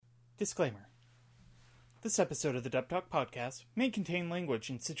Disclaimer. This episode of the Dub Talk podcast may contain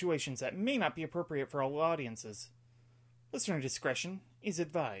language and situations that may not be appropriate for all audiences. Listener discretion is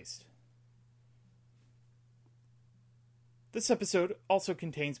advised. This episode also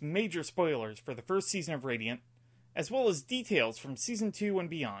contains major spoilers for the first season of Radiant, as well as details from Season 2 and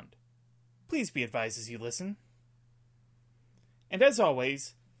beyond. Please be advised as you listen. And as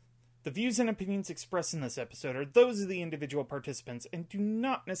always, the views and opinions expressed in this episode are those of the individual participants and do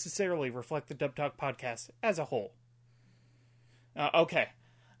not necessarily reflect the Dub Talk podcast as a whole. Okay,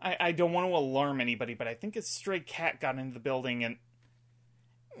 I don't want to alarm anybody, but I think a stray cat got into the building and...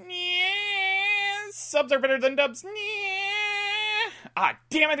 Subs are better than dubs. Ah,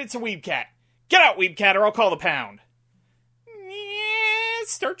 damn it, it's a weeb cat. Get out, weeb cat, or I'll call the pound.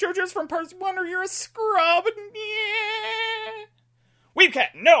 Start JoJo's from part 1 or you're a scrub. Weeb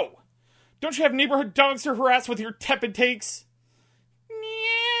cat, no! Don't you have neighborhood dogs to harass with your tepid takes?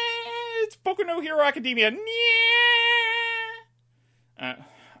 It's Boku no Hero Academia.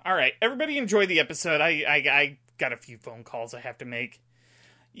 Alright, everybody enjoy the episode. I got a few phone calls I have to make.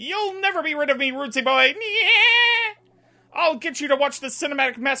 You'll never be rid of me, Rootsy boy. I'll get you to watch the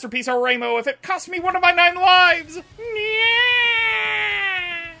cinematic masterpiece Oremo if it costs me one of my 9 lives.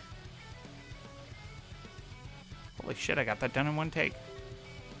 Holy shit, I got that done in one take.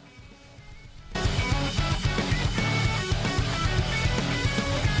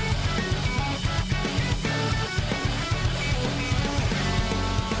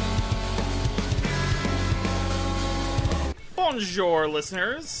 Bonjour,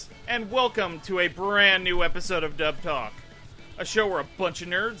 listeners, and welcome to a brand new episode of Dub Talk, a show where a bunch of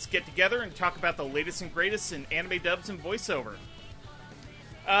nerds get together and talk about the latest and greatest in anime dubs and voiceover.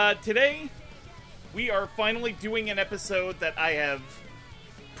 Today, we are finally doing an episode that I have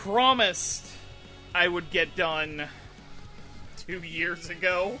promised I would get done 2 years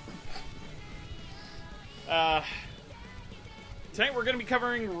ago. Tonight we're going to be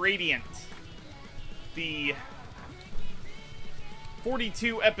covering Radiant, the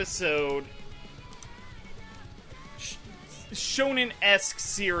 42 episode shonen-esque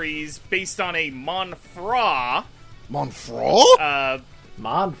series based on a manhwa. Manhwa?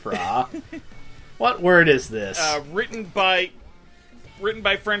 Manhwa? What word is this? Written by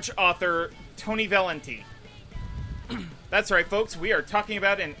French author Tony Valenti. That's right, folks. We are talking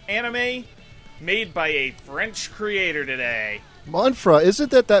about an anime made by a French creator today. Manhwa,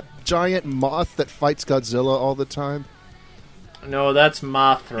 isn't that giant moth that fights Godzilla all the time? No, that's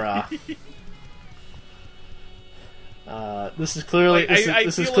Mothra. This is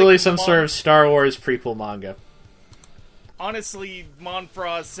clearly some sort of Star Wars prequel manga. Honestly,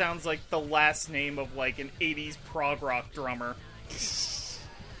 Manhwa sounds like the last name of like an 80s prog rock drummer.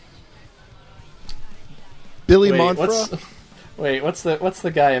 Billy Manhwa? What's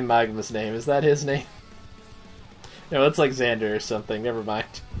the guy in Magma's name? Is that his name? No, it's like Xander or something. Never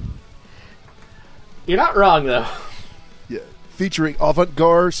mind. You're not wrong though. Yeah. Featuring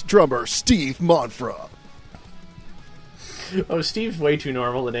avant-garde drummer Steve Manhwa. Oh, Steve's way too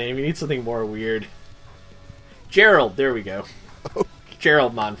normal a name. You need something more weird. Gerald, there we go. Okay.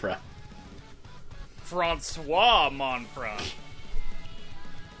 Gerald Manhwa. Francois Manhwa.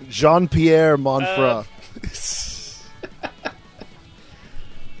 Jean-Pierre Manhwa.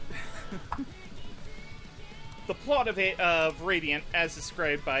 The plot of Radiant, as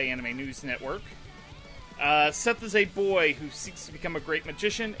described by Anime News Network. Seth is a boy who seeks to become a great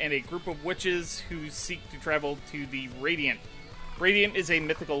magician, and a group of witches who seek to travel to the Radiant. Radiant is a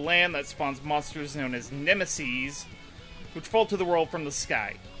mythical land that spawns monsters known as Nemesis, which fall to the world from the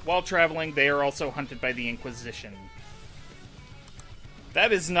sky. While traveling, they are also hunted by the Inquisition.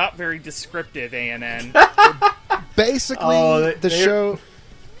 That is not very descriptive, ANN. Basically,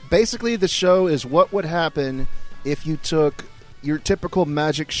 the show is what would happen if you took your typical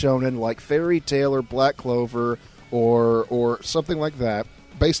magic shonen like Fairy Tail or Black Clover or something like that,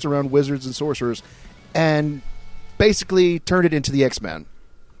 based around wizards and sorcerers, and basically turned it into the X-Men.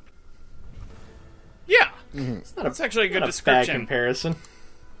 Yeah. Mm-hmm. That's actually a good description. Bad comparison.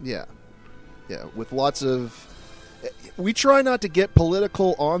 Yeah. Yeah, with lots of... We try not to get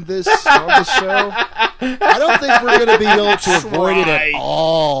political on this show. I don't think we're going to be able to avoid it at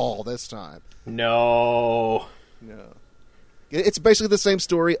all this time. No. It's basically the same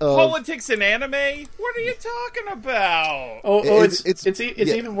story of... Politics in anime? What are you talking about? It's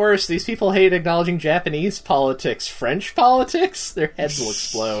even worse. These people hate acknowledging Japanese politics. French politics? Their heads will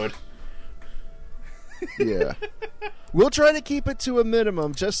explode. Yeah. We'll try to keep it to a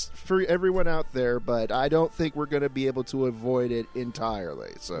minimum just for everyone out there, but I don't think we're going to be able to avoid it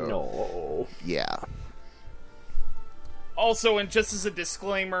entirely. So, no. Yeah. Also, and just as a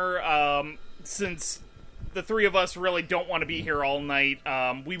disclaimer, since the three of us really don't want to be here all night,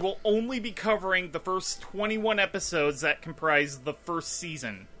 we will only be covering the first 21 episodes that comprise the first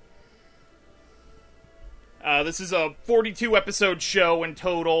season. This is a 42-episode show in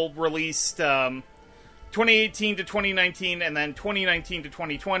total, released 2018 to 2019, and then 2019 to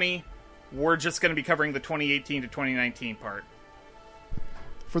 2020. We're just going to be covering the 2018 to 2019 part.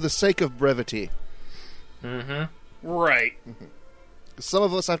 For the sake of brevity. Mm-hmm. Right. Mm-hmm. Some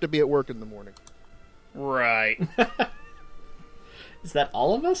of us have to be at work in the morning. Right. Is that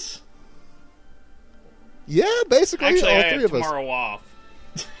all of us? Yeah, basically Actually, all I three have of us. tomorrow off.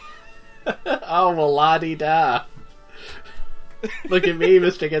 Oh, well, la-di-da. Look at me,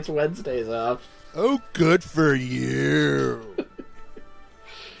 Mr. Gets Wednesdays off. Oh, good for you.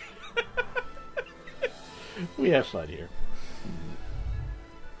 We have fun here.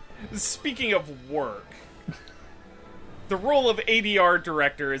 Speaking of work, the role of ADR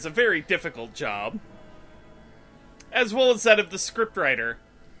director is a very difficult job, as well as that of the scriptwriter.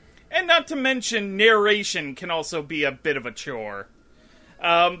 And not to mention, narration can also be a bit of a chore.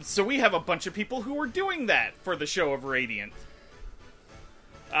 So we have a bunch of people who are doing that for the show of Radiant.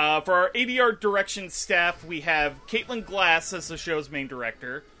 For our ADR direction staff, we have Caitlin Glass as the show's main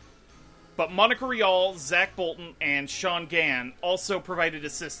director, but Monica Rial, Zach Bolton, and Sean Gann also provided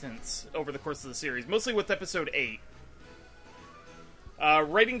assistance over the course of the series, mostly with episode 8.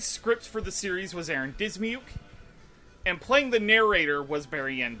 Writing scripts for the series was Aaron Dismuke, and playing the narrator was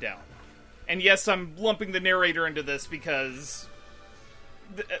Barry Yandel. And yes, I'm lumping the narrator into this because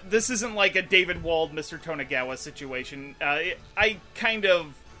this isn't like a David Wald, Mr. Tonegawa situation. I kind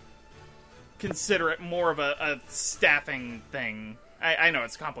of consider it more of a staffing thing. I know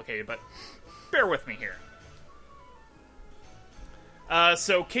it's complicated, but bear with me here.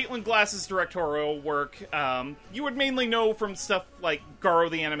 So Caitlin Glass's directorial work, you would mainly know from stuff like Garo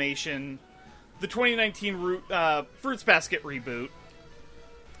the Animation, the 2019 Fruits Basket reboot,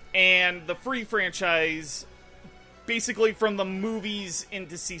 and the Free franchise, basically from the movies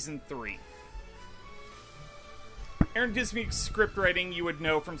into Season 3. Aaron Dismuke's script writing you would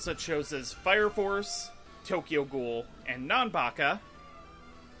know from such shows as Fire Force, Tokyo Ghoul, and Nanbaka.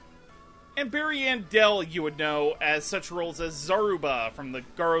 And Barry Yandel you would know as such roles as Zaruba from the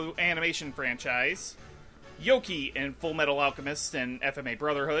Garo Animation franchise, Yoki in Full Metal Alchemist and FMA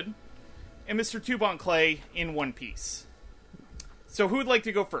Brotherhood, and Mr. Tubon Clay in One Piece. So who would like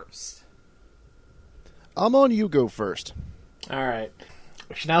to go first? I'm on you go first. Alright.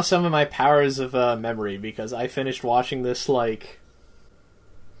 Which now summon my powers of memory, because I finished watching this, 8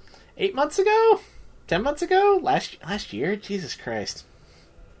 months ago? 10 months ago? Last year? Jesus Christ.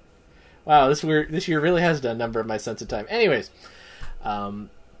 Wow, this year really has done a number of my sense of time. Anyways, I'm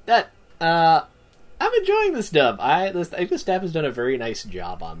enjoying this dub. I think the staff has done a very nice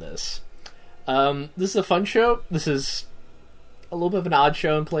job on this. This is a fun show. This is a little bit of an odd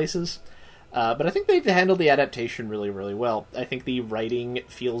show in places. But I think they've handled the adaptation really, really well. I think the writing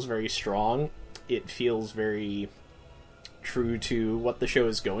feels very strong. It feels very true to what the show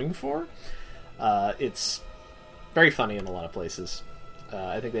is going for. It's very funny in a lot of places.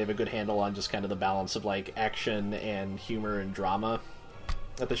 I think they have a good handle on just kind of the balance of action and humor and drama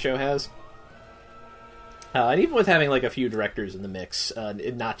that the show has. And even with having a few directors in the mix,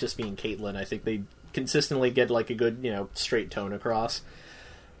 it not just being Caitlin, I think they consistently get a good, straight tone across.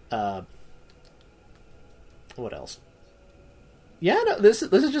 What else? Yeah, no, this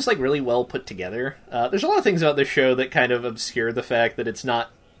is just really well put together. There's a lot of things about this show that kind of obscure the fact that it's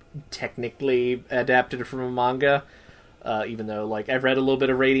not technically adapted from a manga. Even though I've read a little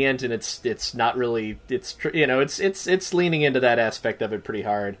bit of Radiant and it's not really it's leaning into that aspect of it pretty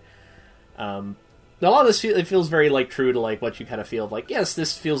hard. A lot of this it feels very true to what you kind of feel of yes,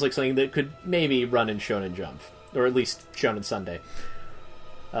 this feels like something that could maybe run in Shonen Jump, or at least Shonen Sunday.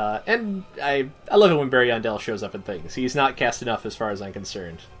 And I love it when Barry Yandel shows up in things. He's not cast enough as far as I'm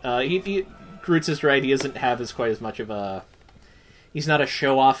concerned. Groots is right, he doesn't have quite as much of a... He's not a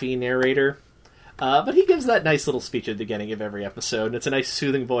show-offy narrator. But he gives that nice little speech at the beginning of every episode, and it's a nice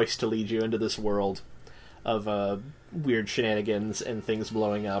soothing voice to lead you into this world of weird shenanigans and things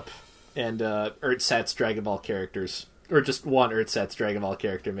blowing up, and Urtsat's Dragon Ball characters. Or just one Urtsat's Dragon Ball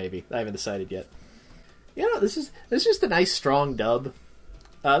character, maybe. I haven't decided yet. This is just a nice, strong dub.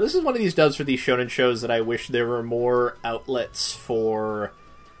 This is one of these dubs for these shonen shows that I wish there were more outlets for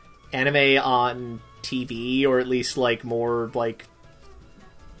anime on TV, or at least more broad,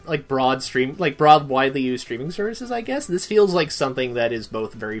 widely used streaming services. I guess this feels like something that is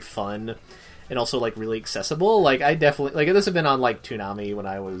both very fun and also really accessible. I definitely this had been on Toonami when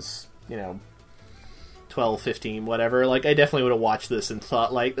I was 12, 15, whatever, like, I definitely would have watched this and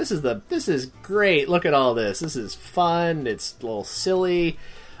thought, like, this is great, look at all this is fun, it's a little silly,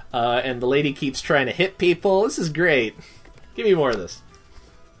 and the lady keeps trying to hit people, this is great, give me more of this.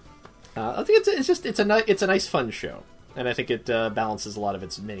 I think it's a nice fun show, and I think it balances a lot of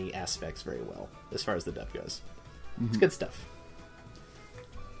its many aspects very well, as far as the dub goes. Mm-hmm. It's good stuff.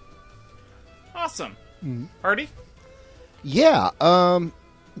 Awesome. Hardy? Yeah,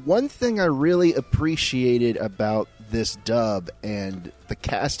 one thing I really appreciated about this dub, and the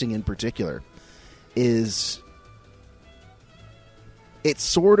casting in particular, is it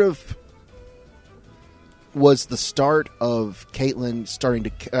sort of was the start of Caitlin starting to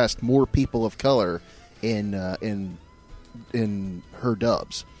cast more people of color in her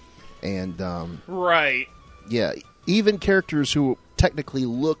dubs. And right. Yeah, even characters who technically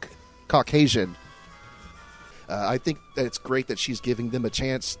look Caucasian, I think that it's great that she's giving them a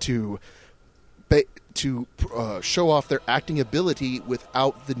chance to show off their acting ability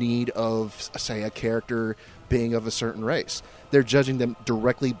without the need of, say, a character being of a certain race. They're judging them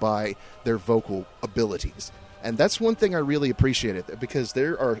directly by their vocal abilities. And that's one thing I really appreciated, because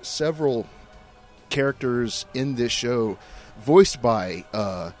there are several characters in this show voiced by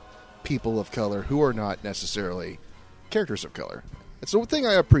people of color who are not necessarily characters of color. It's the thing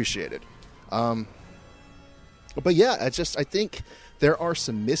I appreciated. But yeah, I think there are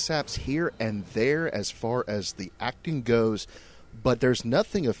some mishaps here and there as far as the acting goes, but there's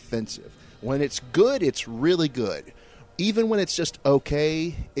nothing offensive. When it's good, it's really good. Even when it's just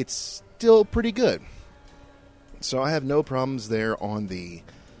okay, it's still pretty good. So I have no problems there on the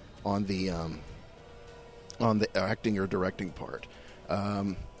acting or directing part.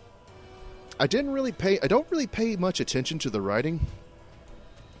 I don't really pay much attention to the writing.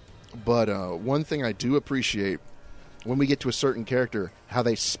 But one thing I do appreciate when we get to a certain character, how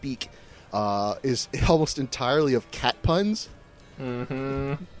they speak is almost entirely of cat puns.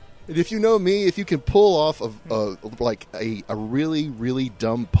 Mm-hmm. And if you know me, if you can pull off like a really, really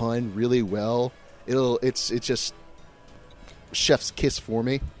dumb pun really well, it's just chef's kiss for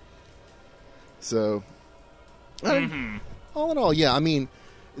me. So, all in all, yeah, I mean,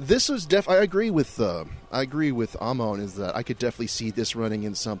 this was I agree with Amon, is that I could definitely see this running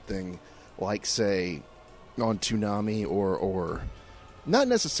in something like, say, on Toonami or not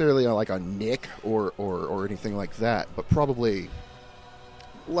necessarily like on Nick or anything like that, but probably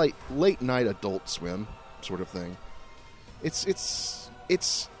like late night Adult Swim sort of thing. It's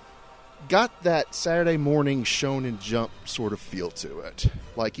got that Saturday morning Shonen Jump sort of feel to it,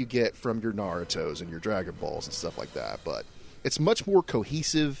 like you get from your Narutos and your Dragon Balls and stuff like that, but it's much more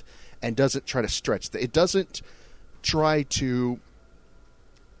cohesive and doesn't try to stretch. It doesn't try to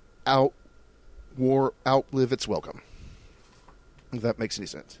outlive its welcome. If that makes any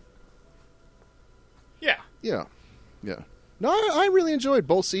sense. Yeah. Yeah. No, I really enjoyed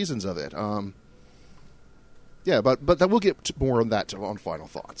both seasons of it. Yeah, but we'll get more on that on final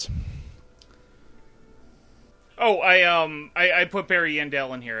thoughts. Oh, I put Barry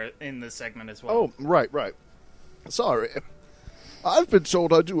Yandel in here in this segment as well. Oh, right. Sorry. I've been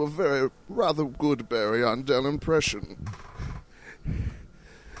told I do a very rather good Barry Yandel impression.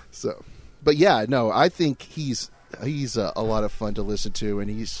 So, but yeah, no, I think he's a lot of fun to listen to,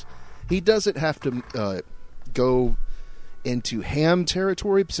 and he doesn't have to go into ham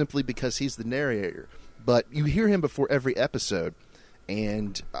territory simply because he's the narrator. But you hear him before every episode,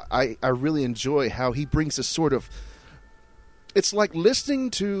 and I really enjoy how he brings a sort of... It's like listening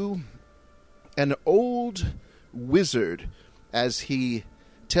to an old wizard as he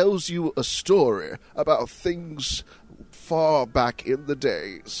tells you a story about things far back in the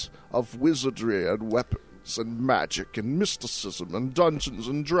days of wizardry and weapons and magic and mysticism and Dungeons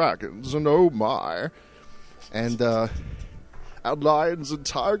and Dragons and oh my, and lions and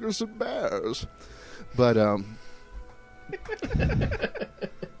tigers and bears. But,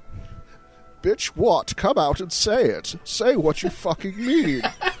 bitch, what? Come out and say it. Say what you fucking mean.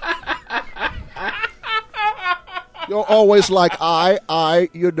 You're always like, I,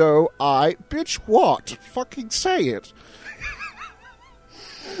 bitch, what? Fucking say it.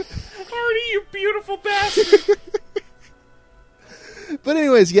 Artie, you beautiful bastard. But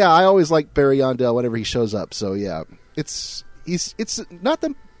anyways, yeah, I always like Barry Yandel whenever he shows up, so yeah. It's not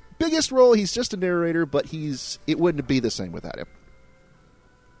the biggest role, he's just a narrator, but it wouldn't be the same without him.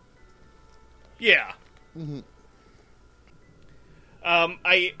 Yeah. Mm-hmm.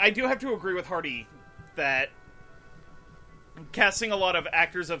 I do have to agree with Hardy that casting a lot of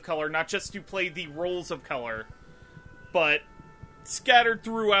actors of color, not just to play the roles of color, but scattered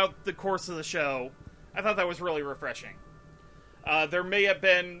throughout the course of the show, I thought that was really refreshing. There may have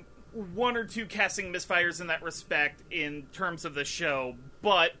been one or two casting misfires in that respect in terms of the show,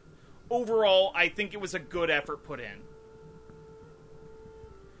 but overall, I think it was a good effort put in.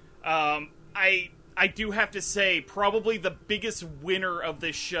 I do have to say, probably the biggest winner of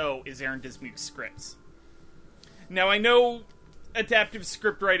this show is Aaron Dismuke's scripts. Now, I know adaptive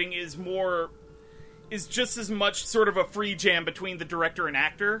script writing is just as much sort of a free jam between the director and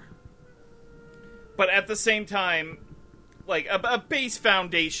actor, but at the same time, like, a base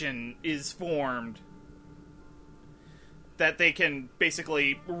foundation is formed that they can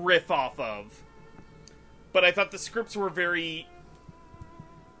basically riff off of. But I thought the scripts were very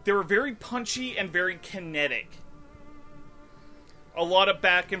punchy and very kinetic. A lot of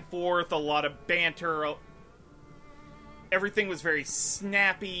back and forth, a lot of banter. Everything was very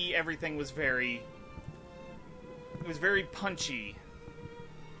snappy. Everything was very punchy.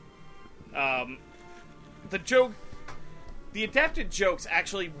 The adapted jokes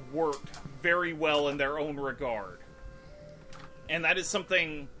actually worked very well in their own regard. And that is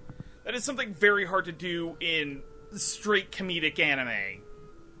something very hard to do in straight comedic anime.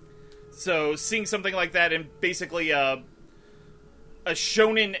 So seeing something like that in basically a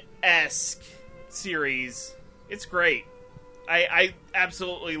shonen-esque series, it's great. I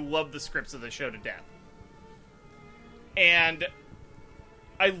absolutely love the scripts of the show to death. And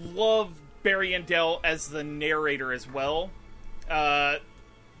I love Barry Yandell as the narrator as well. It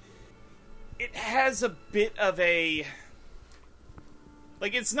has a bit of a...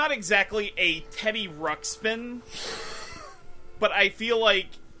 like, it's not exactly a Teddy Ruxpin, but I feel like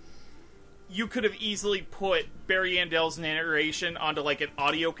you could have easily put Barry Yandell's narration onto, like, an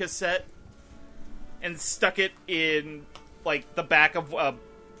audio cassette and stuck it in, like, the back of a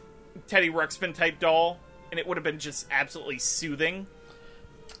Teddy Ruxpin-type doll, and it would have been just absolutely soothing.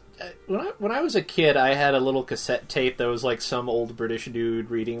 When I was a kid, I had a little cassette tape that was like some old British dude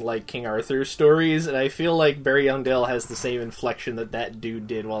reading like King Arthur stories, and I feel like Barry Yandell has the same inflection that dude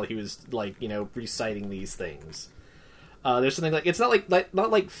did while he was like, you know, reciting these things. There's something like, it's not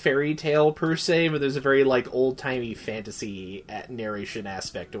like fairy tale per se, but there's a very like old timey fantasy narration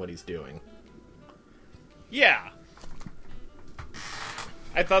aspect to what he's doing. Yeah,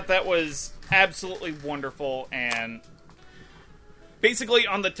 I thought that was absolutely wonderful, and basically,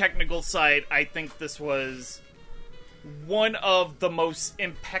 on the technical side, I think this was one of the most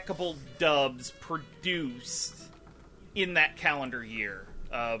impeccable dubs produced in that calendar year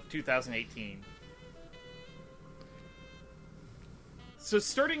of 2018. So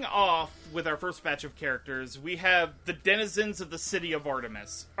starting off with our first batch of characters, we have the denizens of the city of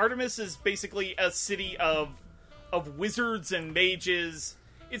Artemis. Artemis is basically a city of wizards and mages.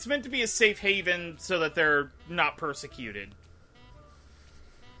 It's meant to be a safe haven so that they're not persecuted.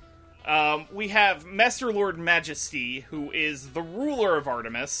 We have Master Lord Majesty, who is the ruler of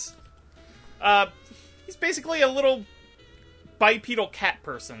Artemis. He's basically a little bipedal cat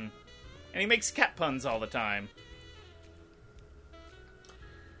person, and he makes cat puns all the time.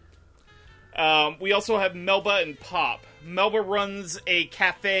 We also have Melba and Pop. Melba runs a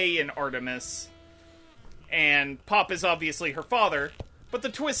cafe in Artemis, and Pop is obviously her father, but the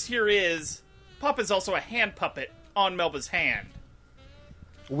twist here is Pop is also a hand puppet on Melba's hand.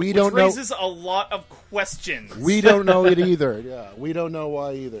 We don't know. Raises a lot of questions. We don't know it either. Yeah, we don't know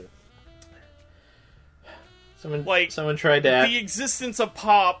why either. Someone tried to... The existence of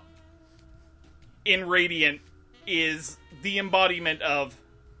Pop in Radiant is the embodiment of,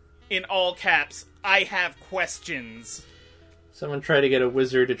 in all caps, I have questions. Someone tried to get a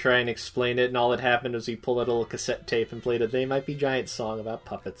wizard to try and explain it, and all that happened was he pulled out a little cassette tape and played a They Might Be Giants song about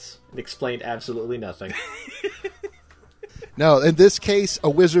puppets. It explained absolutely nothing. No, in this case, a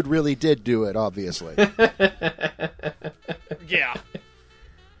wizard really did do it, obviously. Yeah.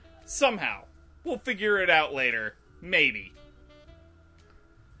 Somehow. We'll figure it out later. Maybe.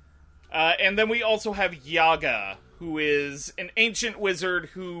 And then we also have Yaga, who is an ancient wizard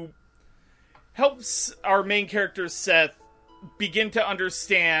who helps our main character, Seth, begin to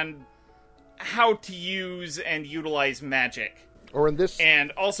understand how to use and utilize magic. Or in this...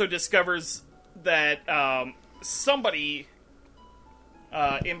 And also discovers that somebody...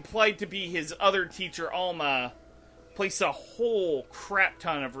 implied to be his other teacher, Alma, placed a whole crap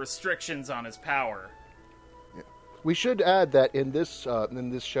ton of restrictions on his power. We should add that in this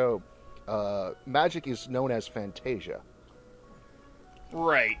show, magic is known as Fantasia.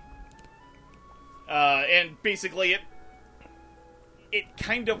 Right. And basically it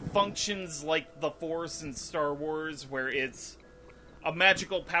kind of functions like the Force in Star Wars, where it's a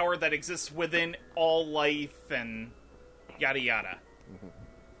magical power that exists within all life and yada yada. Mm-hmm.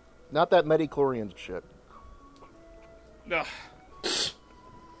 Not that midi-chlorian shit. Ugh.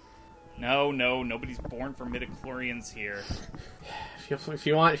 No, nobody's born for midichlorians here. If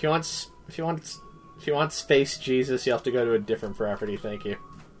you want space Jesus, you have to go to a different property. Thank you.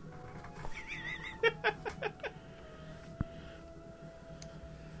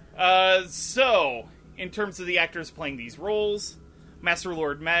 So, in terms of the actors playing these roles, Master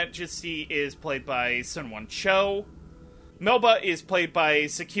Lord Majesty is played by Sun-Won Cho. Melba is played by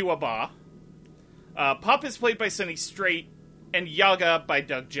Sakiwa Ba. Pop is played by Sonny Strait, and Yaga by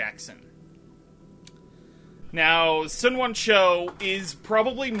Doug Jackson. Now, Sun-Won Cho is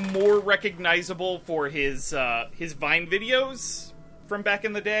probably more recognizable for his Vine videos from back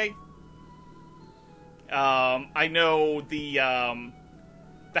in the day. I know the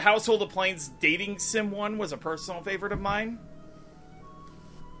Household of Planes dating sim one was a personal favorite of mine.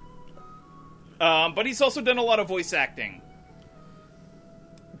 But he's also done a lot of voice acting.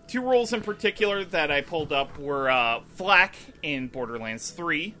 Two roles in particular that I pulled up were Flack in Borderlands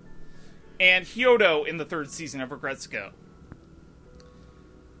 3 and Hyodo in the third season of Regretsuko.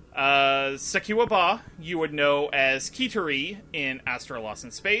 Sakiwa Ba you would know as Kitori in Astro Lost in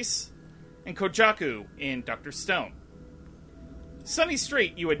Space, and Kojaku in Dr. Stone. Sonny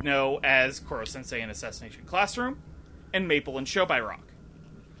Strait you would know as Koro-sensei in Assassination Classroom, and Maple in Show by Rock.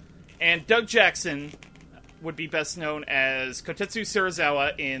 And Doug Jackson would be best known as Kotetsu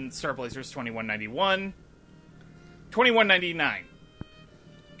Serizawa in Star Blazers 2191, 2199.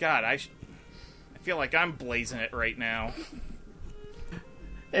 God, I feel like I'm blazing it right now.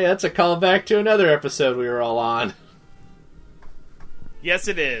 Hey, that's a callback to another episode we were all on. Yes,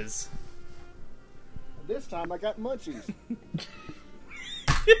 it is. This time I got munchies.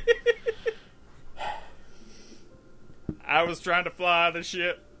 I was trying to fly the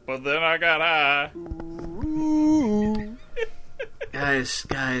ship, but then I got high. Guys,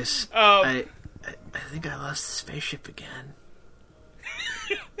 I think I lost the spaceship again.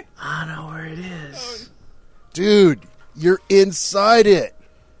 I don't know where it is. Dude, you're inside it.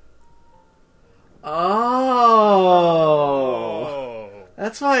 Oh.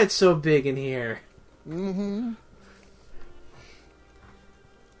 That's why it's so big in here. Mm-hmm.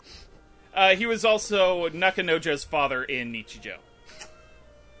 He was also Nakanoja's father in Nichijou.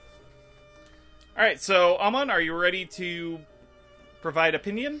 Alright, so Amon, are you ready to provide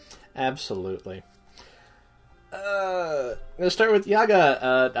opinion? Absolutely. I'm gonna start with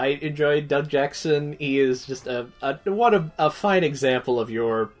Yaga. I enjoyed Doug Jackson. He is just a fine example of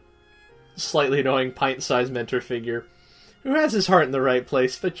your slightly annoying pint-sized mentor figure who has his heart in the right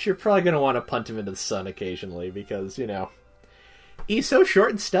place, but you're probably gonna want to punt him into the sun occasionally because, you know, he's so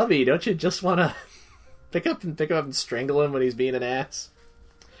short and stubby. Don't you just want to pick him up and strangle him when he's being an ass?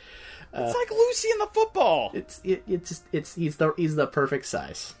 It's like Lucy in the football. He's the perfect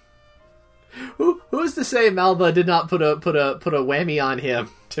size. Who's to say Melba did not put a whammy on him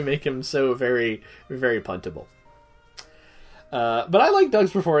to make him so very, very puntable? But I like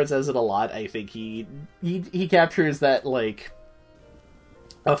Doug's performance as it a lot. I think he captures that, like,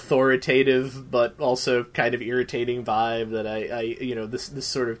 authoritative but also kind of irritating vibe that I this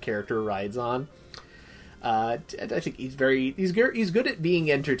sort of character rides on. I think he's good at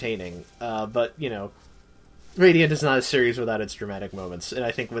being entertaining. But you know, Radiant is not a series without its dramatic moments, and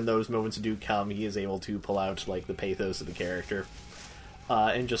I think when those moments do come, he is able to pull out, like, the pathos of the character.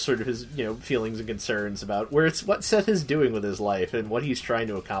 And just sort of his, feelings and concerns about what Seth is doing with his life and what he's trying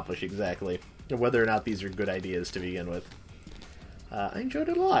to accomplish exactly, and whether or not these are good ideas to begin with. I enjoyed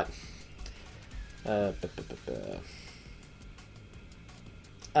it a lot.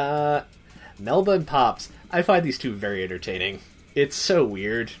 Melba and Pops. I find these two very entertaining. It's so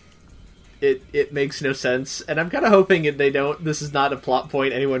weird. It makes no sense, and I'm kind of hoping this is not a plot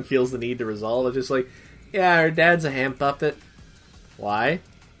point anyone feels the need to resolve. It's just like, yeah, our dad's a hand puppet. Why?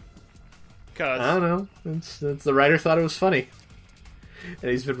 Because I don't know. It's the writer thought it was funny,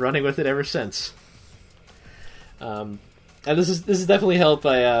 and he's been running with it ever since. And this is definitely helped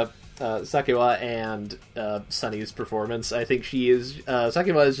by Sakiwa and Sunny's performance. I think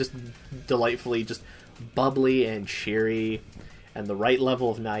Sakiwa is just delightfully just bubbly and cheery, and the right level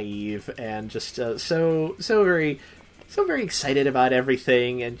of naive, and just so very excited about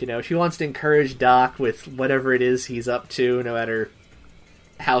everything. And she wants to encourage Doc with whatever it is he's up to, no matter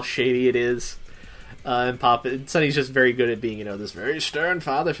how shady it is. And Sunny's just very good at being, this very stern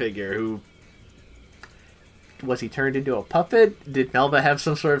father figure who... Was he turned into a puppet? Did Melba have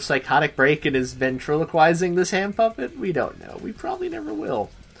some sort of psychotic break and is ventriloquizing this hand puppet? We don't know. We probably never will.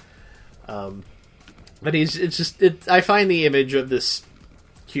 But I find the image of this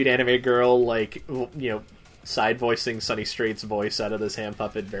cute anime girl, like, side voicing Sonny Strait's voice out of this hand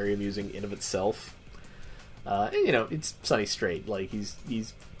puppet very amusing in of itself. And, you know, it's Sonny Strait. Like,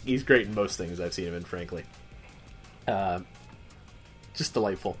 he's great in most things I've seen him in, frankly. Just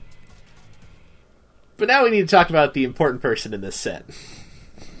delightful. But now we need to talk about the important person in this set.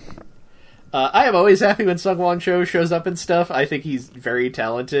 I am always happy when Sung-Won Cho shows up and stuff. I think he's very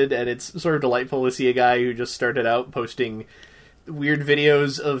talented, and it's sort of delightful to see a guy who just started out posting weird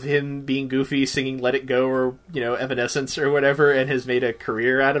videos of him being goofy, singing Let It Go or, you know, Evanescence or whatever, and has made a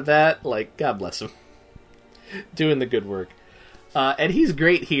career out of that. Like, God bless him. Doing the good work. And he's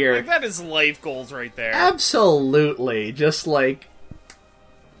great here. Like, that is life goals right there. Absolutely. Just like,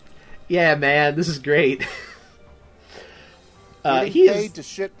 yeah, man, this is great. He paid to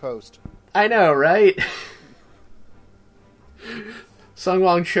shitpost. I know, right?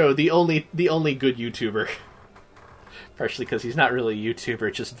 Sung-Won Cho, the only good YouTuber. Partially because he's not really a YouTuber,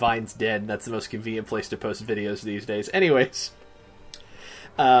 it's just Vine's dead, and that's the most convenient place to post videos these days. Anyways,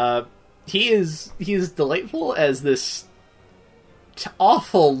 he is delightful as this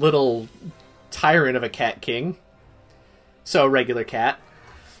awful little tyrant of a cat king. So, regular cat.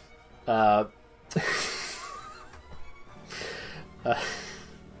 I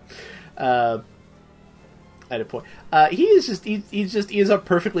had a point. He is a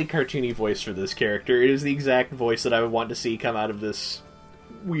perfectly cartoony voice for this character. It is the exact voice that I would want to see come out of this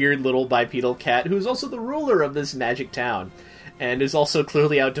weird little bipedal cat, who is also the ruler of this magic town, and is also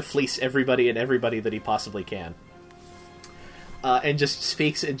clearly out to fleece everybody and everybody that he possibly can. And just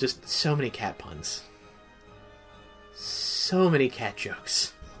speaks in just so many cat puns. So many cat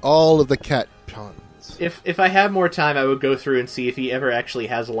jokes. All of the cat puns. If I had more time, I would go through and see if he ever actually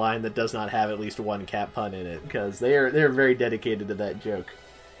has a line that does not have at least one cat pun in it, because they're very dedicated to that joke,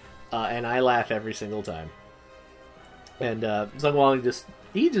 and I laugh every single time. And Sung-Won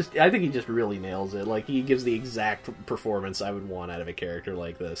I think he just really nails it. Like, he gives the exact performance I would want out of a character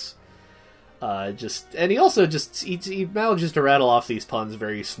like this. And he also he manages to rattle off these puns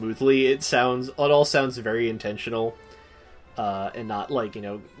very smoothly. It all sounds very intentional. And not like, you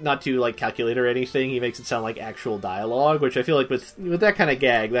know, not too like calculate or anything. He makes it sound like actual dialogue, which I feel like with that kind of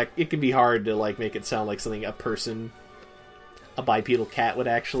gag, that it can be hard to like make it sound like something a bipedal cat would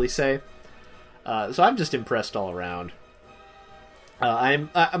actually say. So I'm just impressed all around.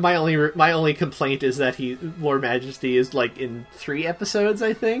 My only complaint is that Lord Majesty is like in 3 episodes,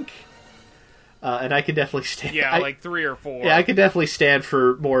 I think. And I could definitely stand... Yeah, like 3 or 4. Yeah, I could definitely stand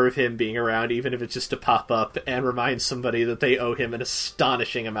for more of him being around, even if it's just to pop up and remind somebody that they owe him an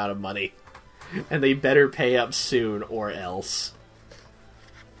astonishing amount of money. And they better pay up soon, or else.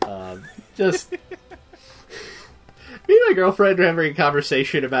 Just... Me and my girlfriend were having a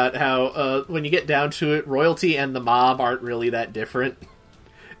conversation about how, when you get down to it, royalty and the mob aren't really that different.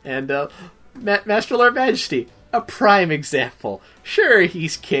 And, Master Lord Majesty, a prime example. Sure,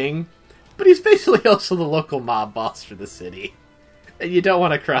 he's king, but he's basically also the local mob boss for the city. And you don't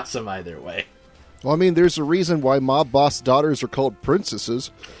want to cross him either way. Well, I mean, there's a reason why mob boss daughters are called princesses.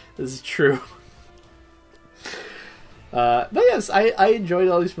 This is true. But yes, I enjoyed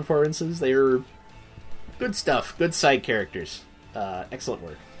all these performances. They were good stuff. Good side characters. Excellent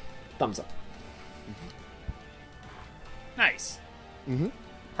work. Thumbs up. Nice. Mm-hmm.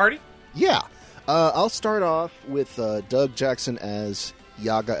 Hardy? Yeah. I'll start off with Doug Jackson as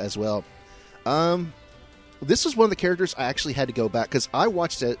Yaga as well. This was one of the characters I actually had to go back, because I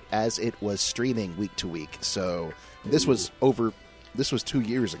watched it as it was streaming week to week. So this was 2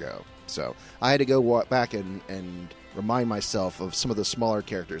 years ago. So I had to go back and remind myself of some of the smaller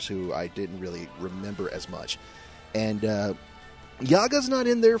characters who I didn't really remember as much. And Yaga's not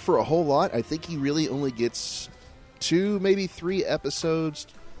in there for a whole lot. I think he really only gets 2, maybe 3 episodes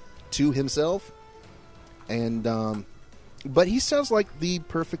to himself. And but he sounds like the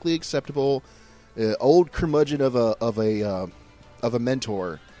perfectly acceptable old curmudgeon of a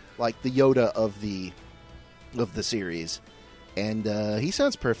mentor, like the Yoda of the series, and he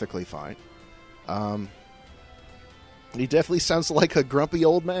sounds perfectly fine. He definitely sounds like a grumpy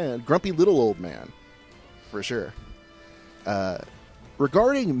little old man, for sure.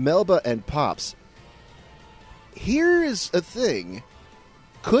 Regarding Melba and Pops, here is a thing.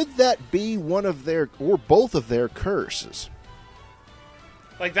 Could that be one of their, or both of their curses?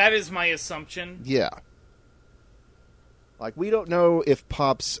 Like, that is my assumption. Yeah. Like, we don't know if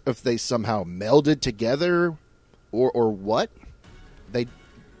they somehow melded together, or what. They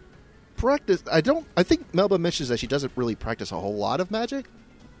practice, I think Melba mentions that she doesn't really practice a whole lot of magic,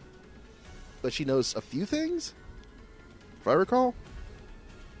 but she knows a few things, if I recall.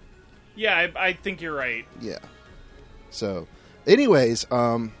 Yeah, I think you're right. Yeah. So, anyways,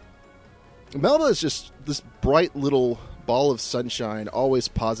 Melba is just this bright little ball of sunshine, always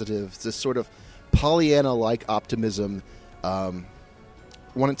positive, this sort of Pollyanna-like optimism,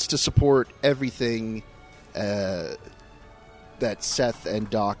 wants to support everything that Seth and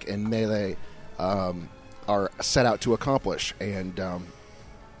Doc and Melee are set out to accomplish, and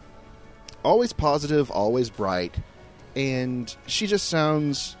always positive, always bright, and she just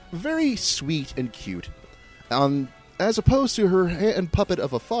sounds very sweet and cute, as opposed to her hand puppet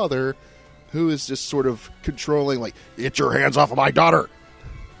of a father who is just sort of controlling, like, get your hands off of my daughter.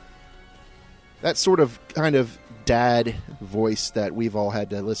 That sort of kind of dad voice that we've all had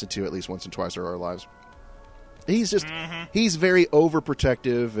to listen to at least once or twice in our lives. He's just, he's very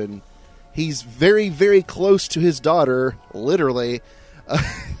overprotective, and he's very, very close to his daughter, literally.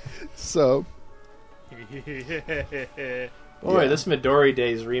 So. Boy, this Midori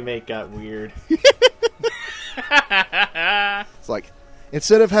Days remake got weird. It's like,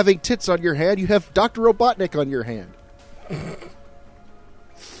 instead of having tits on your hand, you have Dr. Robotnik on your hand.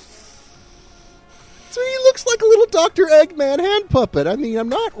 So he looks like a little Dr. Eggman hand puppet. I mean, I'm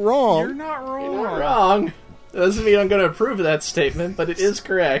not wrong. You're not wrong. You're not wrong. Doesn't mean I'm going to approve of that statement, but it is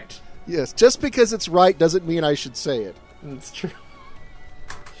correct. Yes, just because it's right doesn't mean I should say it. It's true.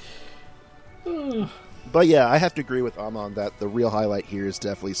 But yeah, I have to agree with Amon that the real highlight here is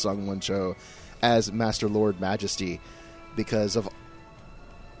definitely Sung Won Cho as Master Lord Majesty, because of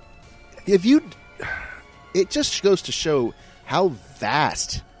it just goes to show how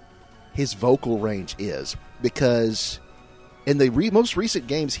vast his vocal range is, because in the most recent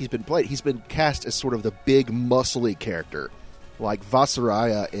games he's been played, he's been cast as sort of the big muscly character, like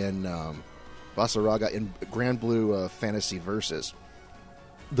Vasaraga in Grand Blue Fantasy Versus.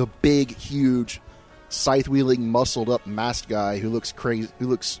 The big, huge, scythe-wielding, muscled-up, masked guy who looks crazy, who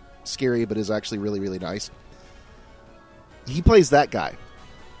looks scary, but is actually really, really nice. He plays that guy.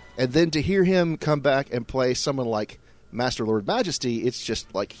 And then to hear him come back and play someone like Master Lord Majesty, it's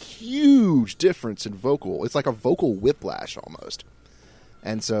just like huge difference in vocal. It's like a vocal whiplash almost.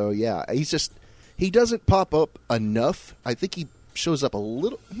 And so, yeah, he doesn't pop up enough. I think he shows up a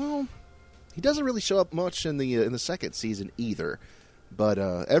little. Well, he doesn't really show up much in the second season either. But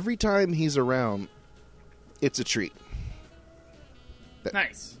every time he's around, it's a treat.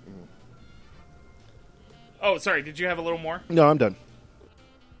 Nice. Oh, sorry. Did you have a little more? No, I'm done.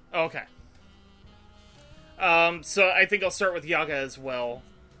 Okay. So I think I'll start with Yaga as well.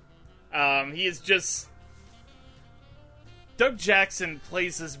 He is just... Doug Jackson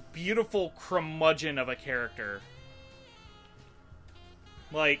plays this beautiful curmudgeon of a character.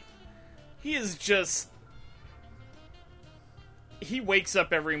 Like, he is just... He wakes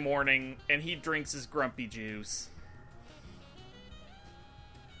up every morning and he drinks his grumpy juice.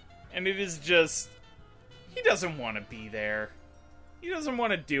 And it is just... He doesn't want to be there. He doesn't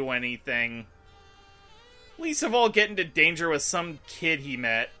want to do anything. Least of all get into danger with some kid he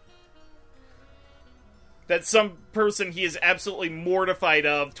met. That some person he is absolutely mortified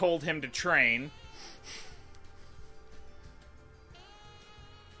of told him to train.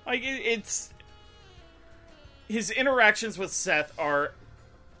 Like, it's... His interactions with Seth are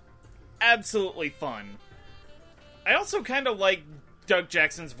absolutely fun. I also kind of like Doug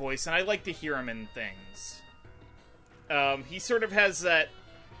Jackson's voice, and I like to hear him in things. He sort of has that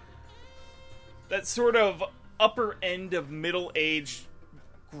sort of upper end of middle-aged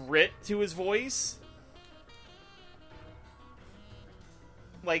grit to his voice.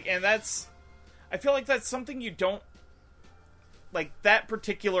 Like, and that's... I feel like that's something you don't... Like, that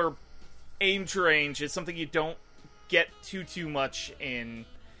particular age range is something you don't get too much in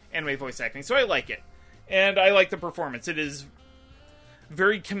anime voice acting. So I like it. And I like the performance. It is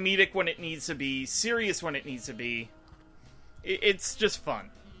very comedic when it needs to be, serious when it needs to be. It's just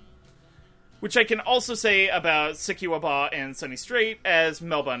fun. Which I can also say about Siki Waba and Sunny Strait as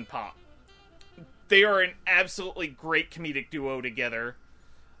Melba and Pop. They are an absolutely great comedic duo together.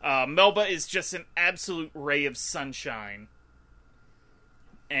 Melba is just an absolute ray of sunshine.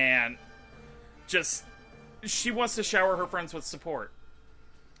 And just, she wants to shower her friends with support.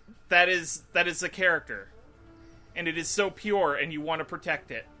 That is the character. And it is so pure, and you want to protect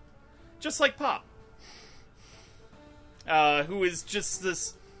it. Just like Pop. Who is just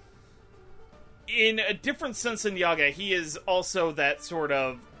this... In a different sense than Yaga, he is also that sort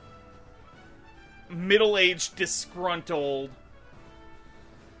of middle-aged, disgruntled...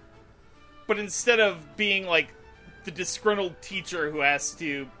 But instead of being like the disgruntled teacher who has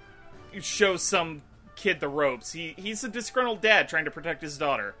to show some kid the ropes, he's a disgruntled dad trying to protect his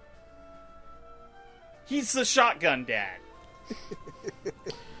daughter. He's the shotgun dad.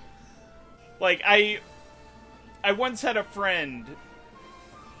 Like, I once had a friend,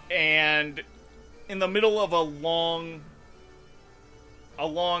 and in the middle of a long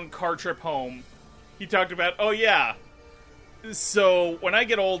car trip home, he talked about, oh yeah, so when I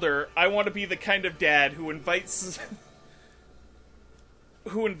get older, I want to be the kind of dad who invites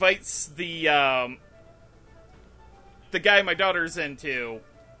the guy my daughter's into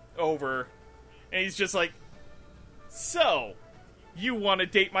over, and he's just like, so, you want to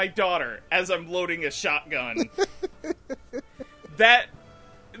date my daughter, as I'm loading a shotgun. That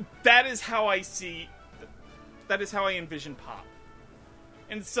is how I see, that is how I envision Pop.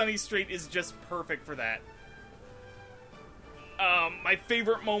 And Sunny Strait is just perfect for that. My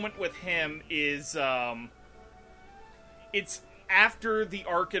favorite moment with him is, it's after the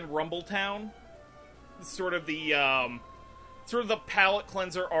arc in Rumbletown, sort of the palate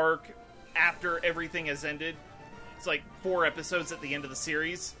cleanser arc after everything has ended. It's like 4 episodes at the end of the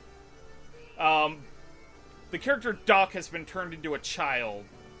series. The character Doc has been turned into a child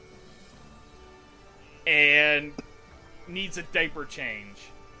and needs a diaper change.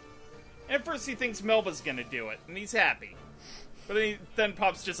 And at first he thinks Melba's gonna do it, and he's happy. But then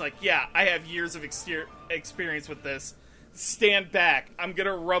Pop's just like, yeah, I have years of experience with this. Stand back. I'm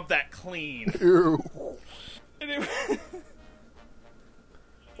gonna rub that clean. Ew. And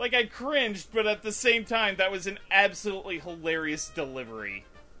like, I cringed, but at the same time, that was an absolutely hilarious delivery.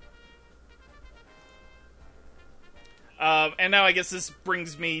 And now I guess this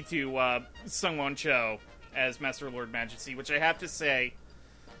brings me to Sungwon Cho as Master Lord Majesty, which I have to say,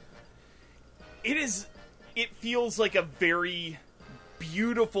 it feels like a very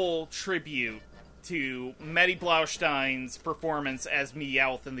beautiful tribute to Maddie Blaustein's performance as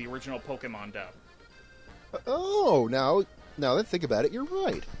Meowth in the original Pokemon dub. Oh, now that I think about it, you're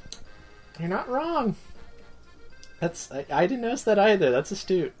right. You're not wrong. I didn't notice that either. That's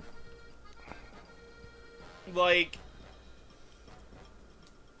astute. Like,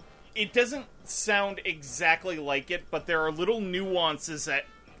 it doesn't sound exactly like it, but there are little nuances that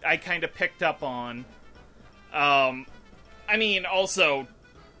I kind of picked up on. I mean, also,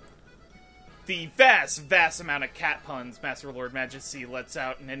 the vast amount of cat puns Master Lord Majesty lets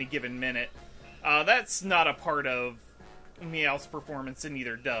out in any given minute, that's not a part of Meowth's performance in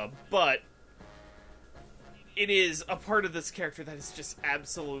either dub, but it is a part of this character that is just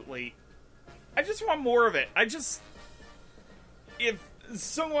absolutely... I just want more of it. If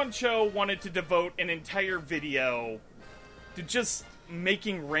Sungwon Cho wanted to devote an entire video to just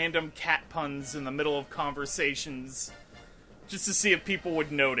making random cat puns in the middle of conversations, just to see if people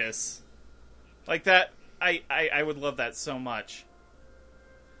would notice, like that, I would love that so much.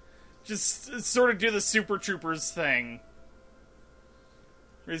 Just sort of do the Super Troopers thing.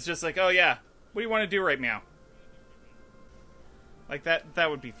 Where he's just like, oh yeah, what do you want to do right now? Like that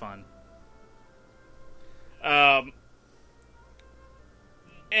would be fun. And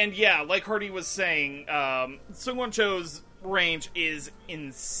yeah, like Hardy was saying, Sungwon Cho's range is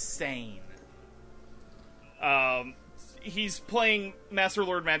insane. He's playing Master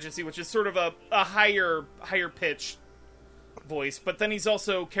Lord Majesty, which is sort of a higher pitch voice, but then he's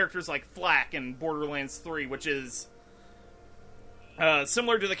also characters like Flack in Borderlands 3, which is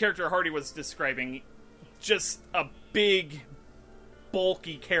similar to the character Hardy was describing, just a big,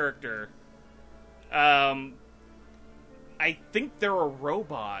 bulky character. I think they're a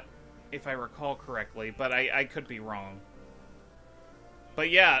robot, if I recall correctly, but I could be wrong. But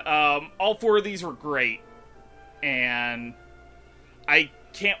yeah, all 4 of these were great, and I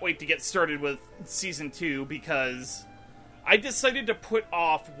can't wait to get started with Season 2, because I decided to put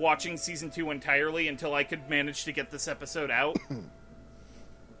off watching Season 2 entirely until I could manage to get this episode out.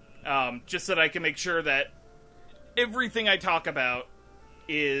 Just so that I can make sure that everything I talk about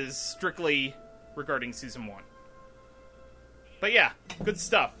is strictly regarding Season 1. But yeah, good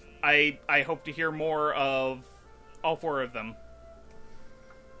stuff. I hope to hear more of all 4 of them.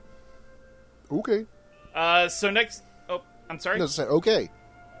 Okay. So next... Oh, I'm sorry? No, okay.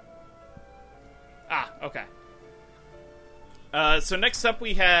 Okay. So next up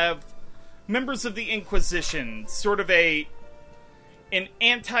we have members of the Inquisition, sort of an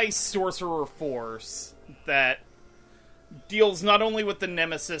anti-sorcerer force that deals not only with the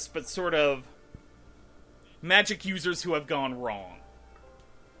Nemesis, but sort of magic users who have gone wrong.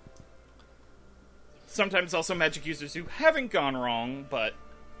 Sometimes also magic users who haven't gone wrong, but...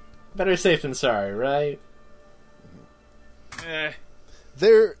 Better safe than sorry, right?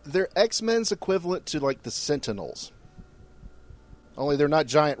 They're X-Men's equivalent to, like, the Sentinels. Only they're not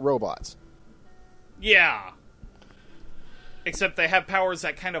giant robots. Yeah. Except they have powers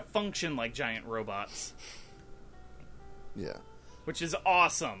that kind of function like giant robots. Yeah. Which is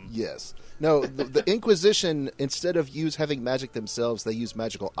awesome. Yes. No, the Inquisition, instead of having magic themselves, they use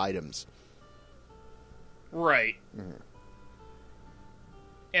magical items. Right.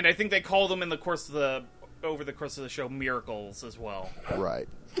 And I think they call them over the course of the show miracles as well. Right.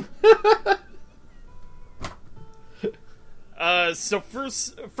 So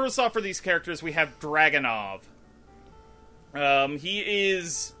first off for these characters, we have Dragunov. He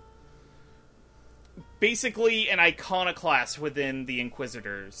is basically an iconoclast within the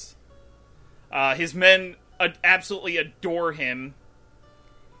Inquisitors. His men absolutely adore him,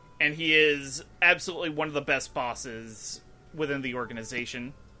 and he is absolutely one of the best bosses within the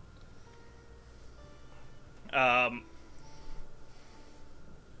organization.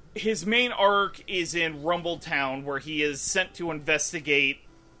 His main arc is in Rumbletown, where he is sent to investigate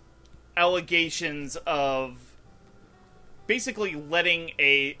allegations of basically letting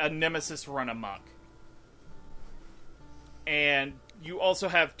a nemesis run amok. And you also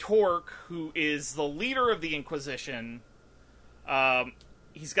have Torque, who is the leader of the Inquisition.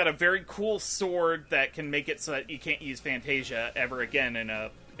 He's got a very cool sword that can make it so that you can't use Fantasia ever again in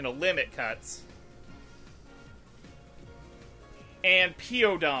a limit cuts. And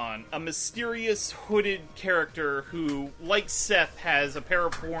Piodon, a mysterious hooded character who, like Seth, has a pair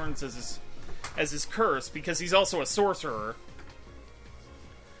of horns as his curse because he's also a sorcerer.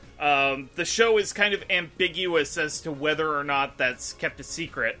 The show is kind of ambiguous as to whether or not that's kept a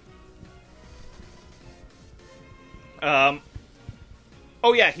secret.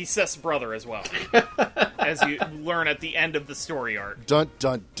 Oh yeah, he's Seth's brother as well, as you learn at the end of the story arc. Dun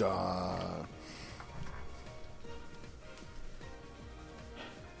dun dun.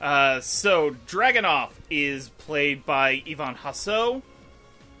 So Dragunov is played by Ivan Hasso,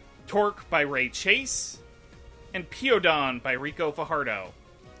 Torque by Ray Chase, and Piodon by Rico Fajardo.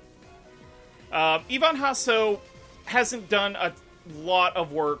 Ivan Hasso hasn't done a lot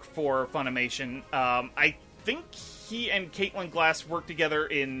of work for Funimation. I think he and Caitlin Glass worked together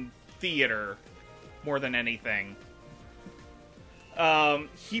in theater more than anything.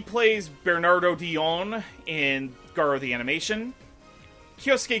 He plays Bernardo Dion in Garo the Animation,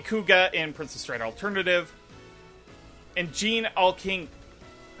 Kyosuke Kuga in Princess Stride Alternative, and Jean Alking...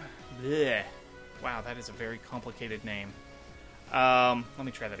 Blech. Wow, that is a very complicated name. Let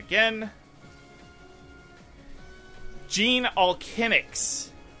me try that again. Jean Alkinix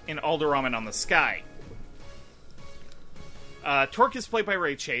in Alderaan on the Sky. Torque is played by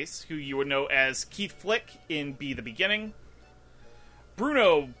Ray Chase, who you would know as Keith Flick in Be the Beginning.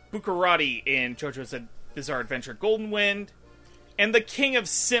 Bruno Buccarati in JoJo's Bizarre Adventure Golden Wind. And the king of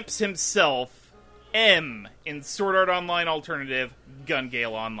simps himself, M, in Sword Art Online Alternative, Gun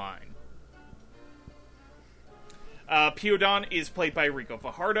Gale Online. Piodon is played by Rico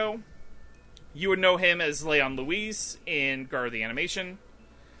Fajardo. You would know him as Leon Luis in Garo the Animation,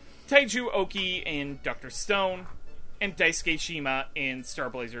 Taiju Oki in Dr. Stone, and Daisuke Shima in Star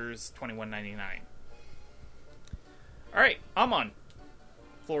Blazers 2199. Alright, Amon.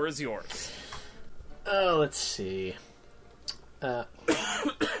 Floor is yours. Oh, let's see.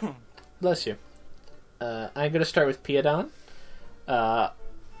 Bless you. I'm going to start with Piodon.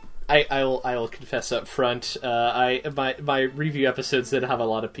 I will confess up front. My review episodes did have a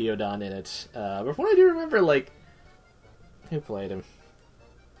lot of Piodon in it. But from what I do remember, who played him?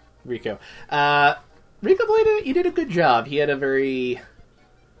 Rico. Rico played it. He did a good job. He had a very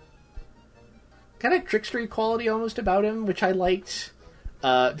kind of trickstery quality almost about him, which I liked.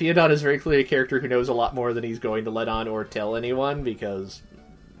 Piodon is very clearly a character who knows a lot more than he's going to let on or tell anyone, because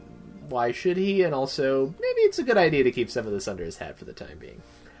why should he? And also, maybe it's a good idea to keep some of this under his hat for the time being.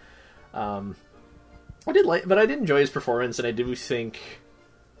 I did enjoy his performance, and I do think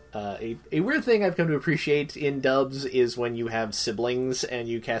a weird thing I've come to appreciate in dubs is when you have siblings and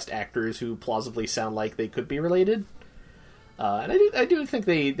you cast actors who plausibly sound like they could be related. And I do think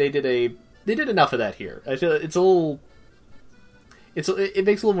they did enough of that here. I feel it's a little. It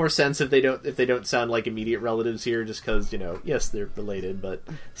makes a little more sense if they don't sound like immediate relatives here, just because, yes, they're related, but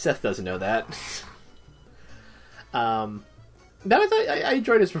Seth doesn't know that. I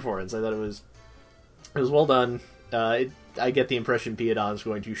enjoyed his performance. I thought it was well done. I get the impression Piodon is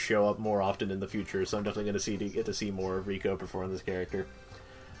going to show up more often in the future, so I'm definitely going to get to see more of Rico perform this character,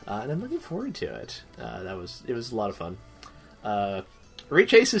 and I'm looking forward to it. It was a lot of fun. Ray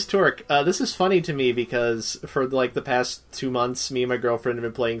Chase's Torque. This is funny to me because for the past 2 months, me and my girlfriend have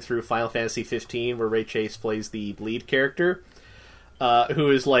been playing through Final Fantasy 15, where Ray Chase plays the lead character,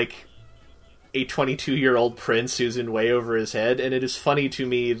 who is like a 22-year-old prince who's in way over his head, and it is funny to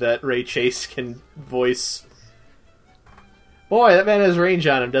me that Ray Chase can voice... Boy, that man has range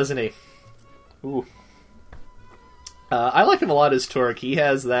on him, doesn't he? Ooh. I like him a lot as Torque. He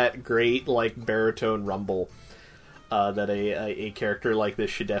has that great, baritone rumble that a character like this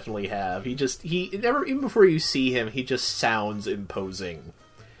should definitely have. Even before you see him, he just sounds imposing.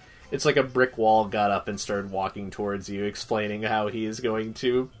 it's like a brick wall got up and started walking towards you, explaining how he is going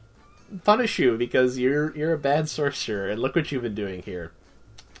to punish you because you're a bad sorcerer, and look what you've been doing here.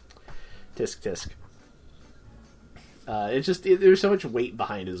 Tisk tisk. There's so much weight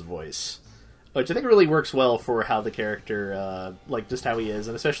behind his voice, which I think really works well for how the character, like just how he is,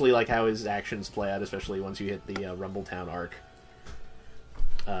 and especially like how his actions play out, especially once you hit the Rumbletown arc.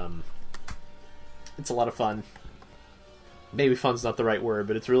 It's a lot of fun. Maybe fun's not the right word,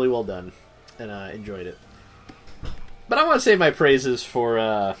 but it's really well done, and I enjoyed it. But I want to save my praises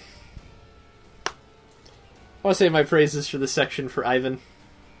for this section for Ivan.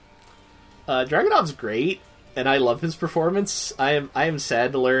 Dragunov's great, and I love his performance. I am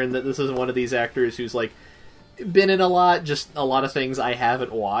sad to learn that this is one of these actors who's like been in a lot of things I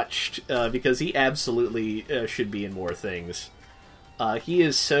haven't watched, because he absolutely should be in more things. He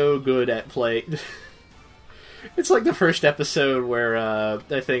is so good at play. It's like the first episode where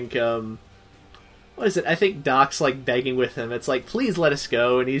I think what is it? I think Doc's like begging with him. It's like, please let us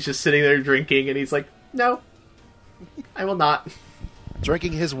go, and he's just sitting there drinking, and he's like, no, I will not.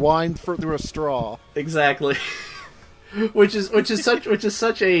 Drinking his wine through a straw. Exactly. which is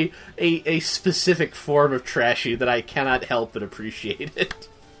such a specific form of trashy that I cannot help but appreciate it.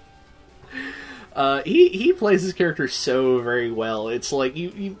 He plays his character so very well. It's like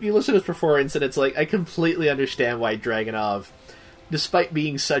you listen to his performance, and it's like I completely understand why Dragunov, despite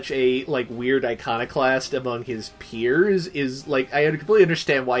being such a like weird iconoclast among his peers, is like I completely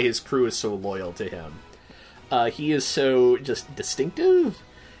understand why his crew is so loyal to him. He is so just distinctive,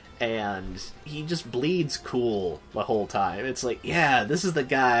 and he just bleeds cool the whole time. It's like, yeah, this is the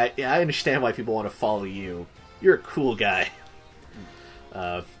guy. Yeah, I understand why people want to follow you. You're a cool guy.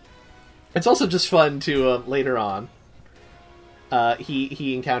 It's also just fun to later on.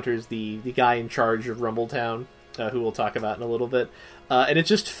 He encounters the guy in charge of Rumbletown, who we'll talk about in a little bit, and it's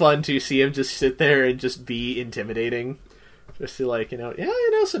just fun to see him just sit there and just be intimidating. Just to like,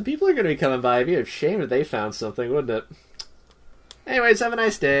 some people are going to be coming by. It'd be a shame if they found something, wouldn't it? Anyways, have a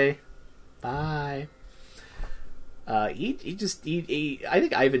nice day. Bye. I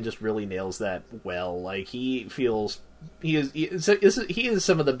think Ivan just really nails that well. Like, he is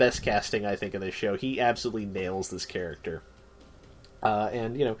some of the best casting, I think, in this show. He absolutely nails this character.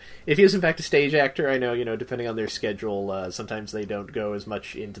 And, if he is in fact a stage actor, I know, depending on their schedule, sometimes they don't go as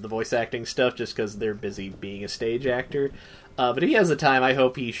much into the voice acting stuff just because they're busy being a stage actor. But if he has the time, I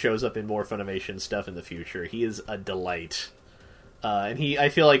hope he shows up in more Funimation stuff in the future. He is a delight. And I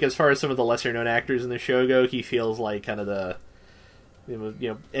feel like as far as some of the lesser-known actors in the show go, he feels like kind of the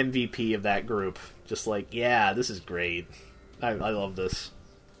MVP of that group. Just like, yeah, this is great. I love this.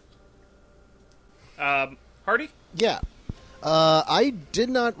 Hardy? Yeah. I did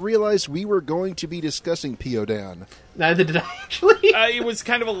not realize we were going to be discussing Piodan. Neither did I, actually. It was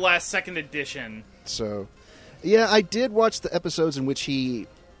kind of a last-second addition. So, yeah, I did watch the episodes in which he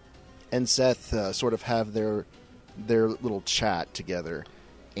and Seth sort of have their little chat together.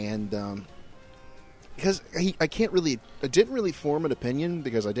 And, because I didn't really form an opinion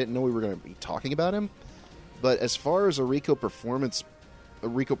because I didn't know we were going to be talking about him. But as far as Rico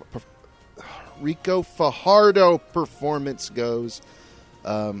Fajardo performance goes,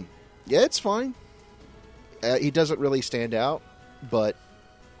 yeah, it's fine. He doesn't really stand out, but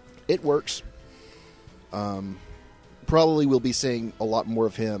it works. Probably we'll be seeing a lot more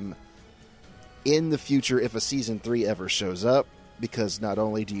of him in the future if a season 3 ever shows up, because not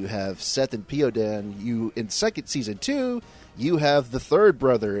only do you have Seth and Piodan, in season 2, you have the third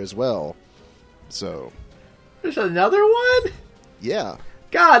brother as well. So there's another one? Yeah.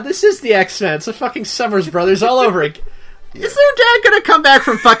 God, this is the X-Men. It's the fucking Summers Brothers all over again. Yeah. Is their dad gonna come back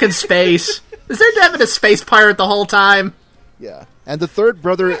from fucking space? Is their dad been a space pirate the whole time? Yeah. And the third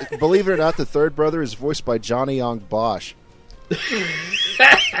brother, believe it or not, the third brother is voiced by Johnny Young Bosch.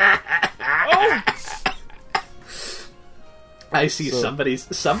 Oh! I see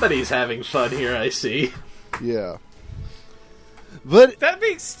somebody's having fun here, I see. Yeah. But that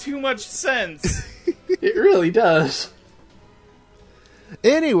makes too much sense. It really does.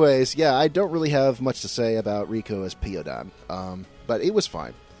 Anyways, yeah, I don't really have much to say about Rico as Piodan, but it was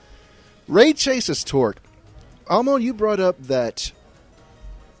fine. Ray Chase's Torque. Almo, you brought up that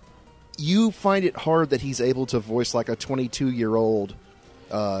you find it hard that he's able to voice like a 22-year-old,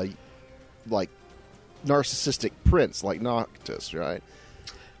 like, narcissistic prince like Noctis, right?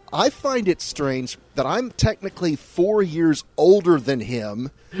 I find it strange that I'm technically 4 years older than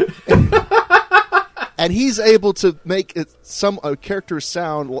him, and he's able to make some characters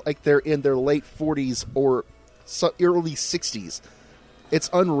sound like they're in their late 40s or early 60s. It's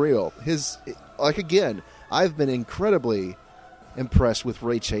unreal. Again, I've been incredibly impressed with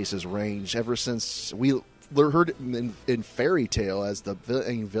Ray Chase's range ever since we heard him in Fairy Tale as the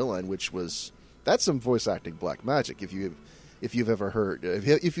villain, which was that's some voice acting black magic. If you've ever heard,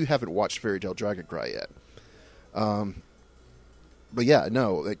 if you haven't watched Fairy Tale Dragon Cry yet, but yeah,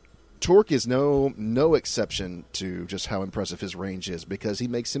 no, Torque is no exception to just how impressive his range is, because he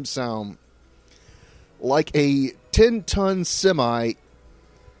makes him sound like a 10-ton semi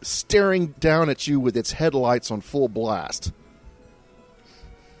staring down at you with its headlights on full blast.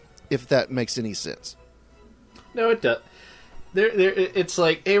 If that makes any sense. No, it does. It's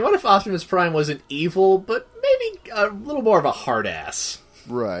like, hey, what if Optimus Prime wasn't evil, but maybe a little more of a hard ass?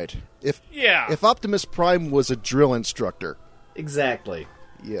 Right. If Optimus Prime was a drill instructor. Exactly.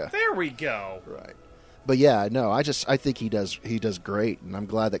 Yeah. There we go. Right. But yeah, no, I think he does great, and I'm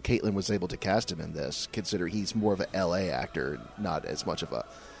glad that Caitlin was able to cast him in this, considering he's more of an LA actor, not as much of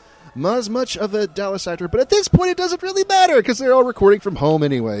a Dallas actor. But at this point, it doesn't really matter, because they're all recording from home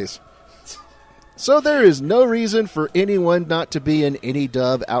anyways. So there is no reason for anyone not to be in any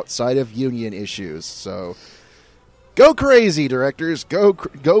dub outside of union issues. So go crazy, directors. Go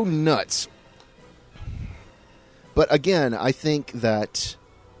nuts. But again, I think that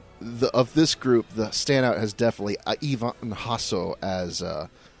of this group, the standout has definitely Ivan Hasso as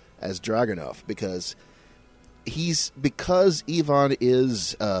Dragunov, because Ivan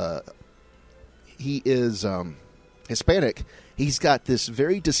is Hispanic. He's got this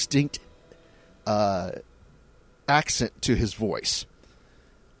very distinct accent to his voice,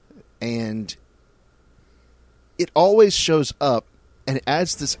 and it always shows up and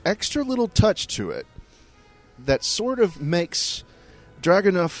adds this extra little touch to it that sort of makes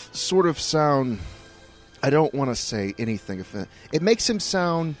Dragunov sort of sound, I don't want to say anything. It makes him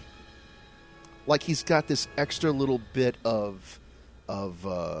sound like he's got this extra little bit of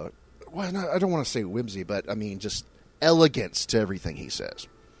well, I don't want to say whimsy, but I mean just elegance to everything he says.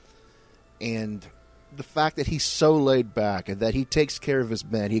 And the fact that he's so laid back and that he takes care of his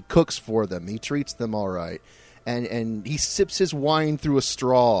men, he cooks for them, he treats them all right, and he sips his wine through a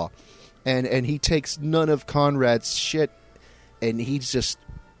straw, and he takes none of Conrad's shit. And he's just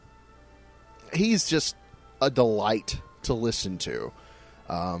a delight to listen to,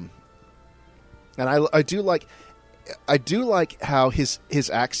 and I do like how his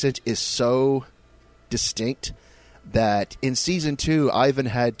accent is so distinct that in season 2, Ivan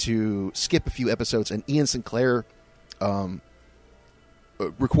had to skip a few episodes, and Ian Sinclair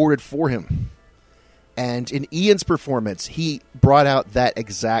recorded for him. And in Ian's performance, he brought out that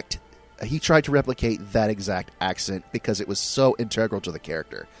exact. He tried to replicate that exact accent because it was so integral to the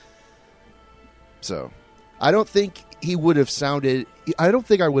character. So, I don't think he would have sounded... I don't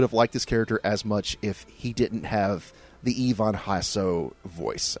think I would have liked this character as much if he didn't have the Ivan Hasso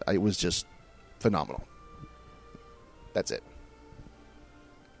voice. It was just phenomenal. That's it.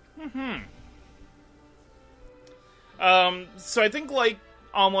 So I think, like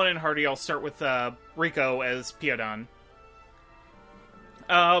Amon and Hardy, I'll start with Rico as Piodon.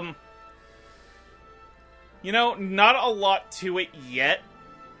 Not a lot to it yet.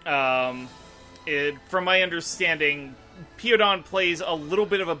 From my understanding, Piodon plays a little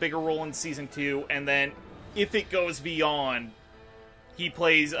bit of a bigger role in Season 2, and then if it goes beyond, he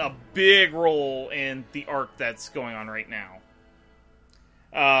plays a big role in the arc that's going on right now.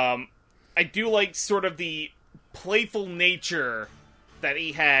 I do like sort of the playful nature that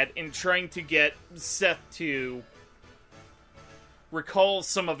he had in trying to get Seth to recall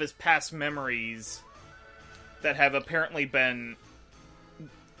some of his past memories that have apparently been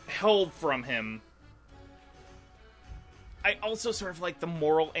held from him. I also sort of like the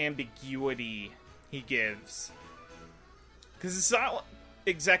moral ambiguity he gives. Because it's not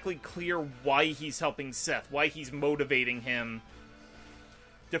exactly clear why he's helping Seth, why he's motivating him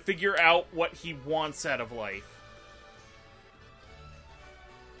to figure out what he wants out of life.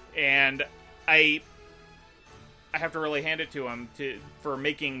 And I have to really hand it to him for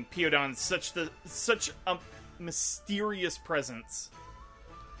making Piodon such a mysterious presence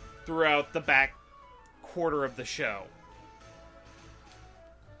throughout the back quarter of the show.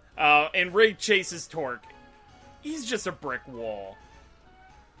 And Ray Chase's Torque, he's just a brick wall.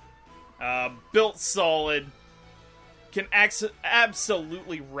 Built solid, can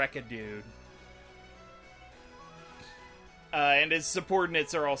absolutely wreck a dude. And his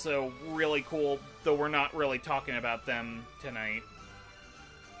subordinates are also really cool, though we're not really talking about them tonight.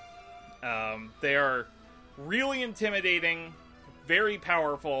 They are really intimidating, very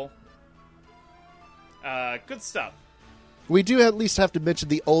powerful. Good stuff. We do at least have to mention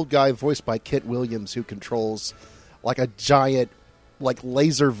the old guy voiced by Kit Williams, who controls like a giant, like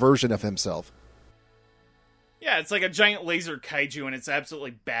laser version of himself. Yeah, it's like a giant laser kaiju, and it's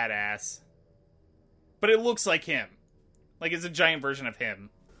absolutely badass. But it looks like him. Like, it's a giant version of him.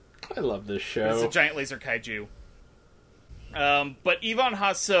 I love this show. It's a giant laser kaiju. But Ivan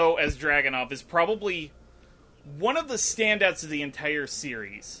Hasso as Dragunov is probably one of the standouts of the entire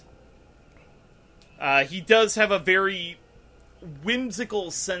series. He does have a very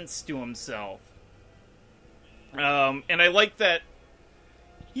whimsical sense to himself. And I like that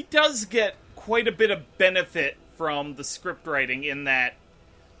he does get quite a bit of benefit from the script writing in that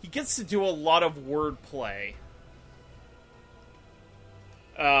he gets to do a lot of wordplay.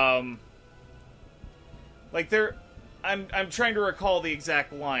 I'm trying to recall the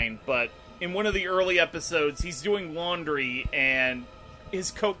exact line, but in one of the early episodes, he's doing laundry and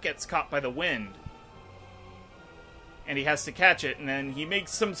his coat gets caught by the wind. And he has to catch it, and then he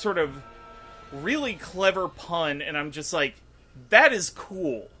makes some sort of really clever pun, and I'm just like, that is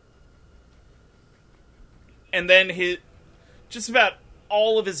cool. And then just about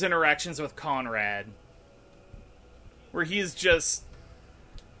all of his interactions with Conrad, where he's just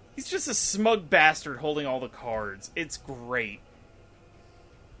a smug bastard holding all the cards. It's great.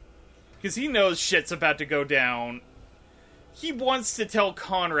 Because he knows shit's about to go down. He wants to tell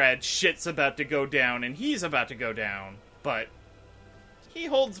Conrad shit's about to go down, and he's about to go down. But he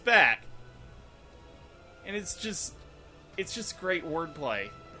holds back. And it's just great wordplay.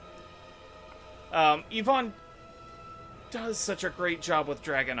 Ivan does such a great job with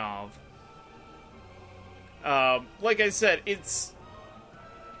Dragunov. Like I said, it's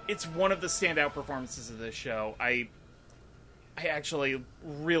one of the standout performances of this show. I actually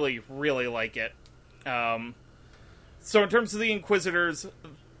really, really like it. So in terms of the Inquisitors,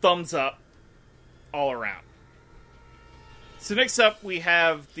 thumbs up all around. So next up, we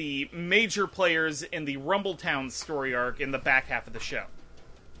have the major players in the Rumbletown story arc in the back half of the show.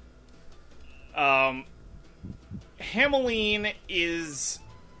 Hameline is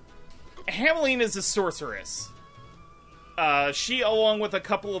a sorceress. She, along with a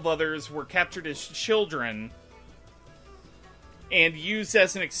couple of others, were captured as children and used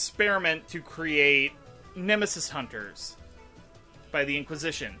as an experiment to create Nemesis hunters by the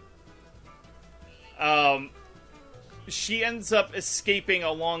Inquisition. She ends up escaping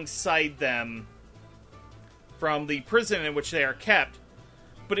alongside them from the prison in which they are kept,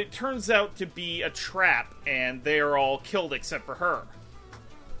 but it turns out to be a trap, and they are all killed except for her.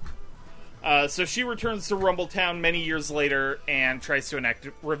 So she returns to Rumbletown many years later and tries to enact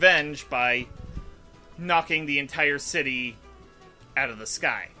revenge by knocking the entire city out of the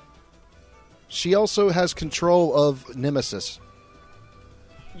sky. She also has control of Nemesis.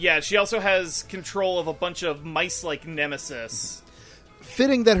 Yeah, she also has control of a bunch of mice-like Nemesis.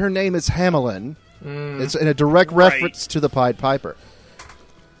 Fitting that her name is Hamelin. It's in a direct reference to the Pied Piper.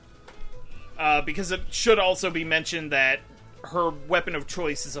 Because it should also be mentioned that her weapon of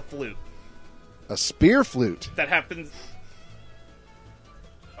choice is a flute. A spear flute. That happens...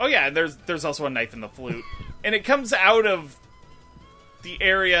 Oh yeah, there's also a knife in the flute. And it comes out of the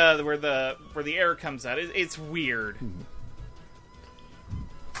area where the air comes out. It's weird.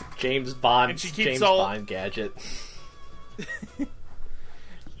 James Bond gadget.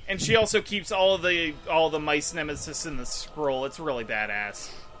 And she also keeps all the mice Nemesis in the scroll. It's really badass.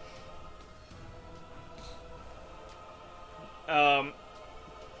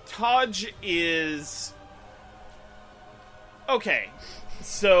 Taj is... Okay,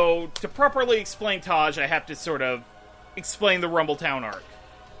 so to properly explain Taj, I have to sort of explain the Rumbletown arc.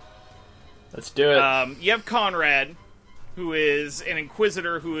 Let's do it. You have Conrad, who is an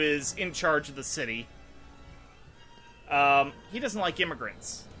Inquisitor who is in charge of the city. He doesn't like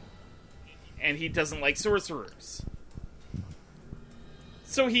immigrants. And he doesn't like sorcerers.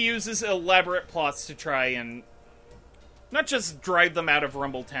 So he uses elaborate plots to try and not just drive them out of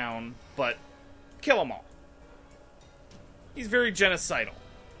Rumbletown, but kill them all. He's very genocidal.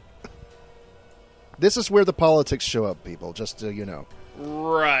 This is where the politics show up, people, just so you know.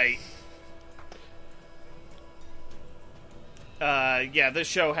 Right. Yeah, this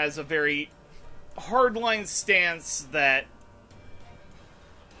show has a very hardline stance that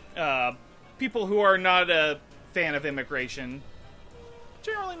people who are not a fan of immigration,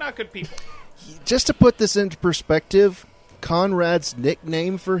 generally not good people. Just to put this into perspective, Conrad's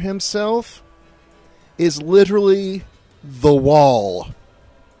nickname for himself is literally The Wall.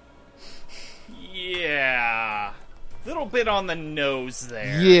 Yeah. Little bit on the nose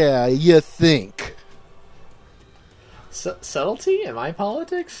there. Yeah, you think. Subtlety? Am I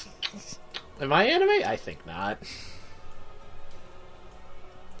politics? Am I anime? I think not.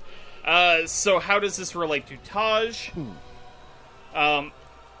 So how does this relate to Taj?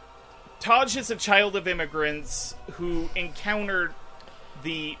 Taj is a child of immigrants who encountered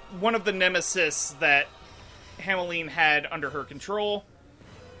one of the nemesis that Hamelin had under her control.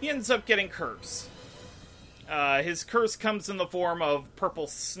 He ends up getting cursed. His curse comes in the form of purple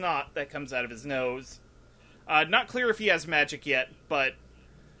snot that comes out of his nose. Not clear if he has magic yet, but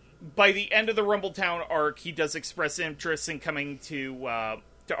by the end of the Rumbletown arc, he does express interest in coming to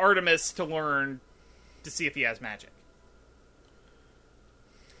Artemis to learn to see if he has magic.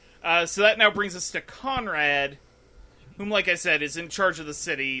 So that now brings us to Conrad, whom, like I said, is in charge of the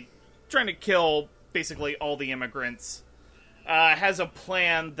city, trying to kill basically all the immigrants. Has a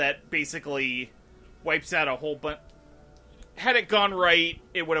plan that basically wipes out a whole bunch. Had it gone right,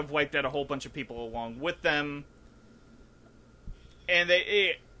 it would have wiped out a whole bunch of people along with them. And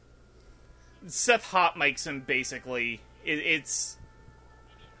Seth hot mics him, basically.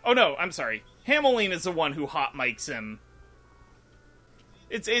 Oh no, I'm sorry. Hamelin is the one who hot mics him.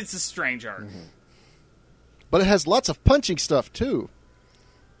 It's a strange arc. Mm-hmm. But it has lots of punching stuff, too.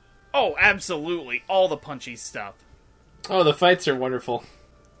 Oh, absolutely. All the punchy stuff. Oh, the fights are wonderful.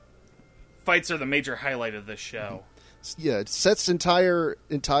 Fights are the major highlight of this show. Yeah, Seth's entire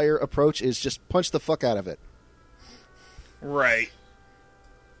approach is just punch the fuck out of it. Right.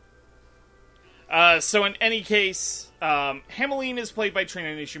 So in any case, Hamelin is played by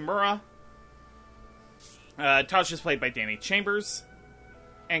Trina Nishimura. Taj is played by Danny Chambers.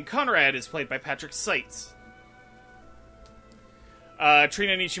 And Conrad is played by Patrick Seitz.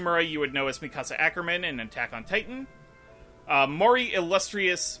 Trina Nishimura you would know as Mikasa Ackerman in Attack on Titan. Mari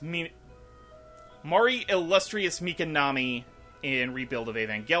Illustrious Mikanami in Rebuild of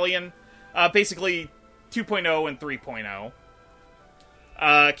Evangelion. Basically 2.0 and 3.0.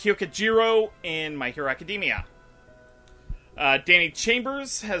 Kyoka Jiro in My Hero Academia. Danny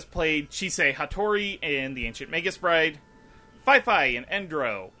Chambers has played Chise Hattori in The Ancient Magus Bride. Fi in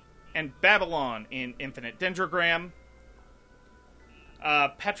Endro. And Babylon in Infinite Dendrogram.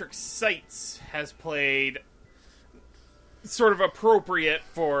 Patrick Seitz has played, sort of appropriate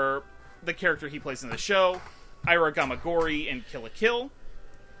for the character he plays in the show, Ira Gamagori in Kill la Kill.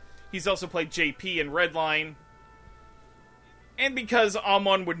 He's also played JP in Redline. And because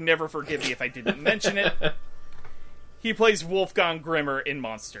Amon would never forgive me if I didn't mention it, he plays Wolfgang Grimmer in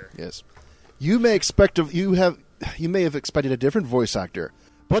Monster. Yes. You may have expected a different voice actor,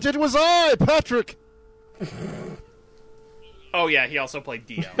 but it was I, Patrick! Oh yeah, he also played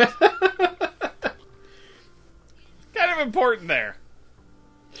Dio. Kind of important there.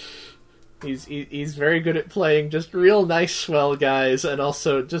 He's very good at playing just real nice, swell guys, and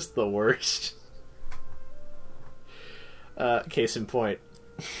also just the worst. Case in point.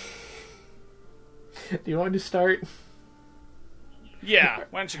 Do you want to start? Yeah,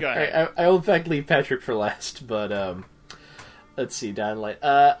 why don't you go ahead? I will in fact leave Patrick for last, but let's see, Dynamite.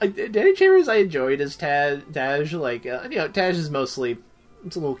 Danny Chambers I enjoyed as Taj. Taj is mostly,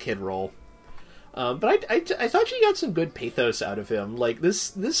 it's a little kid role. But I thought she got some good pathos out of him. Like,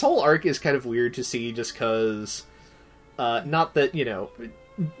 this whole arc is kind of weird to see just because, not that,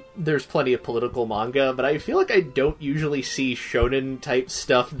 there's plenty of political manga, but I feel like I don't usually see shonen-type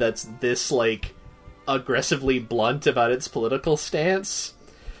stuff that's this, aggressively blunt about its political stance.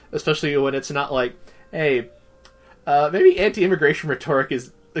 Especially when it's not like, hey, maybe anti-immigration rhetoric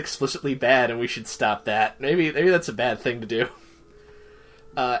is explicitly bad and we should stop that. Maybe that's a bad thing to do.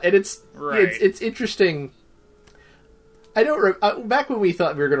 And it's interesting. I don't back when we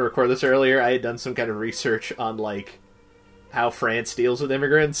thought we were going to record this earlier, I had done some kind of research on how France deals with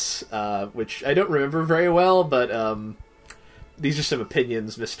immigrants, which I don't remember very well, but these are some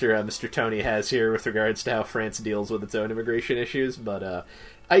opinions Mr. Tony has here with regards to how France deals with its own immigration issues. But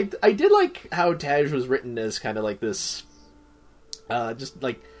I did like how Taj was written as kind of like this, just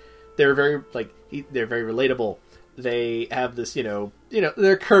like they're very relatable. They have this,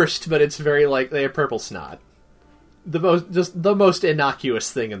 they're cursed, but it's very they have purple snot. The most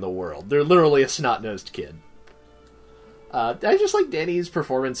innocuous thing in the world. They're literally a snot-nosed kid. I just like Danny's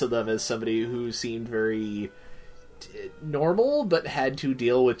performance of them as somebody who seemed very normal, but had to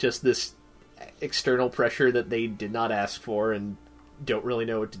deal with just this external pressure that they did not ask for and don't really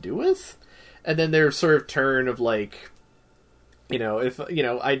know what to do with. And then their sort of turn of I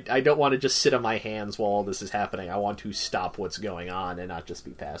don't want to just sit on my hands while all this is happening. I want to stop what's going on and not just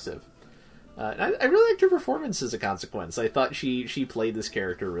be passive. And I really liked her performance as a consequence. I thought she played this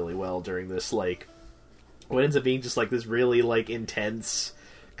character really well during this, what ends up being just, this really, intense,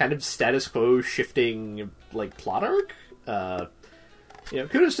 kind of status quo shifting, plot arc.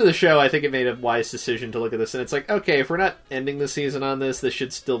 Kudos to the show. I think it made a wise decision to look at this, and it's okay, if we're not ending the season on this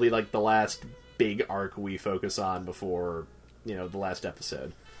should still be, the last big arc we focus on before, the last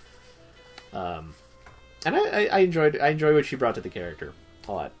episode. And I enjoy what she brought to the character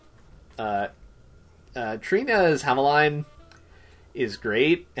a lot. Trina as Hameline is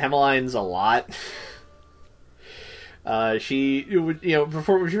great. Hameline's a lot.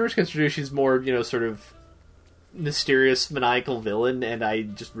 Before when she first gets introduced, she's more, sort of mysterious, maniacal villain, and I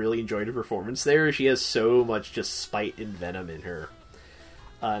just really enjoyed her performance there. She has so much just spite and venom in her.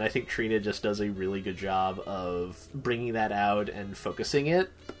 And I think Trina just does a really good job of bringing that out and focusing it.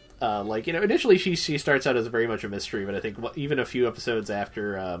 Initially she starts out as very much a mystery, but I think even a few episodes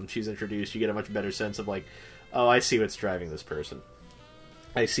after she's introduced, you get a much better sense of oh, I see what's driving this person.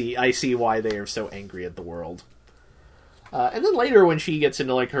 I see why they are so angry at the world. And then later when she gets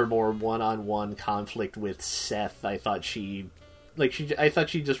into her more one-on-one conflict with Seth, I thought she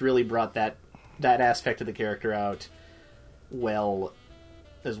just really brought that aspect of the character out well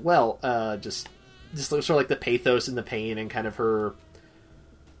as well. Just sort of the pathos and the pain and kind of her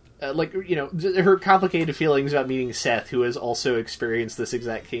her complicated feelings about meeting Seth, who has also experienced this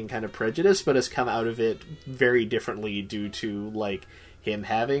exact same kind of prejudice, but has come out of it very differently due to, him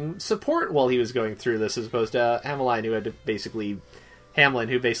having support while he was going through this, as opposed to Hameline, who basically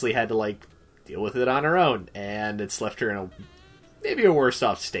had to, deal with it on her own, and it's left her in maybe a worse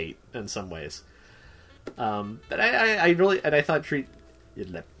off state in some ways. But I thought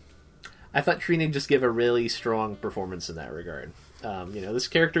Trina just gave a really strong performance in that regard. This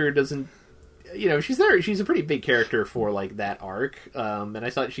character doesn't, she's a pretty big character for that arc, and I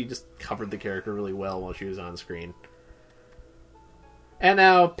thought she just covered the character really well while she was on screen. And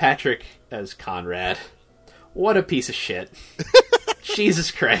now Patrick as Conrad. What a piece of shit. Jesus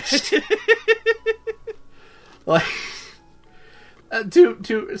Christ.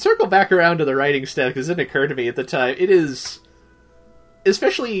 To circle back around to the writing stuff, because it didn't occur to me at the time, it is,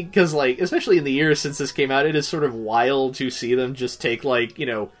 especially in the years since this came out, it is sort of wild to see them just take rhetoric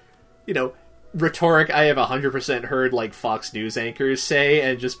I have 100% heard Fox News anchors say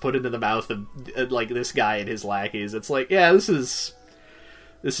and just put it in the mouth of this guy and his lackeys. It's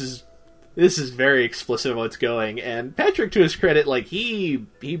this is very explicit of what's going, and Patrick, to his credit, he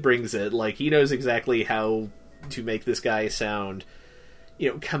brings it. He knows exactly how to make this guy sound,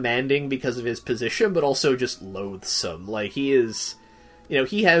 commanding because of his position, but also just loathsome. He is,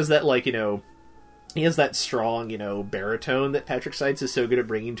 he has that, he has that strong, baritone that Patrick Seitz is so good at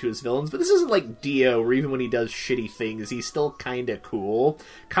bringing to his villains, but this isn't like Dio, where even when he does shitty things, he's still kinda cool.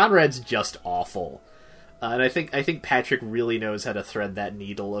 Conrad's just awful. And I think Patrick really knows how to thread that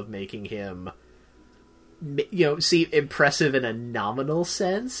needle of making him, see impressive in a nominal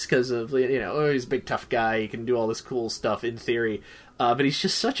sense, because of, he's a big tough guy, he can do all this cool stuff in theory, but he's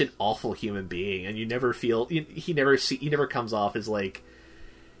just such an awful human being, and you never feel, he never comes off as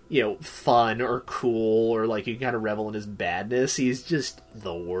fun or cool, or you kind of revel in his badness. He's just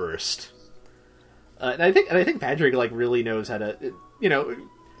the worst. And I think Patrick really knows how to,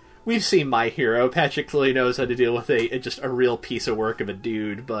 we've seen My Hero. Patrick clearly knows how to deal with just a real piece of work of a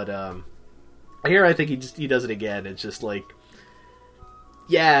dude, but here I think he does it again. It's just I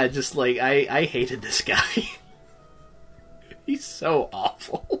hated this guy. He's so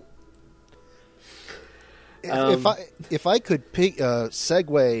awful. If I could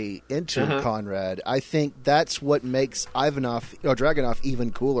segue into Conrad, I think that's what makes Dragunov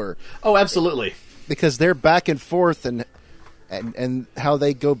even cooler. Oh, absolutely. Because they're back and forth, and how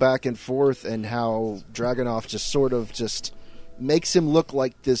they go back and forth, and how Dragunov just sort of just makes him look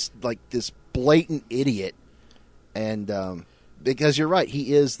like this blatant idiot. And because you're right,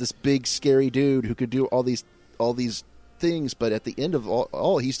 he is this big scary dude who could do all these things, but at the end of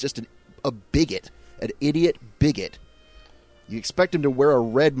all he's just a bigot. An idiot bigot. You expect him to wear a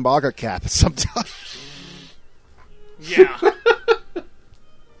red MAGA cap sometimes. Yeah.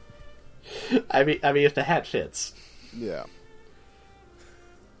 I mean, if the hat fits. Yeah.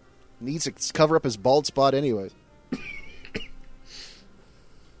 Needs to cover up his bald spot anyways.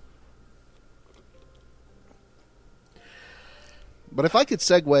 But if I could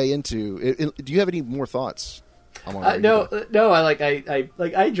segue into, do you have any more thoughts? No.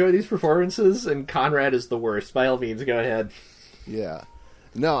 I enjoy these performances, and Conrad is the worst. By all means, go ahead. Yeah,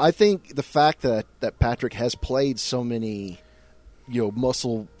 no, I think the fact that Patrick has played so many,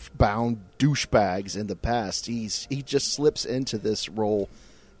 muscle-bound douchebags in the past, he just slips into this role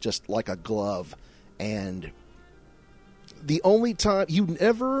just like a glove. And the only time you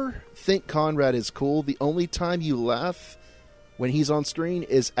never think Conrad is cool, the only time you laugh when he's on screen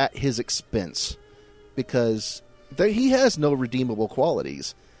is at his expense, because he has no redeemable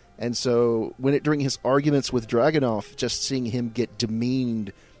qualities. And so during his arguments with Dragunov, just seeing him get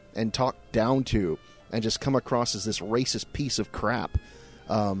demeaned and talked down to and just come across as this racist piece of crap,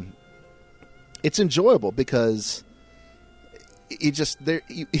 it's enjoyable because it just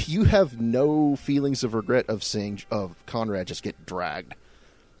you have no feelings of regret of seeing Conrad just get dragged.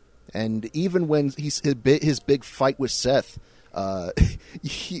 And even when his big fight with Seth,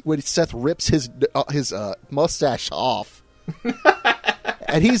 when Seth rips his mustache off,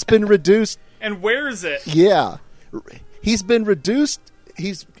 and he's been reduced. And wears it. Yeah, he's been reduced.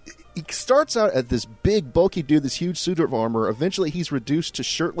 He starts out at this big, bulky dude, this huge suit of armor. Eventually, he's reduced to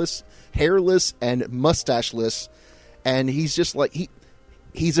shirtless, hairless, and mustacheless, and he's just like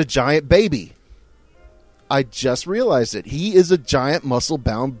he's a giant baby. I just realized it. He is a giant,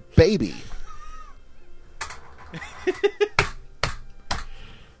 muscle-bound baby.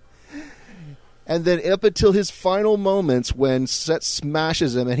 And then up until his final moments when Seth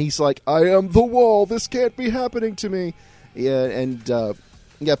smashes him and he's like, I am the wall. This can't be happening to me. Yeah, and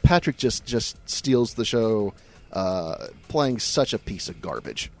Patrick just steals the show playing such a piece of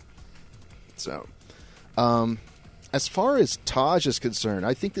garbage. So, as far as Taj is concerned,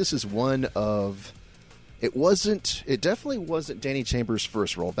 I think this is one of... It definitely wasn't Danny Chambers'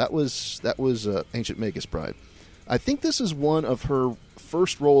 first role. That was Ancient Magus Bride. I think this is one of her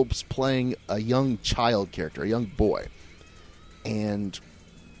first roles playing a young child character, a young boy. And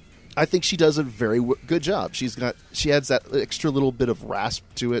I think she does a very good job. She adds that extra little bit of rasp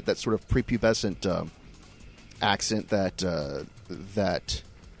to it, that sort of prepubescent accent that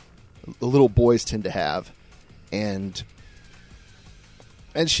little boys tend to have. And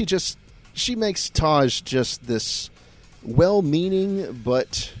she makes Taj just this well-meaning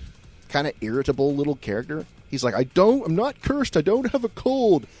but kind of irritable little character. He's like, I'm not cursed, I don't have a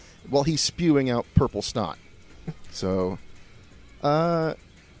cold, while he's spewing out purple snot. So,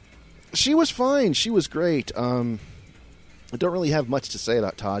 she was fine. She was great. I don't really have much to say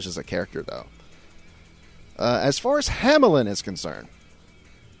about Taj as a character, though. As far as Hamelin is concerned,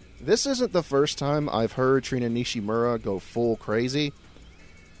 this isn't the first time I've heard Trina Nishimura go full crazy.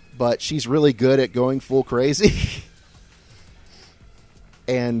 But she's really good at going full crazy.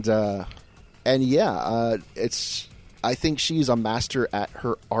 and I think she's a master at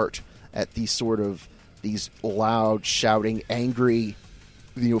her art, at these loud, shouting, angry,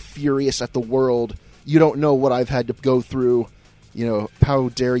 furious at the world. You don't know what I've had to go through. How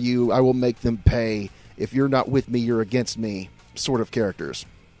dare you? I will make them pay. If you're not with me, you're against me. Sort of characters.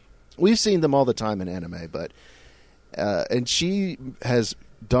 We've seen them all the time in anime, but and she has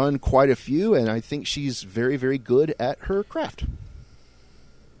done quite a few, and I think she's very, very good at her craft.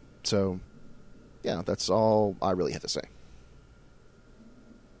 So, yeah, that's all I really have to say.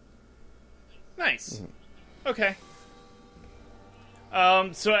 Nice. Mm-hmm. Okay.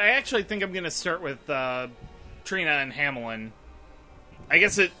 So I actually think I'm going to start with Trina and Hamelin. I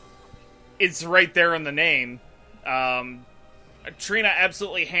guess it's right there in the name. Trina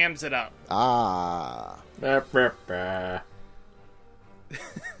absolutely hams it up. Ah.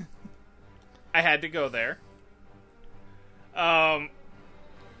 I had to go there. I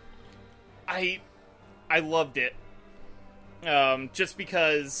loved it. Just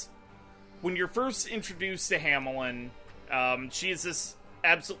because when you're first introduced to Hamelin, she is this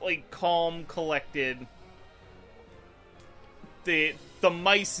absolutely calm, collected. The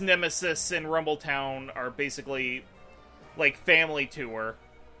mice nemesis in Rumbletown are basically like family to her.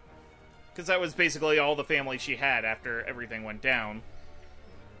 Because that was basically all the family she had after everything went down.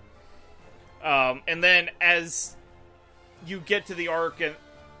 And then as you get to the arc and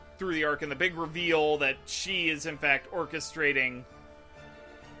through the arc and the big reveal that she is in fact orchestrating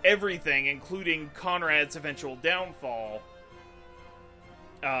everything, including Conrad's eventual downfall,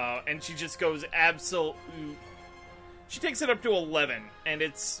 and she just goes she takes it up to 11, and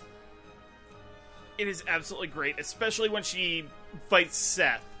it is absolutely great, especially when she fights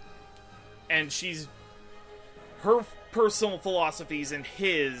Seth, and her personal philosophies and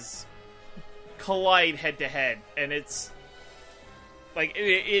his collide head to head, and it's like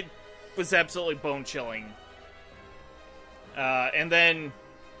it was absolutely bone chilling. And then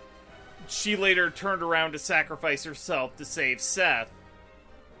she later turned around to sacrifice herself to save Seth,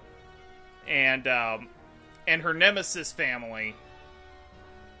 and her nemesis family.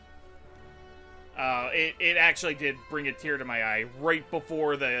 It actually did bring a tear to my eye right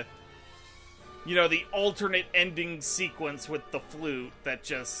before the alternate ending sequence with the flute that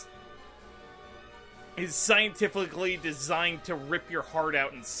just is scientifically designed to rip your heart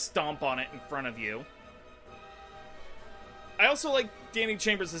out and stomp on it in front of you. I also like Danny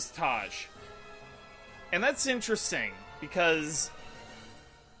Chambers' Taj. And that's interesting, because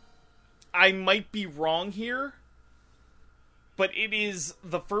I might be wrong here, but it is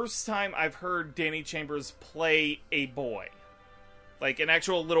the first time I've heard Danny Chambers play a boy. Like, an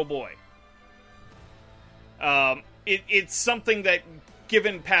actual little boy. It's something that,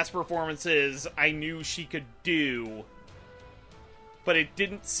 given past performances, I knew she could do, but it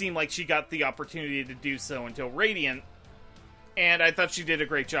didn't seem like she got the opportunity to do so until Radiant, and I thought she did a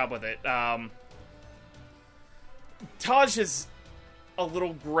great job with it. Taj is a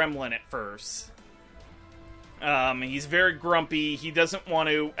little gremlin at first. He's very grumpy. He doesn't want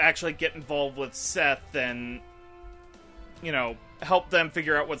to actually get involved with Seth and, help them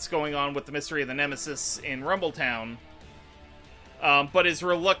figure out what's going on with the mystery of the Nemesis in Rumbletown. But is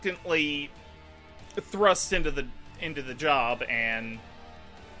reluctantly thrust into the job, and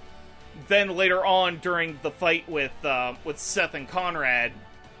then later on during the fight with Seth and Conrad,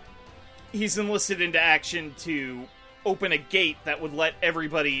 he's enlisted into action to open a gate that would let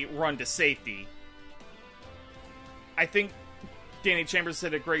everybody run to safety. I think Danny Chambers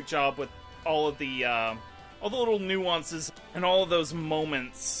did a great job with all the little nuances and all of those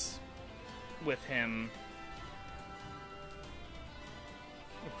moments with him.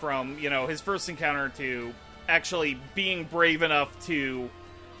 From, his first encounter to actually being brave enough to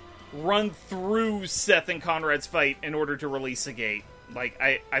run through Seth and Conrad's fight in order to release a gate.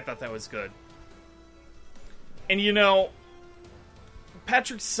 I thought that was good. And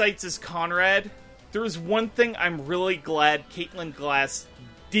Patrick Seitz as Conrad, there is one thing I'm really glad Caitlin Glass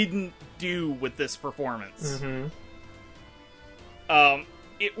didn't do with this performance. Mm-hmm.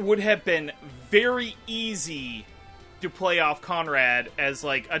 It would have been very easy to play off Conrad as,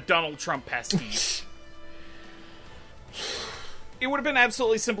 a Donald Trump pastiche. It would have been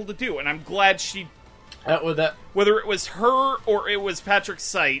absolutely simple to do, and I'm glad she... Whether it was her or it was Patrick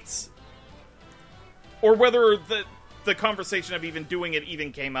Seitz, or whether the conversation of even doing it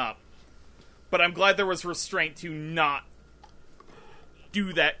even came up. But I'm glad there was restraint to not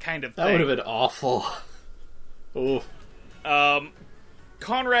do that kind of thing. That would have been awful. Ooh.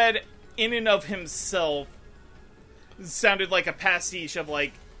 Conrad, in and of himself, sounded like a pastiche of,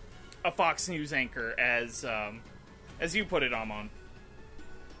 a Fox News anchor, as you put it, Amon.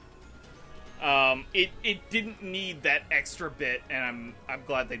 It didn't need that extra bit, and I'm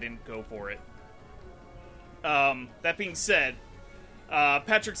glad they didn't go for it. That being said,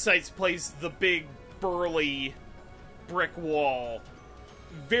 Patrick Seitz plays the big, burly brick wall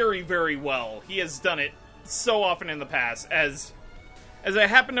very, very well. He has done it so often in the past, as I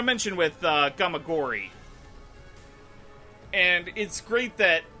happened to mention with Gamagori. And it's great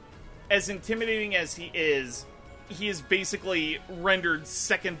that, as intimidating as he is basically rendered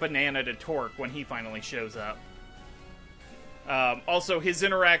second banana to Torque when he finally shows up. Also, his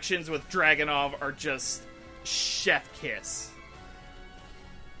interactions with Dragunov are just chef kiss.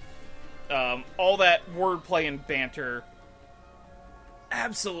 All that wordplay and banter,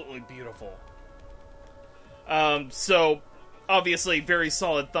 absolutely beautiful. So, obviously, very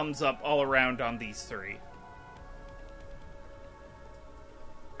solid thumbs up all around on these three.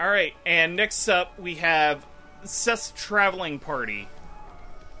 Alright, and next up we have Seth's traveling party.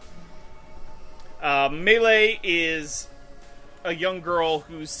 Melee is a young girl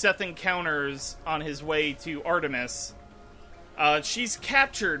who Seth encounters on his way to Artemis. She's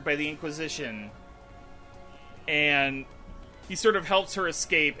captured by the Inquisition, and he sort of helps her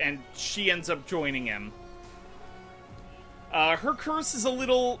escape, and she ends up joining him. Her curse is a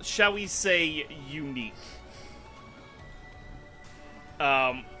little, shall we say, unique.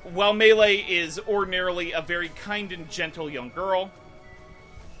 While Melee is ordinarily a very kind and gentle young girl,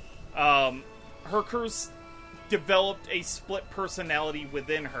 her curse developed a split personality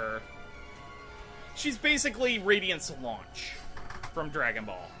within her. She's basically Radiant's launch from Dragon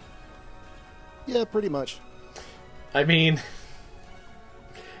Ball. Yeah, pretty much. I mean,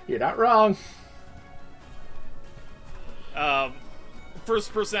 you're not wrong.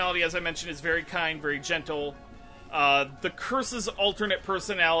 First personality, as I mentioned, is very kind, very gentle. The curse's alternate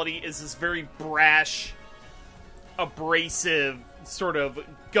personality is this very brash, abrasive, sort of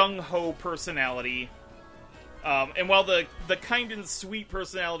gung-ho personality. And while the kind and sweet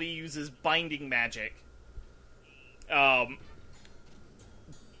personality uses binding magic, the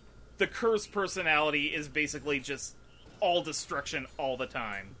curse personality is basically just all destruction all the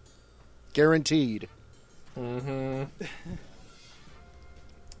time. Guaranteed. Mm-hmm.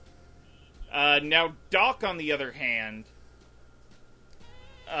 Now, Doc, on the other hand,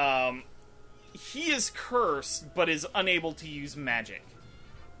 he is cursed, but is unable to use magic.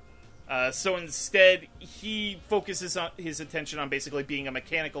 So instead, he focuses his attention on basically being a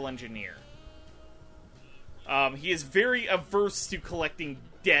mechanical engineer. He is very averse to collecting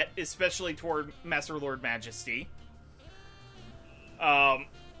debt, especially toward Master Lord Majesty.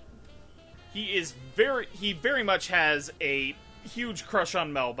 He very much has a huge crush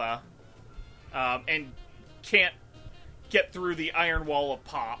on Melba. And can't get through the iron wall of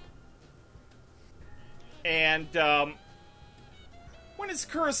pop. And when his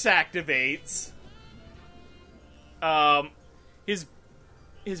curse activates,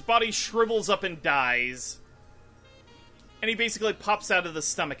 his body shrivels up and dies, and he basically pops out of the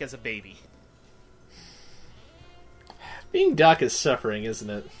stomach as a baby. Being Doc is suffering, isn't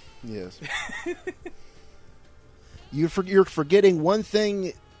it? Yes. You're forgetting one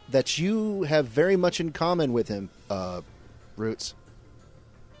thing that you have very much in common with him, Roots.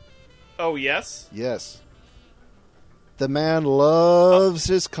 Oh, yes? Yes. The man loves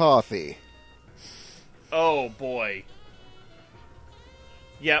his coffee. Oh, boy.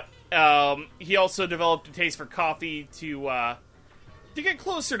 Yep. He also developed a taste for coffee to get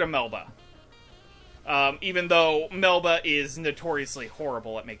closer to Melba. Even though Melba is notoriously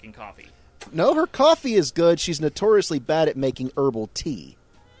horrible at making coffee. No, her coffee is good. She's notoriously bad at making herbal tea.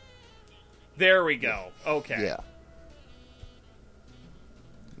 There we go. Okay. Yeah.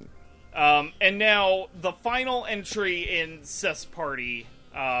 And now the final entry in Seth's party.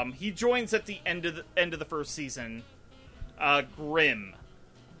 He joins at the end of the first season. Grimm.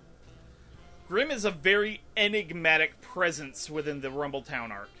 Grimm is a very enigmatic presence within the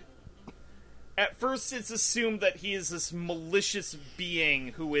Rumbletown arc. At first, it's assumed that he is this malicious being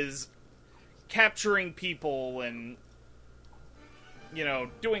who is capturing people and,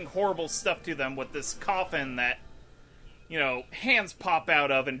 doing horrible stuff to them with this coffin that, hands pop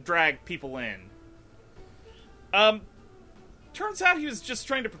out of and drag people in. Turns out he was just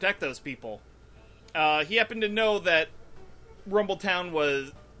trying to protect those people. He happened to know that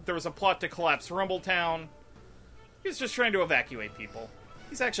there was a plot to collapse Rumbletown. He was just trying to evacuate people.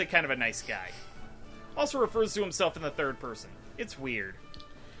 He's actually kind of a nice guy. Also refers to himself in the third person. It's weird.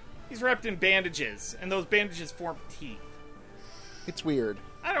 He's wrapped in bandages, and those bandages form teeth. It's weird.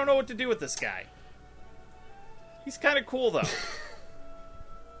 I don't know what to do with this guy. He's kind of cool, though.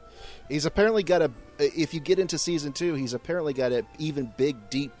 He's apparently got if you get into season 2, he's apparently got an even big,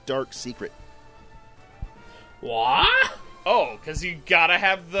 deep, dark secret. What? Oh, because you gotta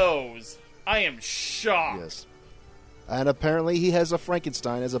have those. I am shocked. Yes. And apparently he has a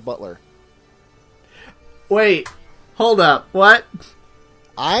Frankenstein as a butler. Wait, hold up, what?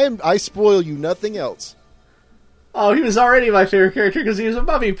 I spoil you, nothing else. Oh, he was already my favorite character because he was a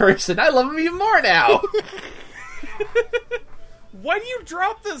mummy person. I love him even more now. Why do you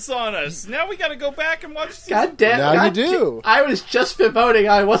drop this on us? Now we gotta go back and watch season... God damn. Now you do. I was just bemoaning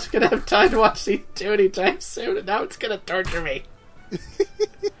I wasn't going to have time to watch season 2 anytime soon, and now it's going to torture me.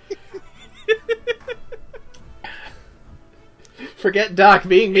 Forget Doc,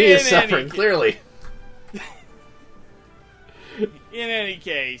 being me is suffering, clearly. In any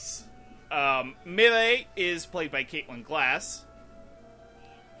case, Melee is played by Caitlin Glass.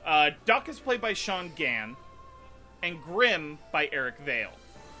 Doc is played by Sean Gann. And Grimm by Eric Vale.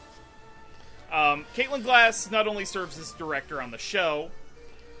 Caitlin Glass not only serves as director on the show,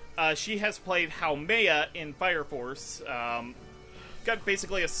 she has played Haumea in Fire Force. Got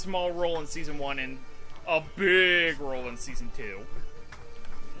basically a small role in Season 1 and a big role in Season 2.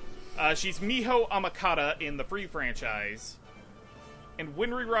 She's Miho Amakata in the Free franchise. And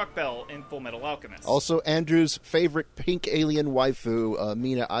Winry Rock Bell in Full Metal Alchemist. Also, Andrew's favorite pink alien waifu,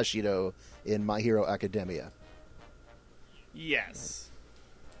 Mina Ashido, in My Hero Academia. Yes.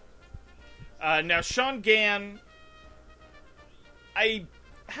 Now, Sean Gann, I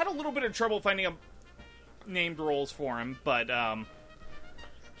had a little bit of trouble finding named roles for him, but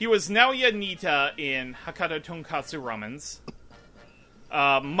he was Naoya Nita in Hakata Tonkatsu Ramens,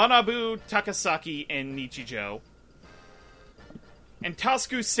 Manabu Takasaki in Nichijou, and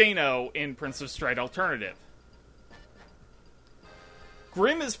Tasuku Seno in Prince of Stride Alternative.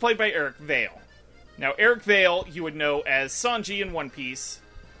 Grimm is played by Eric Vale. Now, Eric Vale, you would know as Sanji in One Piece.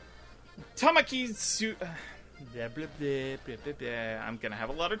 Tamaki I'm gonna have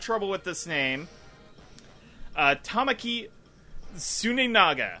a lot of trouble with this name. Tamaki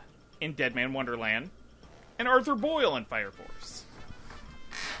Tsunenaga in Dead Man Wonderland. And Arthur Boyle in Fire Force.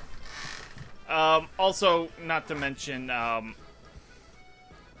 Also, not to mention,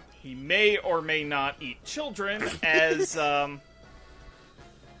 he may or may not eat children as,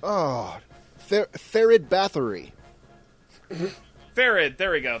 Farid Bathory. Farid,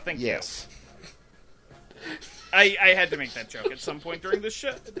 there we go. Thank you. Yes. I had to make that joke at some point during this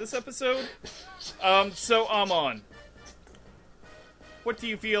episode. So, Amon, what do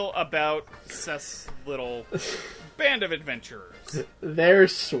you feel about Seth's little band of adventurers? They're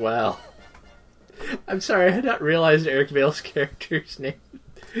swell. I'm sorry, I had not realized Eric Vale's character's name.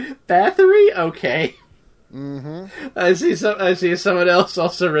 Bathory? Okay. Mm-hmm. I see someone else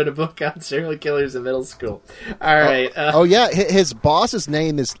also read a book on serial killers in middle school. All right. Oh yeah, his boss's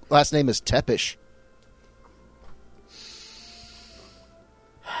last name is Tepish.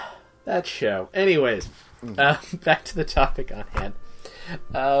 That show. Anyways, back to the topic on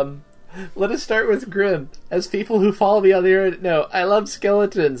hand. Let us start with Grimm. As people who follow me on the internet know, I love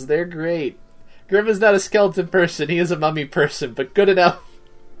skeletons. They're great. Grimm is not a skeleton person. He is a mummy person, but good enough.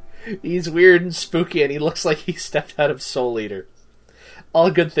 He's weird and spooky, and he looks like he stepped out of Soul Eater. All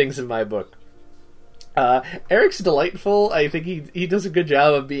good things in my book. Eric's delightful. I think he does a good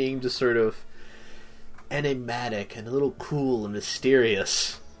job of being just sort of enigmatic and a little cool and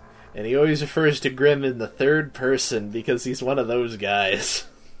mysterious. And he always refers to Grimm in the third person because he's one of those guys.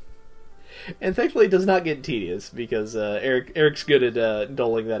 And thankfully it does not get tedious because Eric's good at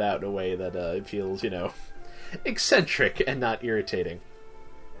doling that out in a way that it feels, eccentric and not irritating.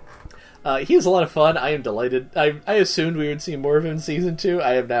 He has a lot of fun. I am delighted. I assumed we would see more of him in Season 2.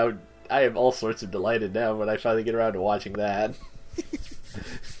 I am all sorts of delighted now when I finally get around to watching that.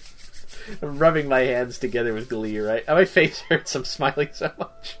 I'm rubbing my hands together with glee, right? My face hurts. I'm smiling so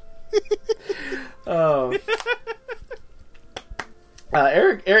much. Oh.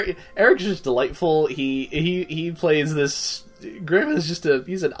 Eric's just delightful. He plays this. Grimm is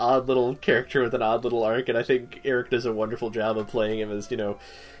he's an odd little character with an odd little arc, and I think Eric does a wonderful job of playing him as,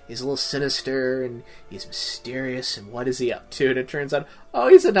 he's a little sinister and he's mysterious, and what is he up to? And it turns out,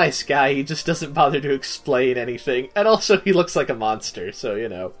 he's a nice guy. He just doesn't bother to explain anything, and also he looks like a monster.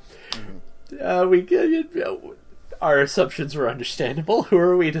 So our assumptions were understandable. Who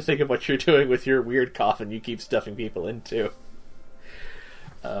are we to think of what you're doing with your weird coffin you keep stuffing people into?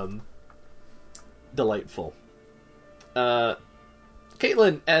 Delightful.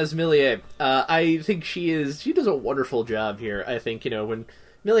 Caitlin as Millier. I think she does a wonderful job here. I think, when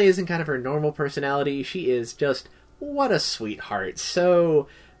Millier isn't kind of her normal personality, she is just, what a sweetheart. So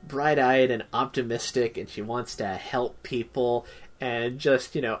bright-eyed and optimistic, and she wants to help people, and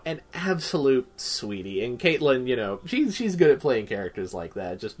just, an absolute sweetie. And Caitlin, she's good at playing characters like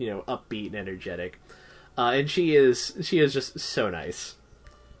that, just, upbeat and energetic. And she is just so nice.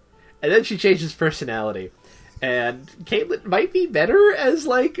 And then she changes personality. And Caitlin might be better as,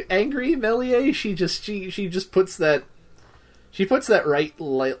 angry Millier. She just puts that right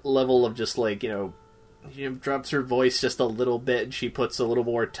level of just, drops her voice just a little bit, and she puts a little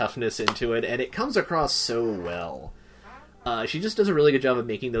more toughness into it, and it comes across so well. She just does a really good job of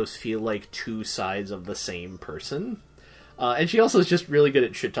making those feel like two sides of the same person. And she also is just really good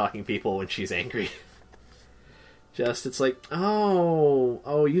at shit-talking people when she's angry. It's like,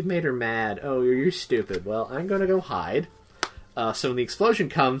 you've made her mad. Oh, you're stupid. Well, I'm gonna go hide. So when the explosion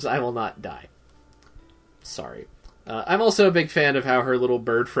comes, I will not die. Sorry. I'm also a big fan of how her little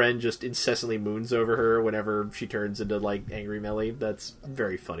bird friend just incessantly moons over her whenever she turns into, angry Melly. That's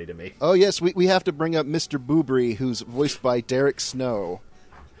very funny to me. Oh, yes, we have to bring up Mr. Boobry, who's voiced by Derek Snow.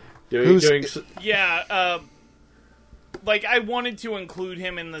 Yeah, I wanted to include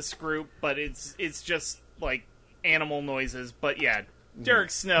him in this group, but it's just, animal noises. But yeah, Derek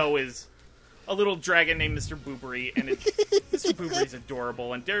Snow is a little dragon named Mr. Boobry, and Mr. Boobry's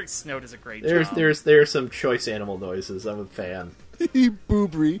adorable, and Derek Snow does a great job. There's some choice animal noises. I'm a fan.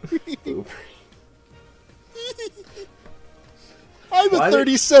 Boobry. I'm a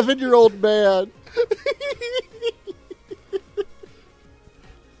 37-year-old man.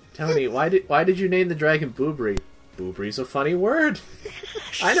 Tony, why did you name the dragon Boobry? Boobry's a funny word.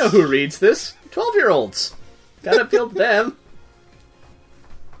 I know who reads this. 12-year-olds. Gotta appeal to them.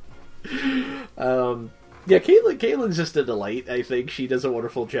 Yeah, Caitlin's just a delight. I think she does a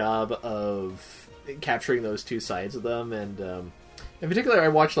wonderful job of capturing those two sides of them, and in particular, I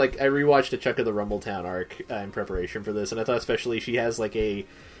rewatched a chunk of the Rumbletown arc in preparation for this, and I thought especially she has a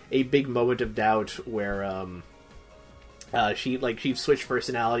big moment of doubt where she switched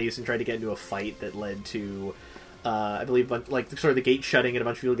personalities and tried to get into a fight that led to I believe sort of the gate shutting and a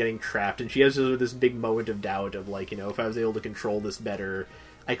bunch of people getting trapped, and she has this big moment of doubt of if I was able to control this better,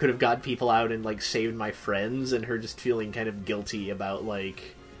 I could have got people out and saved my friends, and her just feeling kind of guilty about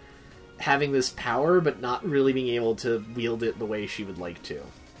having this power but not really being able to wield it the way she would like to.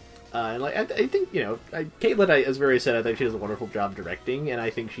 And I think Caitlin, as Mary said, I think she does a wonderful job directing, and I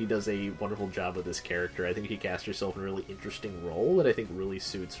think she does a wonderful job with this character. I think she cast herself in a really interesting role that I think really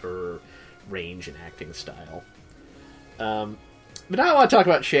suits her range and acting style. But now I want to talk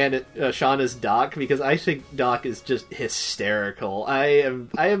about Shauna's Doc, because I think Doc is just hysterical. I am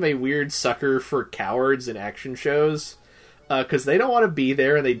a weird sucker for cowards in action shows, because they don't want to be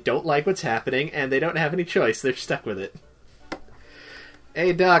there, and they don't like what's happening, and they don't have any choice. They're stuck with it.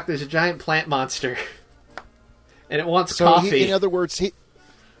 Hey, Doc, there's a giant plant monster. And it wants coffee. In other words, he's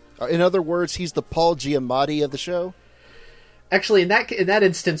the Paul Giamatti of the show. Actually, in that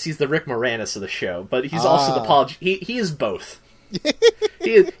instance, he's the Rick Moranis of the show, but he's also the Paul. He is both.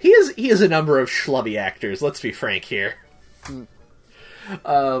 he is a number of schlubby actors. Let's be frank here.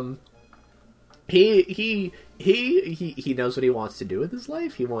 He knows what he wants to do with his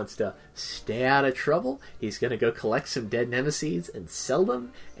life. He wants to stay out of trouble. He's going to go collect some dead nemesis and sell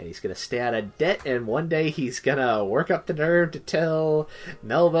them, and he's going to stay out of debt, and one day he's going to work up the nerve to tell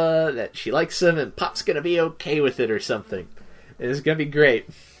Melba that she likes him, and Pop's going to be okay with it or something. And it's going to be great.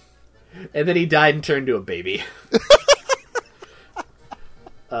 And then he died and turned to a baby.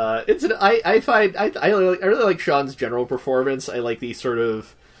 I really like Sean's general performance. I like the sort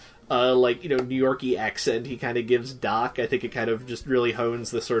of New York-y accent he kind of gives Doc. I think it kind of just really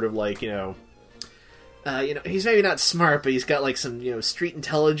hones the sort of he's maybe not smart, but he's got like some street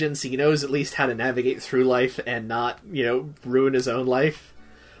intelligence. He knows at least how to navigate through life and not ruin his own life.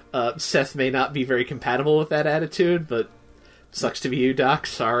 Seth may not be very compatible with that attitude, but sucks to be you, Doc.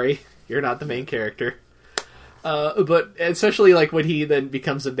 Sorry, you're not the main character. But especially when he then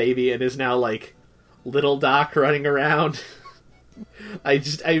becomes a baby and is now little Doc running around. I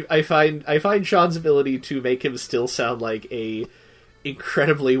find Sean's ability to make him still sound like a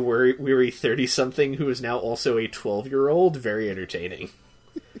incredibly weary 30-something who is now also a 12-year-old very entertaining.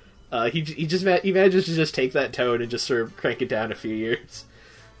 He manages to just take that tone and just sort of crank it down a few years.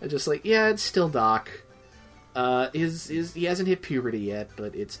 And just it's still Doc. He hasn't hit puberty yet,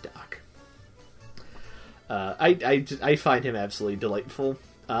 but it's Doc. I find him absolutely delightful.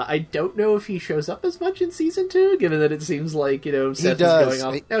 I don't know if he shows up as much in season 2, given that it seems like Seth is going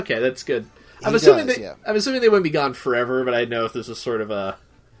off. Okay, that's good. I'm assuming they wouldn't be gone forever, but I didn't know if this was sort of a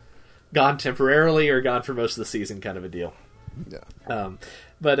gone temporarily or gone for most of the season kind of a deal. Yeah. I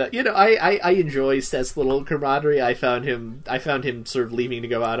enjoy Seth's little camaraderie. I found him sort of leaving to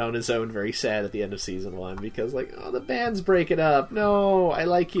go out on his own, very sad at the end of season 1 because the band's breaking up. No, I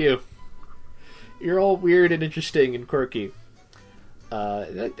like you. You're all weird and interesting and quirky.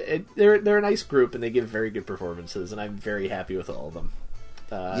 They're a nice group and they give very good performances, and I'm very happy with all of them.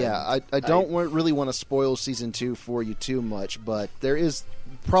 I don't really want to spoil season 2 for you too much, but there is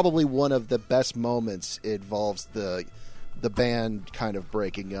probably one of the best moments. It involves the band kind of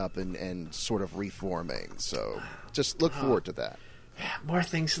breaking up and sort of reforming. So just look forward to that. More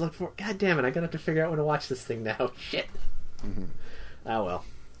things to look for. God damn it! I'm gonna have to figure out when to watch this thing now. Shit. Mm-hmm. Oh well.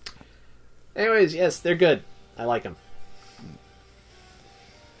 Anyways, yes, they're good. I like them.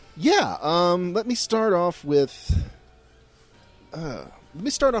 Yeah. Let me start off with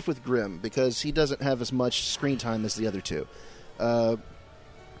Grimm because he doesn't have as much screen time as the other two.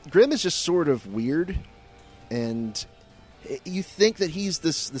 Grimm is just sort of weird, and you think that he's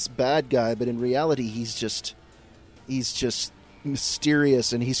this bad guy, but in reality, he's just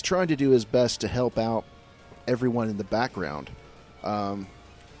mysterious, and he's trying to do his best to help out everyone in the background.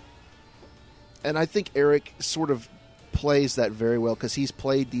 And I think Eric sort of plays that very well because he's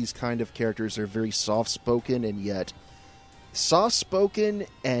played these kind of characters that are very soft-spoken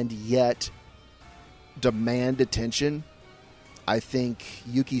and yet demand attention. I think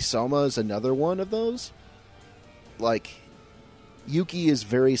Yuki Soma is another one of those. Yuki is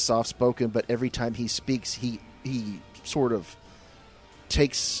very soft-spoken, but every time he speaks, he sort of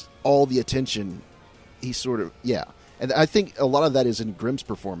takes all the attention. And I think a lot of that is in Grimm's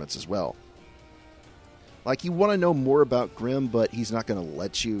performance as well. You want to know more about Grimm, but he's not going to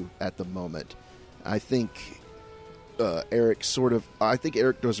let you at the moment. I think Eric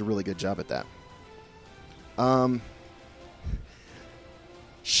does a really good job at that.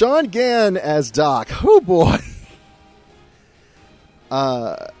 Sean Gann as Doc. Oh boy.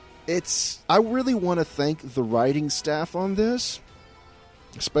 I really want to thank the writing staff on this,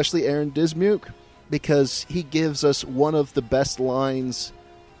 especially Aaron Dismuke, because he gives us one of the best lines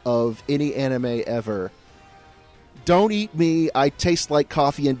of any anime ever. Don't eat me, I taste like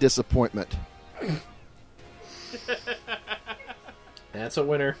coffee and disappointment. That's a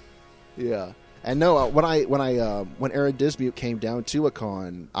winner. Yeah. And no, when Aaron Dismuke came down to a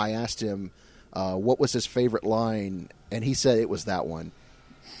con, I asked him what was his favorite line, and he said it was that one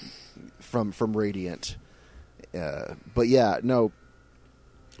from Radiant. But yeah, no,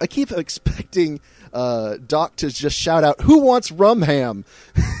 I keep expecting Doc to just shout out, "Who wants rum ham?"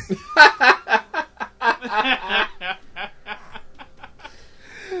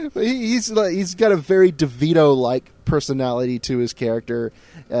 He's got a very DeVito-like personality to his character.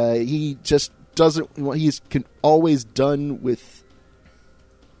 He just doesn't. He's always done with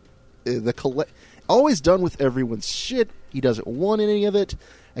always done with everyone's shit He doesn't want any of it,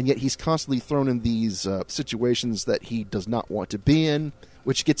 and yet he's constantly thrown in these situations that he does not want to be in,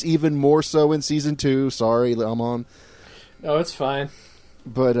 which gets even more so in Season 2. Sorry, Amon. No, it's fine.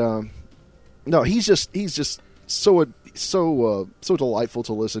 But, no, he's just so delightful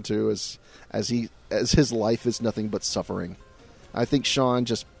to listen to as his life is nothing but suffering. I think Sean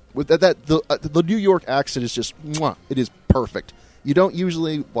just with the New York accent is just mwah, it is perfect. You don't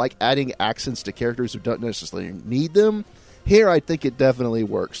usually like adding accents to characters who don't necessarily need them. Here, I think it definitely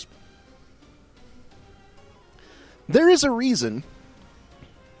works. There is a reason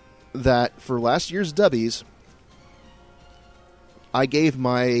that for last year's Dubbies, I gave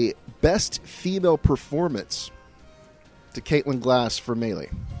my best female performance to Caitlin Glass for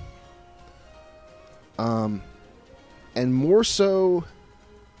Melee. And more so,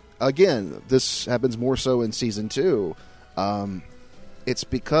 again, this happens more so in Season 2. It's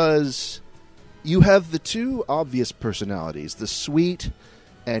because you have the two obvious personalities, the sweet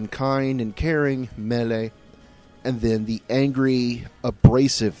and kind and caring Melee, and then the angry,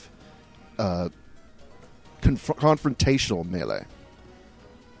 abrasive, confrontational Melee.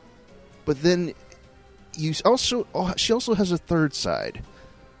 But then she also has a third side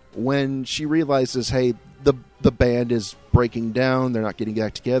when she realizes, hey, the band is breaking down, they're not getting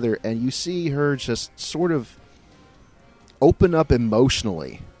back together, and you see her just sort of open up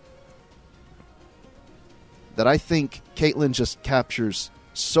emotionally. That I think Caitlin just captures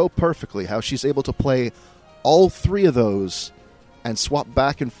so perfectly how she's able to play all three of those and swap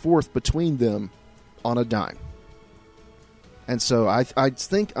back and forth between them on a dime. And so I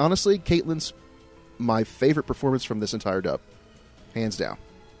think, honestly, Caitlin's my favorite performance from this entire dub. Hands down.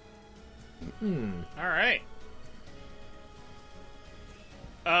 All right.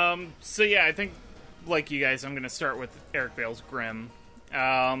 So yeah, I think, like you guys, I'm going to start with Eric Vale's Grimm.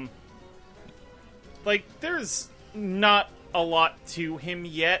 There's not a lot to him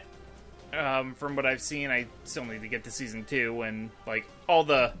yet. From what I've seen, I still need to get to Season 2 and, all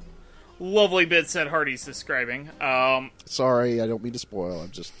the lovely bits that Hardy's describing. Sorry, I don't mean to spoil.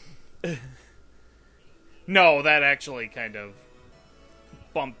 I'm just... No, that actually kind of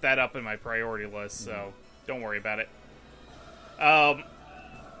bumped that up in my priority list, so don't worry about it.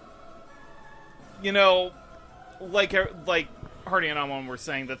 Like Hardy and Amon were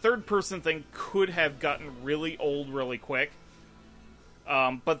saying, the third person thing could have gotten really old really quick.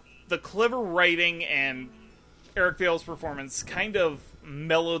 But the clever writing and Eric Vale's performance kind of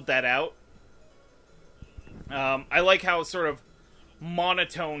mellowed that out. I like how sort of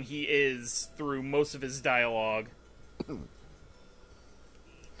monotone he is through most of his dialogue.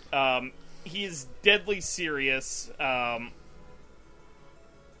 He is deadly serious, but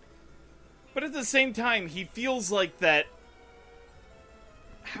at the same time, he feels like that...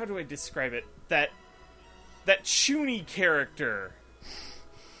 How do I describe it? That Chuny character.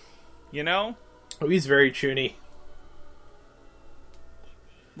 You know? Oh, he's very Chuny.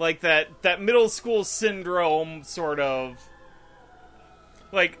 Like that middle school syndrome sort of...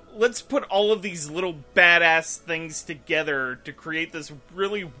 let's put all of these little badass things together to create this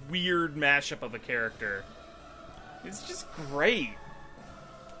really weird mashup of a character. It's just great.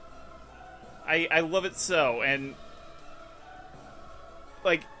 I love it so, and...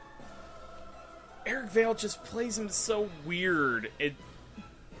 Eric Vale just plays him so weird.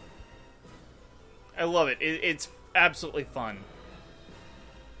 I love it. It's absolutely fun.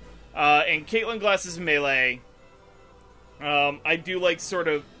 And Caitlin Glass's Melee... I do sort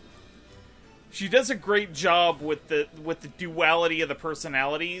of... She does a great job with the duality of the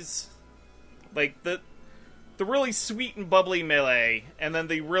personalities. The really sweet and bubbly Melee, and then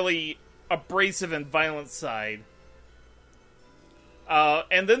the really abrasive and violent side.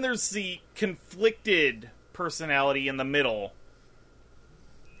 And then there's the conflicted personality in the middle.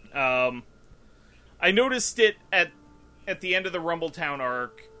 I noticed it at the end of the Rumbletown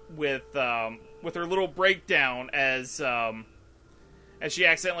arc with her little breakdown as she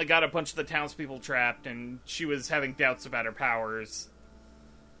accidentally got a bunch of the townspeople trapped and she was having doubts about her powers.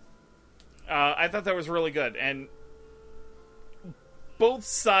 I thought that was really good, and both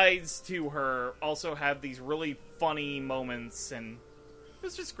sides to her also have these really funny moments, and it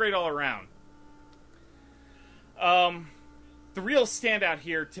was just great all around. The real standout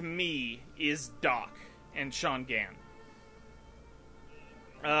here to me is Doc and Sean Gann.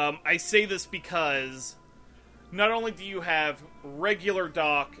 I say this because not only do you have regular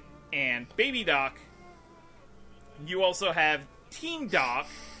Doc and Baby Doc, you also have Teen Doc.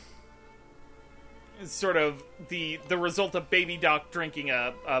 It's sort of the result of Baby Doc drinking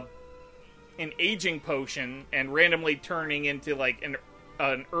an aging potion and randomly turning into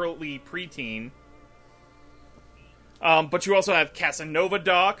an early preteen. But you also have Casanova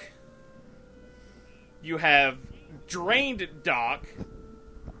Doc. You have Drained Doc,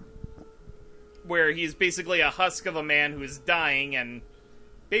 where he's basically a husk of a man who is dying and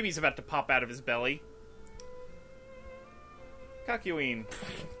baby's about to pop out of his belly. Kakyoin,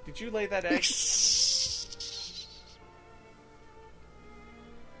 did you lay that egg?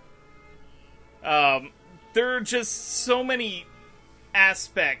 There are just so many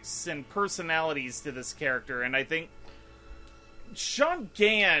aspects and personalities to this character, and I think Sean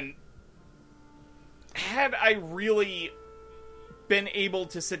Gann, had I really been able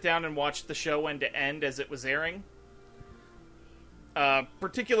to sit down and watch the show end to end as it was airing,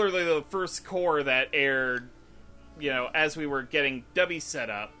 particularly the first core that aired, as we were getting Dubby set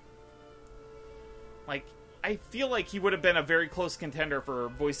up, like, I feel like he would have been a very close contender for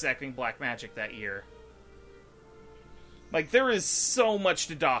voice acting Black Magic that year. Like, there is so much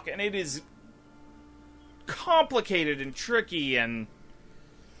to Doc, and it is complicated and tricky and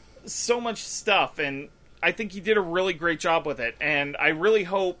so much stuff, and I think he did a really great job with it, and I really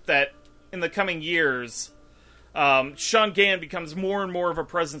hope that in the coming years, Sean Gann becomes more and more of a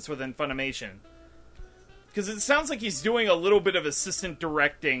presence within Funimation. Because it sounds like he's doing a little bit of assistant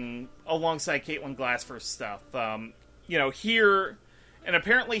directing alongside Caitlin Glassford's stuff. Here, and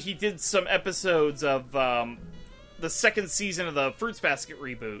apparently he did some episodes of the second season of the Fruits Basket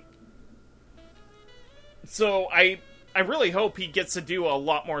reboot. So I really hope he gets to do a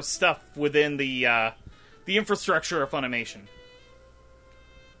lot more stuff within the infrastructure of Funimation.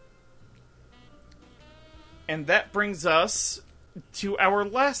 And that brings us to our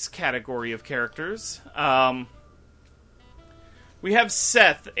last category of characters. We have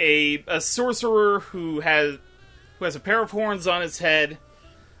Seth, a sorcerer who has a pair of horns on his head.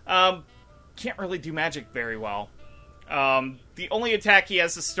 Can't really do magic very well. The only attack he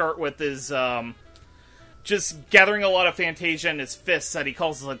has to start with is just gathering a lot of Fantasia in his fists that he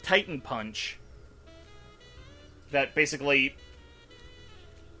calls the Titan Punch. That basically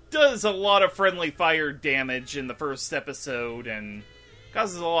does a lot of friendly fire damage in the first episode and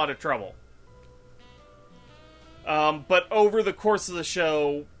causes a lot of trouble. But over the course of the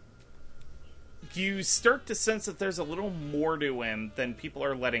show, you start to sense that there's a little more to him than people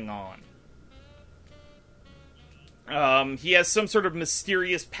are letting on. He has some sort of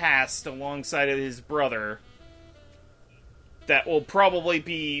mysterious past alongside of his brother that will probably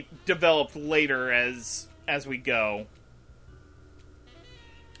be developed later as we go.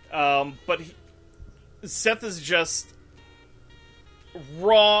 But Seth is just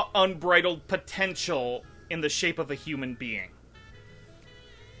raw, unbridled potential in the shape of a human being.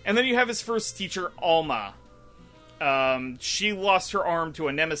 And then you have his first teacher, Alma. She lost her arm to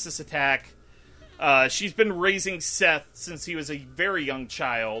a nemesis attack. She's been raising Seth since he was a very young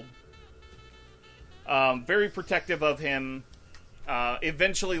child. Very protective of him.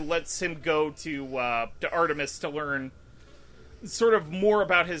 Eventually lets him go to Artemis to learn sort of more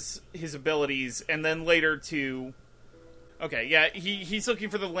about his abilities, and then later to... Okay, yeah, he's looking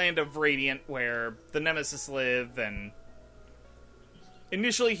for the land of Radiant, where the Nemesis live, and...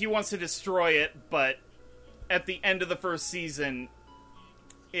 Initially he wants to destroy it, but at the end of the first season,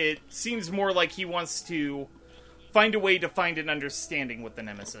 it seems more like he wants to find a way to find an understanding with the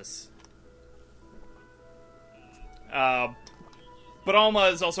Nemesis. But Alma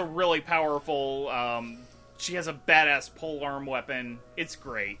is also really powerful. She has a badass polearm weapon. It's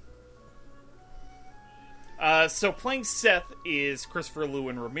great. So playing Seth is Christopher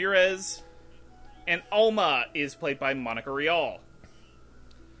Lewin Ramirez, and Alma is played by Monica Rial.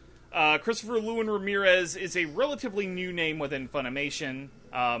 Christopher Lewin Ramirez is a relatively new name within Funimation.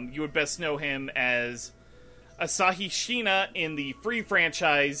 You would best know him as Asahi Shina in the Free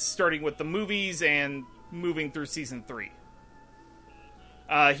franchise, starting with the movies and moving through Season 3.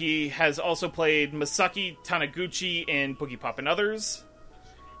 He has also played Masaki Taniguchi in Boogie Pop and Others,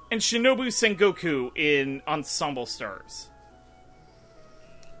 and Shinobu Sengoku in Ensemble Stars.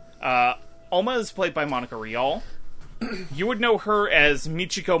 Alma is played by Monica Rial. You would know her as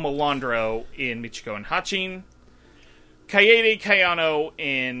Michiko Melandro in Michiko and Hatchin, Kaede Kayano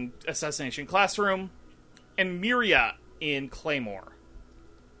in Assassination Classroom, and Miria in Claymore.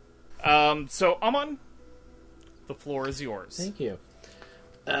 So, Amon, the floor is yours. Thank you.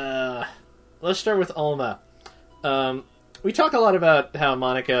 Let's start with Alma. We talk a lot about how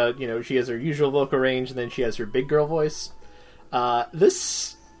Monica, she has her usual vocal range, and then she has her big girl voice.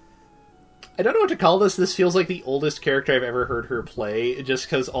 This... I don't know what to call this. This feels like the oldest character I've ever heard her play, just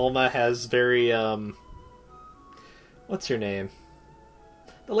because Alma has very, what's her name?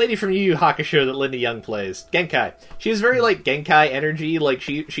 The lady from Yu Yu Hakusho that Linda Young plays. Genkai. She has very, Genkai energy.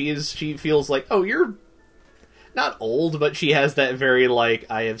 She feels like, oh, you're... not old, but she has that very, like,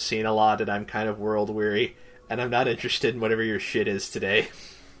 I have seen a lot and I'm kind of world-weary, and I'm not interested in whatever your shit is today.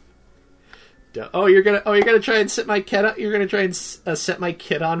 You're gonna try and set my kid on, you're gonna try and set my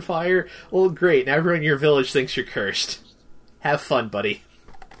kid on fire? Well, great, now everyone in your village thinks you're cursed. Have fun, buddy.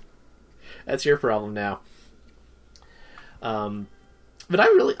 That's your problem now. But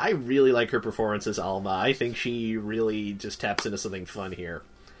I really like her performance as Alma. I think she really just taps into something fun here.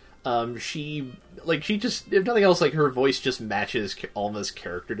 She just, if nothing else, like, her voice just matches Alma's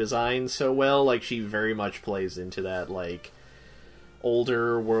character design so well. Like, she very much plays into that, like,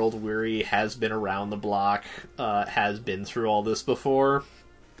 older, world-weary, has been around the block, has been through all this before.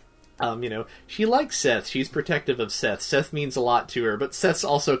 She likes Seth. She's protective of Seth. Seth means a lot to her, but Seth's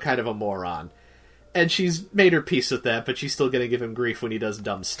also kind of a moron. And she's made her peace with that, but she's still going to give him grief when he does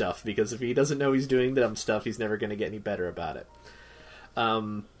dumb stuff, because if he doesn't know he's doing dumb stuff, he's never going to get any better about it.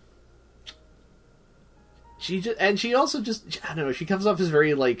 She also just, I don't know, she comes off as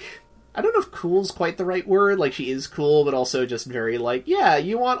very, like, I don't know if cool's quite the right word, like, she is cool, but also just very, like, yeah,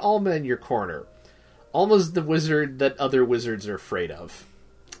 you want Alma in your corner. Alma's the wizard that other wizards are afraid of.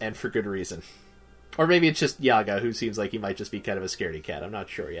 And for good reason. Or maybe it's just Yaga, who seems like he might just be kind of a scaredy cat. I'm not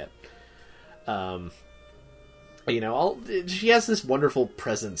sure yet. She has this wonderful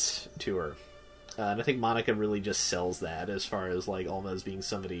presence to her. And I think Monica really just sells that as far as, like, Alma as being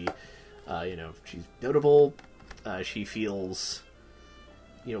somebody, she's notable. She feels,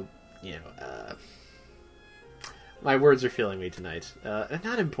 my words are failing me tonight.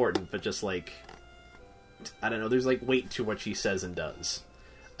 Not important, but just, like, I don't know, there's, like, weight to what she says and does.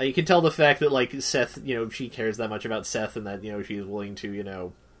 You can tell the fact that, like, Seth, she cares that much about Seth, and that, she's willing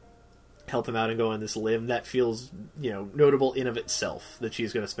to, help him out and go on this limb. That feels, notable in of itself, that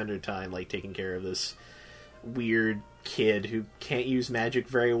she's going to spend her time, like, taking care of this weird kid who can't use magic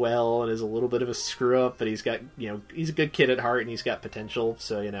very well and is a little bit of a screw-up, but he's got, he's a good kid at heart and he's got potential,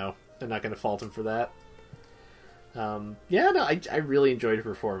 so, I'm not going to fault him for that. I really enjoyed her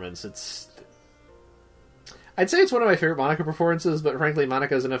performance. I'd say it's one of my favorite Monica performances, but frankly,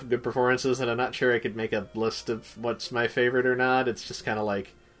 Monica has enough good performances, and I'm not sure I could make a list of what's my favorite or not. It's just kind of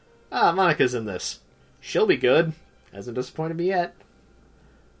like, Monica's in this. She'll be good. Hasn't disappointed me yet.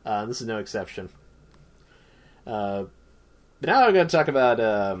 This is no exception. But now I'm going to talk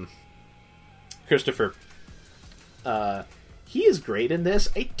about Christopher. He is great in this.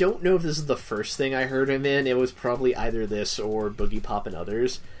 I don't know if this is the first thing I heard him in. It was probably either this or Boogie Pop and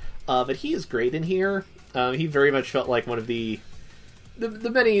Others. But he is great in here. He very much felt like one of the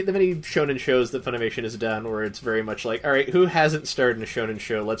many shonen shows that Funimation has done, where it's very much like, all right, who hasn't starred in a shonen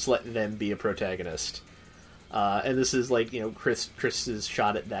show? Let's let them be a protagonist. And this is like, Chris's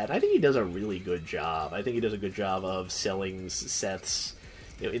shot at that. I think he does a really good job. I think he does a good job of selling Seth's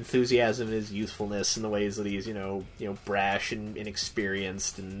enthusiasm and his youthfulness in the ways that he's brash and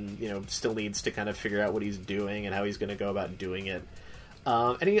inexperienced, and still needs to kind of figure out what he's doing and how he's going to go about doing it.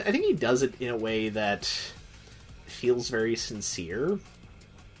 I think he does it in a way that feels very sincere.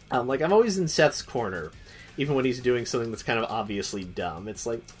 Like, I'm always in Seth's corner, even when he's doing something that's kind of obviously dumb. It's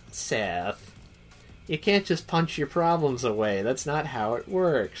like, Seth, you can't just punch your problems away. That's not how it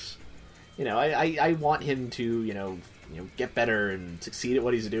works. I want him to, get better and succeed at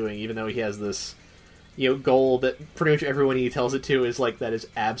what he's doing, even though he has this, goal that pretty much everyone he tells it to is like, that is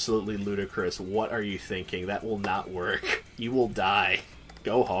absolutely ludicrous. What are you thinking? That will not work. You will die.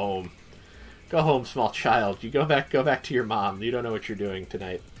 Go home. Go home, small child. You go back to your mom. You don't know what you're doing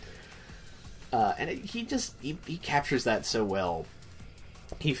tonight. And he captures that so well.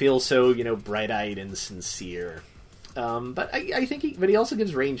 He feels so, bright-eyed and sincere. But I think he also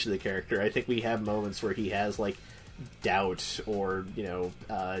gives range to the character. I think we have moments where he has, like, doubt, or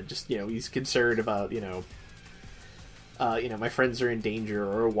he's concerned about my friends are in danger,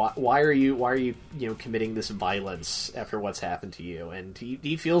 or why are you committing this violence after what's happened to you? And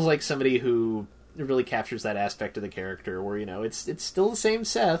he feels like somebody who really captures that aspect of the character, where it's still the same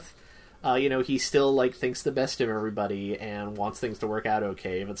Seth. He still, like, thinks the best of everybody and wants things to work out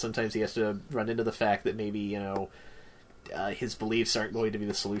okay, but sometimes he has to run into the fact that maybe his beliefs aren't going to be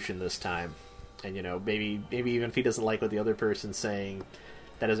the solution this time. And, maybe even if he doesn't like what the other person's saying,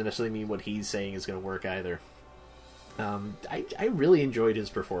 that doesn't necessarily mean what he's saying is going to work either. I really enjoyed his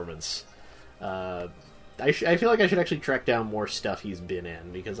performance. I feel like I should actually track down more stuff he's been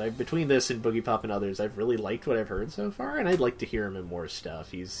in, because between this and Boogie Pop and Others, I've really liked what I've heard so far, and I'd like to hear him in more stuff.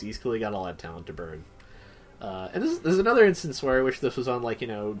 He's clearly got a lot of talent to burn. And this is another instance where I wish this was on, like,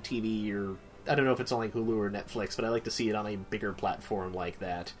 TV, or I don't know if it's on, like, Hulu or Netflix, but I like to see it on a bigger platform like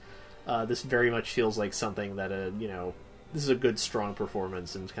that. This very much feels like something that, this is a good, strong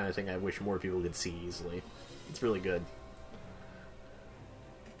performance, and kind of thing I wish more people could see easily. It's really good.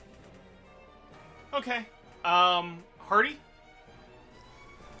 Okay. Hardy?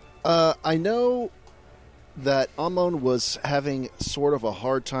 I know that Amon was having sort of a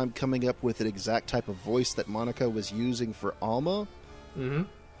hard time coming up with an exact type of voice that Monica was using for Alma. Mm-hmm.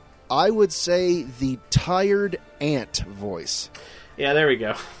 I would say the tired ant voice. Yeah, there we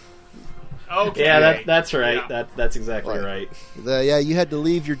go. Okay. Yeah, that's right. Yeah. That's exactly right. You had to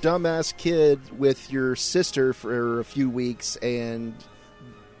leave your dumbass kid with your sister for a few weeks, and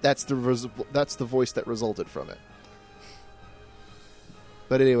that's the voice that resulted from it.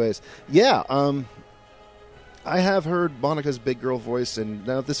 But anyways, yeah, I have heard Monica's big girl voice, and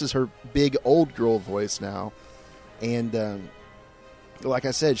now this is her big old girl voice now, and like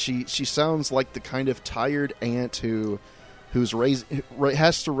I said, she sounds like the kind of tired aunt who has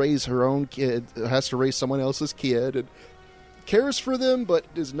to raise her own kid, has to raise someone else's kid, and cares for them, but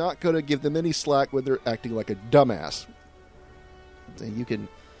is not going to give them any slack when they're acting like a dumbass. And you can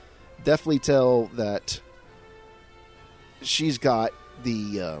definitely tell that she's definitely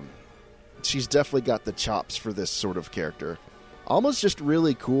got the chops for this sort of character. Almost just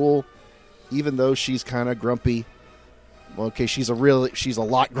really cool, even though she's kind of grumpy. Well, okay, she's a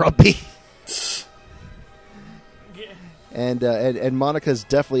lot grumpy. And Monica's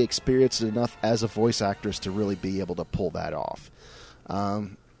definitely experienced enough as a voice actress to really be able to pull that off.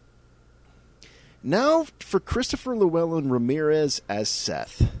 Now for Christopher Llewellyn Ramirez as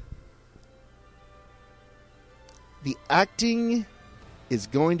Seth. The acting is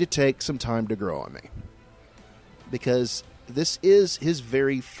going to take some time to grow on me, because this is his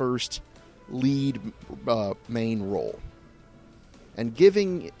very first lead main role. And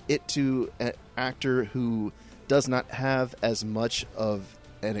giving it to an actor who does not have as much of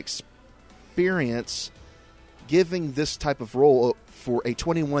an experience, giving this type of role for a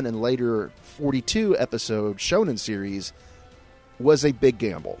 21 and later 42 episode shonen series was a big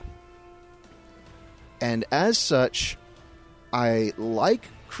gamble. And as such, I like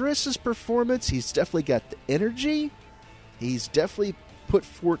Chris's performance. He's definitely got the energy. He's definitely puts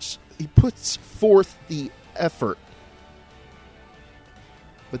forth the effort.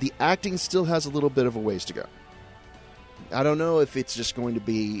 But the acting still has a little bit of a ways to go. I don't know if it's just going to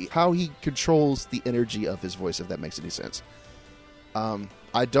be how he controls the energy of his voice, if that makes any sense.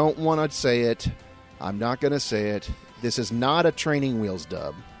 I don't want to say it. I'm not going to say it. This is not a Training Wheels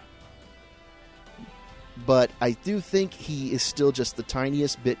dub. But I do think he is still just the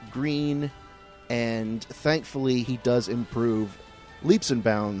tiniest bit green, and thankfully he does improve leaps and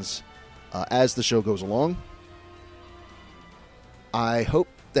bounds as the show goes along. I hope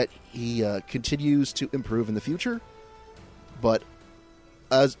that he continues to improve in the future, but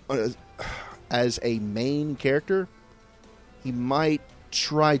as a main character, he might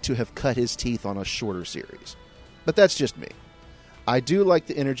try to have cut his teeth on a shorter series. But that's just me. I do like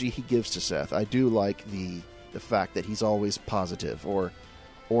the energy he gives to Seth. I do like the fact that he's always positive, or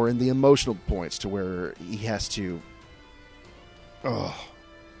in the emotional points to where he has to...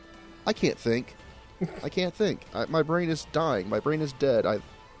 I can't think. My brain is dying. My brain is dead.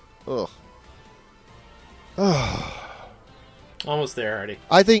 Almost there, Hardy.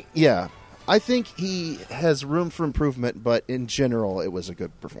 I think he has room for improvement, but in general, it was a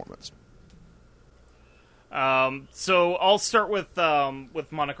good performance. So I'll start with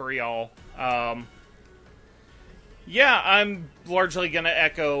Monica Rial. I'm largely going to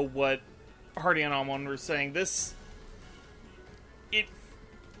echo what Hardy and Amon were saying.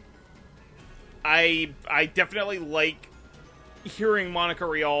 I definitely like hearing Monica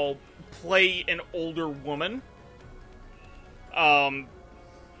Rial play an older woman.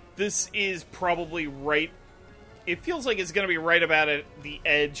 This is probably right. It feels like it's going to be right about the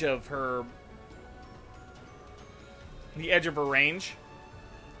edge of her range.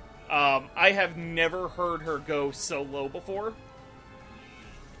 I have never heard her go so low before,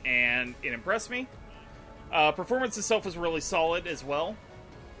 and it impressed me. Performance itself was really solid as well.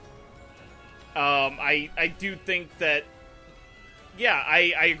 I do think that,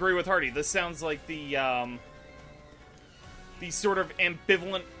 I agree with Hardy. This sounds like the sort of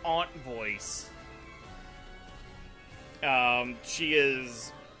ambivalent aunt voice. She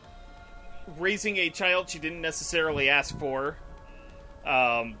is raising a child she didn't necessarily ask for.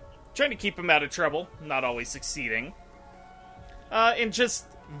 Trying to keep him out of trouble, not always succeeding. And just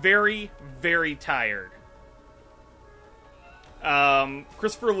very, very tired.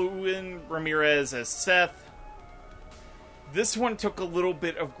 Christopher Llewellyn Ramirez as Seth. This one took a little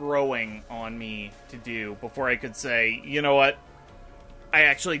bit of growing on me to do before I could say, you know what, I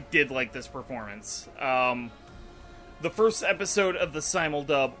actually did like this performance. The first episode of the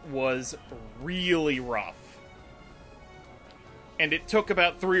simuldub was really rough. And it took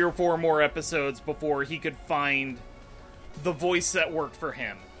about 3 or 4 more episodes before he could find the voice that worked for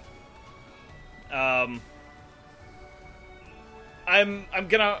him. I'm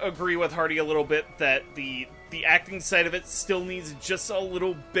gonna agree with Hardy a little bit that the acting side of it still needs just a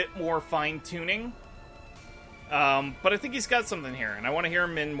little bit more fine-tuning. But I think he's got something here, and I want to hear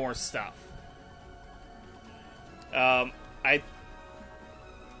him in more stuff. I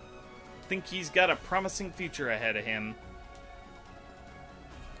think he's got a promising future ahead of him.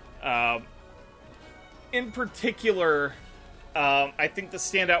 In particular, I think the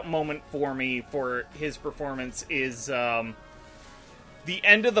standout moment for me for his performance is the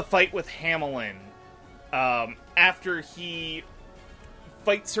end of the fight with Hamelin. After he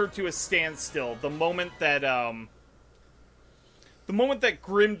fights her to a standstill, the moment that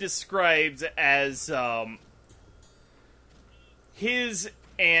Grimm describes as his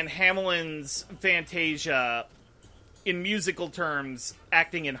and Hamelin's Fantasia, in musical terms,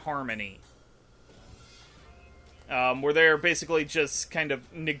 acting in harmony. Where they're basically just kind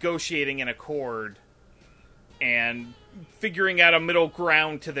of negotiating an accord and figuring out a middle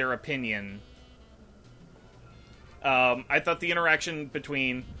ground to their opinion. I thought the interaction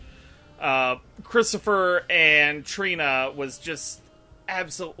between Christopher and Trina was just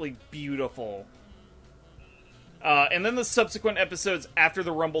absolutely beautiful. And then the subsequent episodes after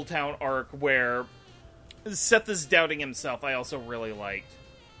the Rumbletown arc where Seth is doubting himself, I also really liked.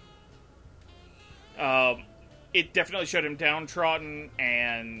 It definitely showed him downtrodden,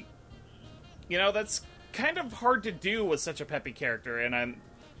 and, you know, that's kind of hard to do with such a peppy character, and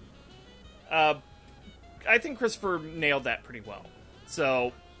I think Christopher nailed that pretty well.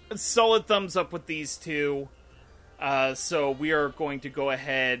 So, a solid thumbs up with these two. So we are going to go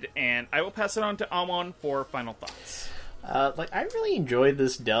ahead, and I will pass it on to Amon for final thoughts. I really enjoyed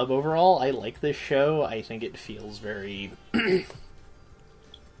this dub overall. I like this show. I think it feels very...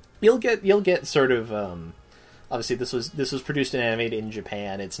 You'll get sort of... obviously, this was produced and animated in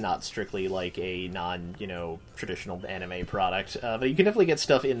Japan. It's not strictly like a traditional anime product. But you can definitely get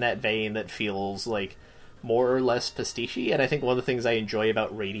stuff in that vein that feels like more or less pastiche. And I think one of the things I enjoy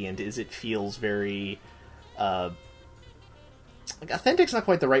about Radiant is it feels very... authentic's not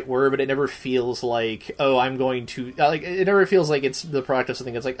quite the right word, but it never feels like, oh, I'm going to... it never feels like it's the product of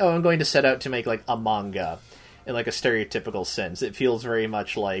something that's like, oh, I'm going to set out to make, like, a manga in, like, a stereotypical sense. It feels very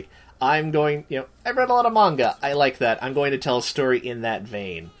much like, I'm going... I've read a lot of manga. I like that. I'm going to tell a story in that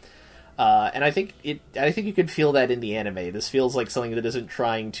vein. And I think you could feel that in the anime. This feels like something that isn't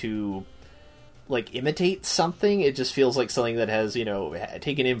trying to, like, imitate something. It just feels like something that has,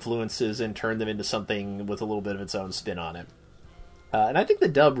 taken influences and turned them into something with a little bit of its own spin on it. And I think the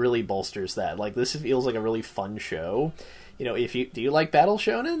dub really bolsters that. Like, this feels like a really fun show. Do you like Battle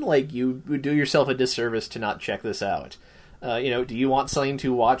Shonen? Like, you would do yourself a disservice to not check this out. Do you want something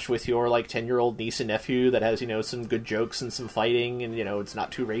to watch with your, 10-year-old niece and nephew that has, some good jokes and some fighting and, it's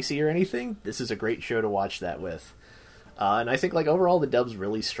not too racy or anything? This is a great show to watch that with. And I think, overall the dub's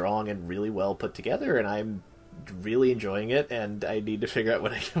really strong and really well put together, and I'm really enjoying it, and I need to figure out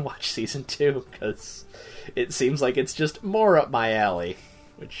when I can watch Season 2, because it seems like it's just more up my alley,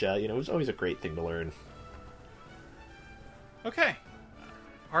 which, is always a great thing to learn. Okay.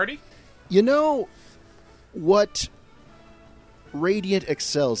 Hardy? You know what Radiant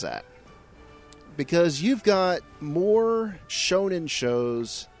excels at? Because you've got more shonen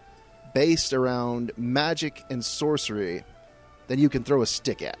shows based around magic and sorcery than you can throw a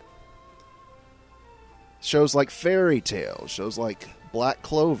stick at. Shows like Fairy Tail, shows like Black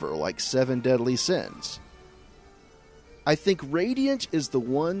Clover, like Seven Deadly Sins. I think Radiant is the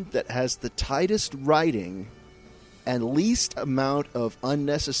one that has the tightest writing and least amount of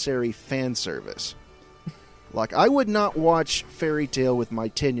unnecessary fan service. Like, I would not watch Fairy Tail with my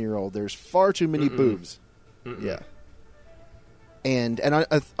 10-year-old. There's far too many boobs. Yeah. And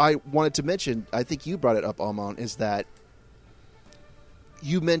I wanted to mention, I think you brought it up, Amon, is that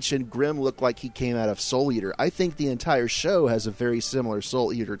you mentioned Grimm looked like he came out of Soul Eater. I think the entire show has a very similar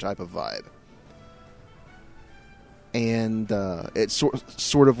Soul Eater type of vibe. And it's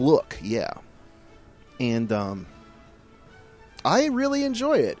sort of look, yeah. And I really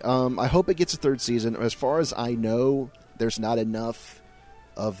enjoy it. I hope it gets a third season. As far as I know, there's not enough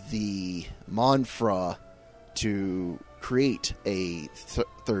of the manfra to create a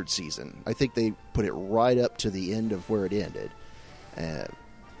third season. I think they put it right up to the end of where it ended. And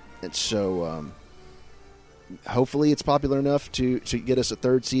so hopefully it's popular enough to get us a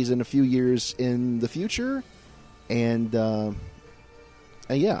third season a few years in the future. And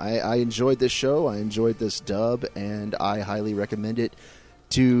yeah, I enjoyed this show. I enjoyed this dub, and I highly recommend it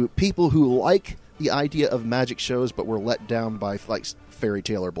to people who like the idea of magic shows, but were let down by like Fairy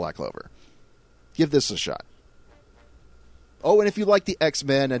Tail or Black Clover. Give this a shot. Oh, and if you like the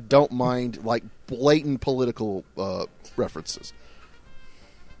X-Men and don't mind like blatant political references.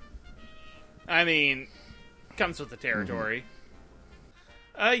 I mean, comes with the territory.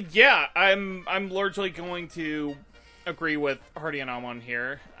 Yeah, I'm largely going to agree with Hardy and Amon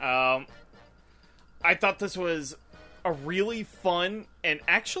here. I thought this was a really fun, and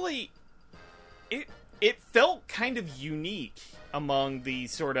actually, it felt kind of unique among the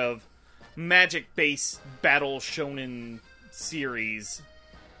sort of magic-based battle shonen series.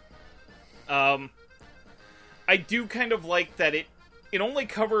 I do kind of like that it only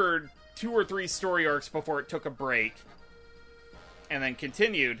covered 2 or 3 story arcs before it took a break and then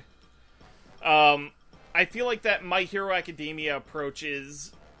continued. I feel like that My Hero Academia approach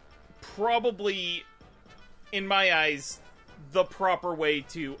is probably, in my eyes, the proper way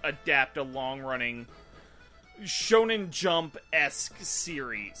to adapt a long-running Shonen Jump-esque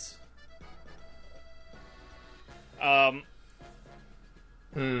series.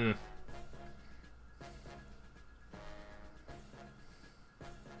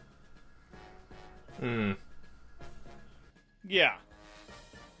 Yeah.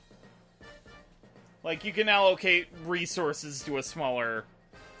 Like, you can allocate resources to a smaller,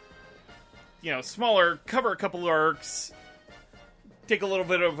 cover a couple arcs, take a little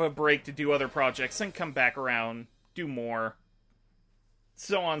bit of a break to do other projects, then come back around, do more,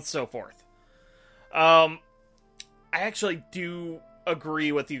 so on and so forth. I actually do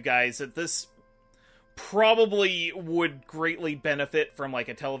agree with you guys that this probably would greatly benefit from, like,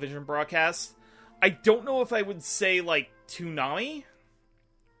 a television broadcast. I don't know if I would say, like, Toonami.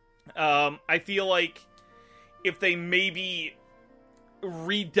 I feel like if they maybe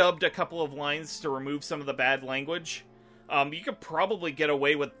redubbed a couple of lines to remove some of the bad language, you could probably get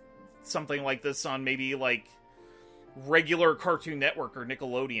away with something like this on maybe, like, regular Cartoon Network or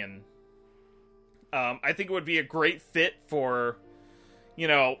Nickelodeon. I think it would be a great fit for,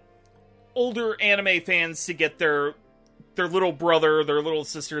 older anime fans to get their little brother, their little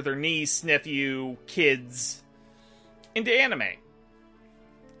sister, their niece, nephew, kids into anime.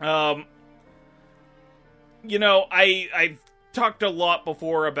 I've talked a lot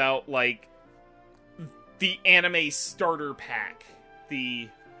before about, like, the anime starter pack. The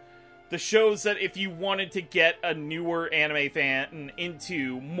shows that if you wanted to get a newer anime fan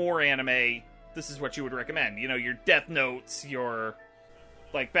into more anime, this is what you would recommend. Your Death Notes,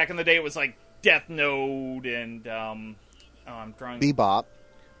 like, back in the day it was, like, Death Note and, I'm drawing... Bebop.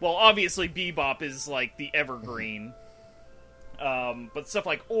 Well, obviously Bebop is, like, the evergreen. But stuff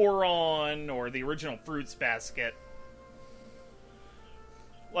like Ouran or the original Fruits Basket.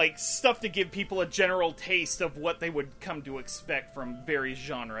 Like, stuff to give people a general taste of what they would come to expect from various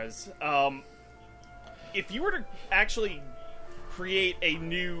genres. If you were to actually create a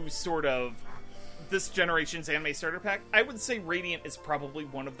new sort of this generation's anime starter pack, I would say Radiant is probably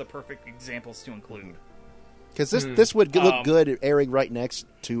one of the perfect examples to include. Because this would look good airing right next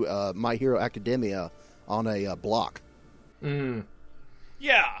to My Hero Academia on a block.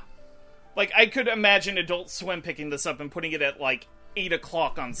 Yeah. Like, I could imagine Adult Swim picking this up and putting it at, like, 8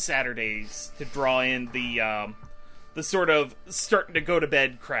 o'clock on Saturdays to draw in the sort of starting to go to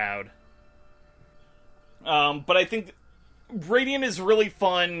bed crowd. But I think Radiant is really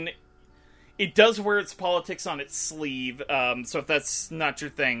fun. It does wear its politics on its sleeve, so if that's not your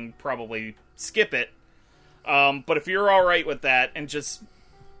thing, probably skip it. But if you're alright with that and just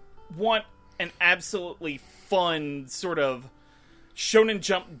want an absolutely fun sort of Shonen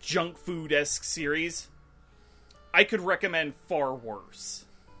Jump junk food-esque series, I could recommend far worse.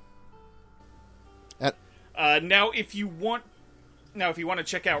 Now, if you want to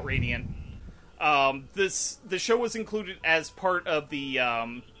check out Radiant, the show was included as part of the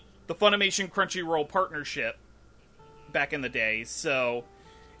Funimation Crunchyroll partnership back in the day. So,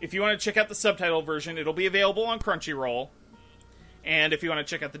 if you want to check out the subtitle version, it'll be available on Crunchyroll. And if you want to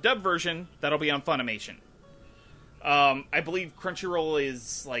check out the dub version, that'll be on Funimation. I believe Crunchyroll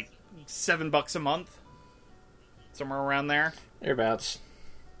is like $7 a month. Somewhere around there. Thereabouts.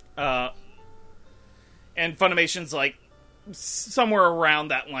 And Funimation's like somewhere around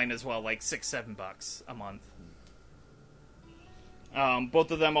that line as well, like $6-7 a month.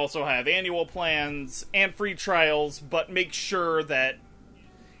 Both of them also have annual plans and free trials, but make sure that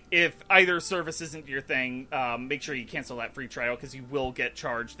if either service isn't your thing, make sure you cancel that free trial because you will get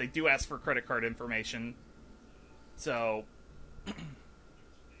charged. They do ask for credit card information. So,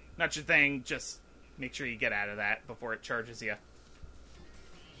 not your thing, just make sure you get out of that before it charges you.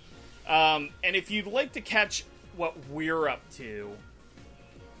 And if you'd like to catch what we're up to,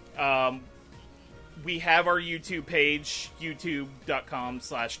 we have our YouTube page,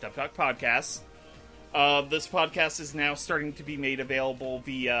 youtube.com/DubTalkPodcast. This podcast is now starting to be made available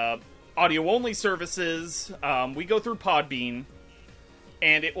via audio-only services. We go through Podbean,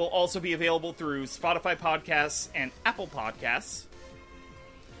 and it will also be available through Spotify Podcasts and Apple Podcasts.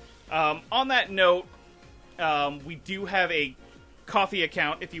 On that note, we do have a coffee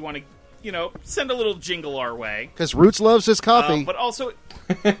account if you want to, send a little jingle our way. Because Roots loves his coffee. But also,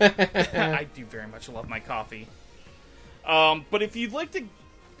 I do very much love my coffee. But if you'd like to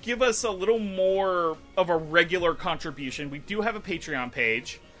give us a little more of a regular contribution, we do have a Patreon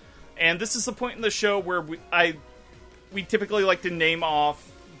page. And this is the point in the show where we typically like to name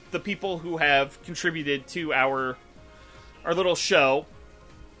off the people who have contributed to our little show.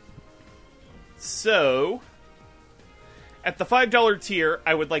 So, at the $5 tier,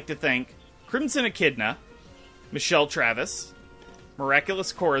 I would like to thank Crimson Echidna, Michelle Travis,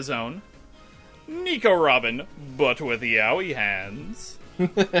 Miraculous Corazon, Nico Robin, but with the owie hands,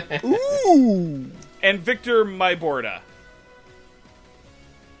 Ooh! and Victor Myborda.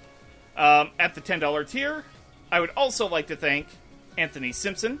 At the $10 tier, I would also like to thank Anthony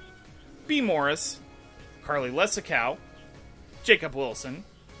Simpson, B. Morris, Carly Lessicow, Jacob Wilson,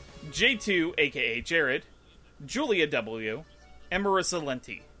 J2, aka Jared, Julia W., and Marissa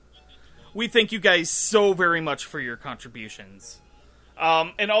Lenti. We thank you guys so very much for your contributions.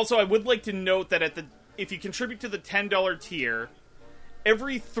 And also, I would like to note that if you contribute to the $10 tier,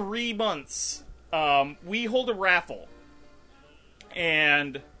 every 3 months, we hold a raffle.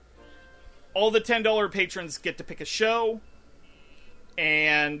 And all the $10 patrons get to pick a show,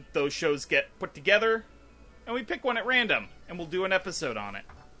 and those shows get put together, and we pick one at random, and we'll do an episode on it.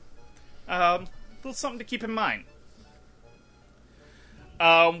 Little something to keep in mind.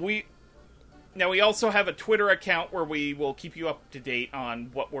 We also have a Twitter account where we will keep you up to date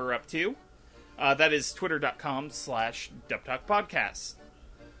on what we're up to. That is twitter.com/DubTalkPodcast.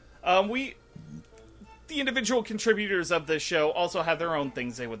 The individual contributors of this show also have their own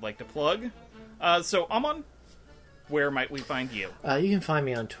things they would like to plug. So, Amon, where might we find you? You can find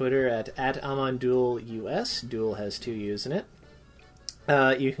me on Twitter at AmonDuelUS. Duel has 2 U's in it.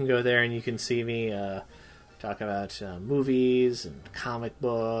 You can go there and you can see me talk about movies and comic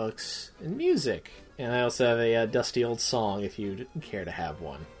books and music. And I also have a dusty old song if you'd care to have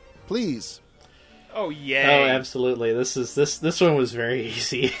one. Please. Oh, yay. Oh, absolutely. This one was very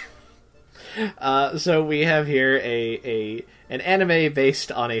easy. So we have here an anime based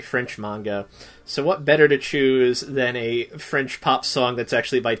on a French manga. So what better to choose than a French pop song that's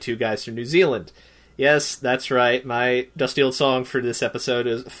actually by 2 guys from New Zealand? Yes, that's right. My dusty old song for this episode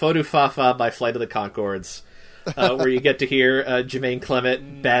is Fodu Fafa by Flight of the Conchords, where you get to hear Jermaine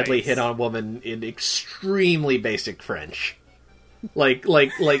Clement badly hit on a woman in extremely basic French. Like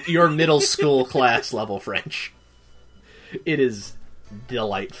your middle school class level French. It is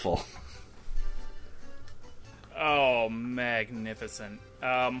delightful. Oh, magnificent.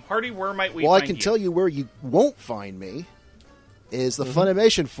 Hardy, where might we find you? Well, I can you? tell you where you won't find me is the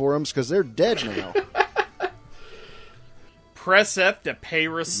Funimation forums, because they're dead now. Press F to pay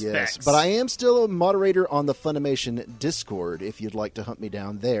respects. Yes, but I am still a moderator on the Funimation Discord, if you'd like to hunt me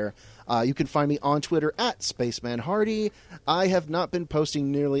down there. You can find me on Twitter at Spaceman Hardy. I have not been posting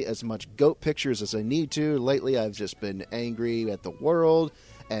nearly as much goat pictures as I need to. Lately, I've just been angry at the world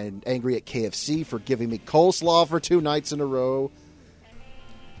and angry at KFC for giving me coleslaw for 2 nights in a row.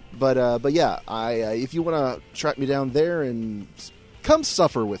 But yeah, if you want to track me down there and come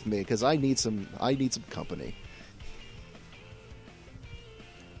suffer with me, because I need some company.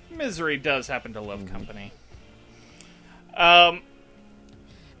 Misery does happen to love company.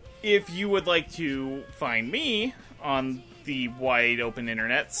 If you would like to find me on the wide open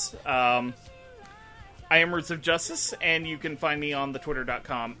internets, I am Roots of Justice, and you can find me on the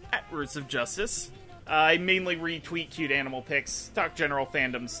twitter.com at Roots of Justice. I mainly retweet cute animal pics, talk general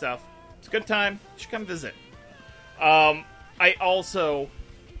fandom stuff. It's a good time. You should come visit. I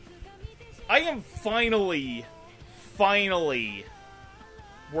am finally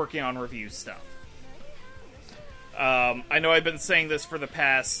working on review stuff. I know I've been saying this for the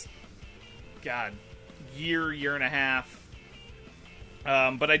past, year and a half.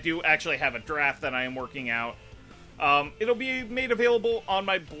 But I do actually have a draft that I am working out. It'll be made available on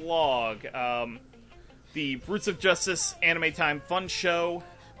my blog. The Roots of Justice Anime Time Fun Show.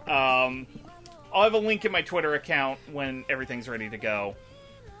 I'll have a link in my Twitter account when everything's ready to go.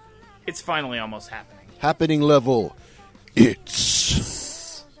 It's finally almost happening. Happening level.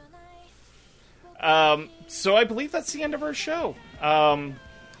 It's. So I believe that's the end of our show.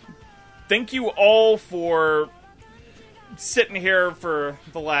 Thank you all for sitting here for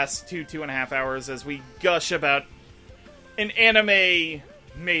the last 2.5 hours as we gush about an anime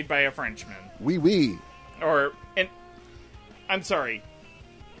made by a Frenchman. Oui. I'm sorry.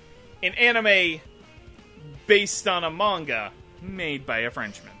 An anime based on a manga made by a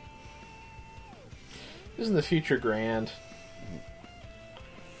Frenchman. Isn't the future grand?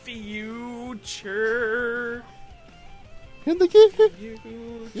 Future. In the year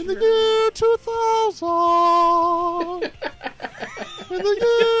 2000. In the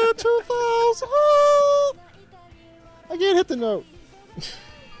year 2000. I can't hit the note.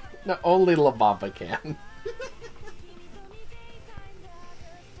 No, only La Bamba can.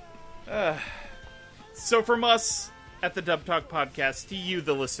 So from us at the Dub Talk Podcast to you,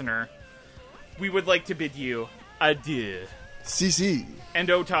 the listener, we would like to bid you adieu. Si. And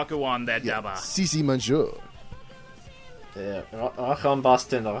otaku on that daba. Si, monsieur. Yeah, Run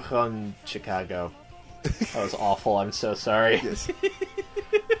Boston, Run Chicago. That was awful, I'm so sorry. Yes.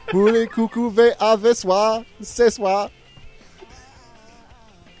 Voulez coucou ve avec soi, c'est soi.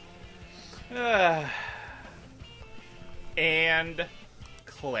 And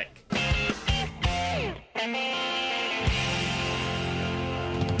click.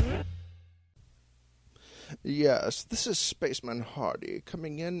 Yes, this is Spaceman Hardy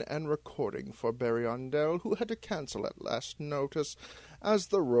coming in and recording for Barry Ondell, who had to cancel at last notice as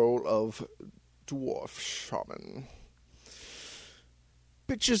the role of Dwarf Shaman.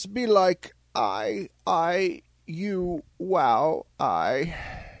 Bitches be like, you, wow,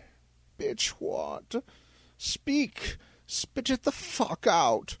 Bitch, what? Speak. Spit it the fuck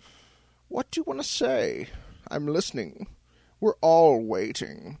out. What do you want to say? I'm listening. We're all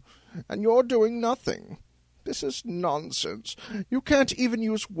waiting. And you're doing nothing. This is nonsense. You can't even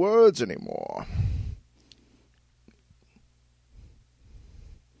use words anymore.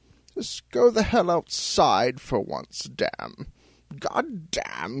 Just go the hell outside for once, damn. God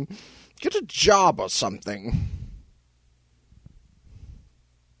damn. Get a job or something.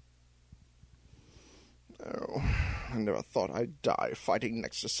 Oh, I never thought I'd die fighting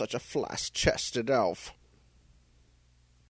next to such a flask-chested elf.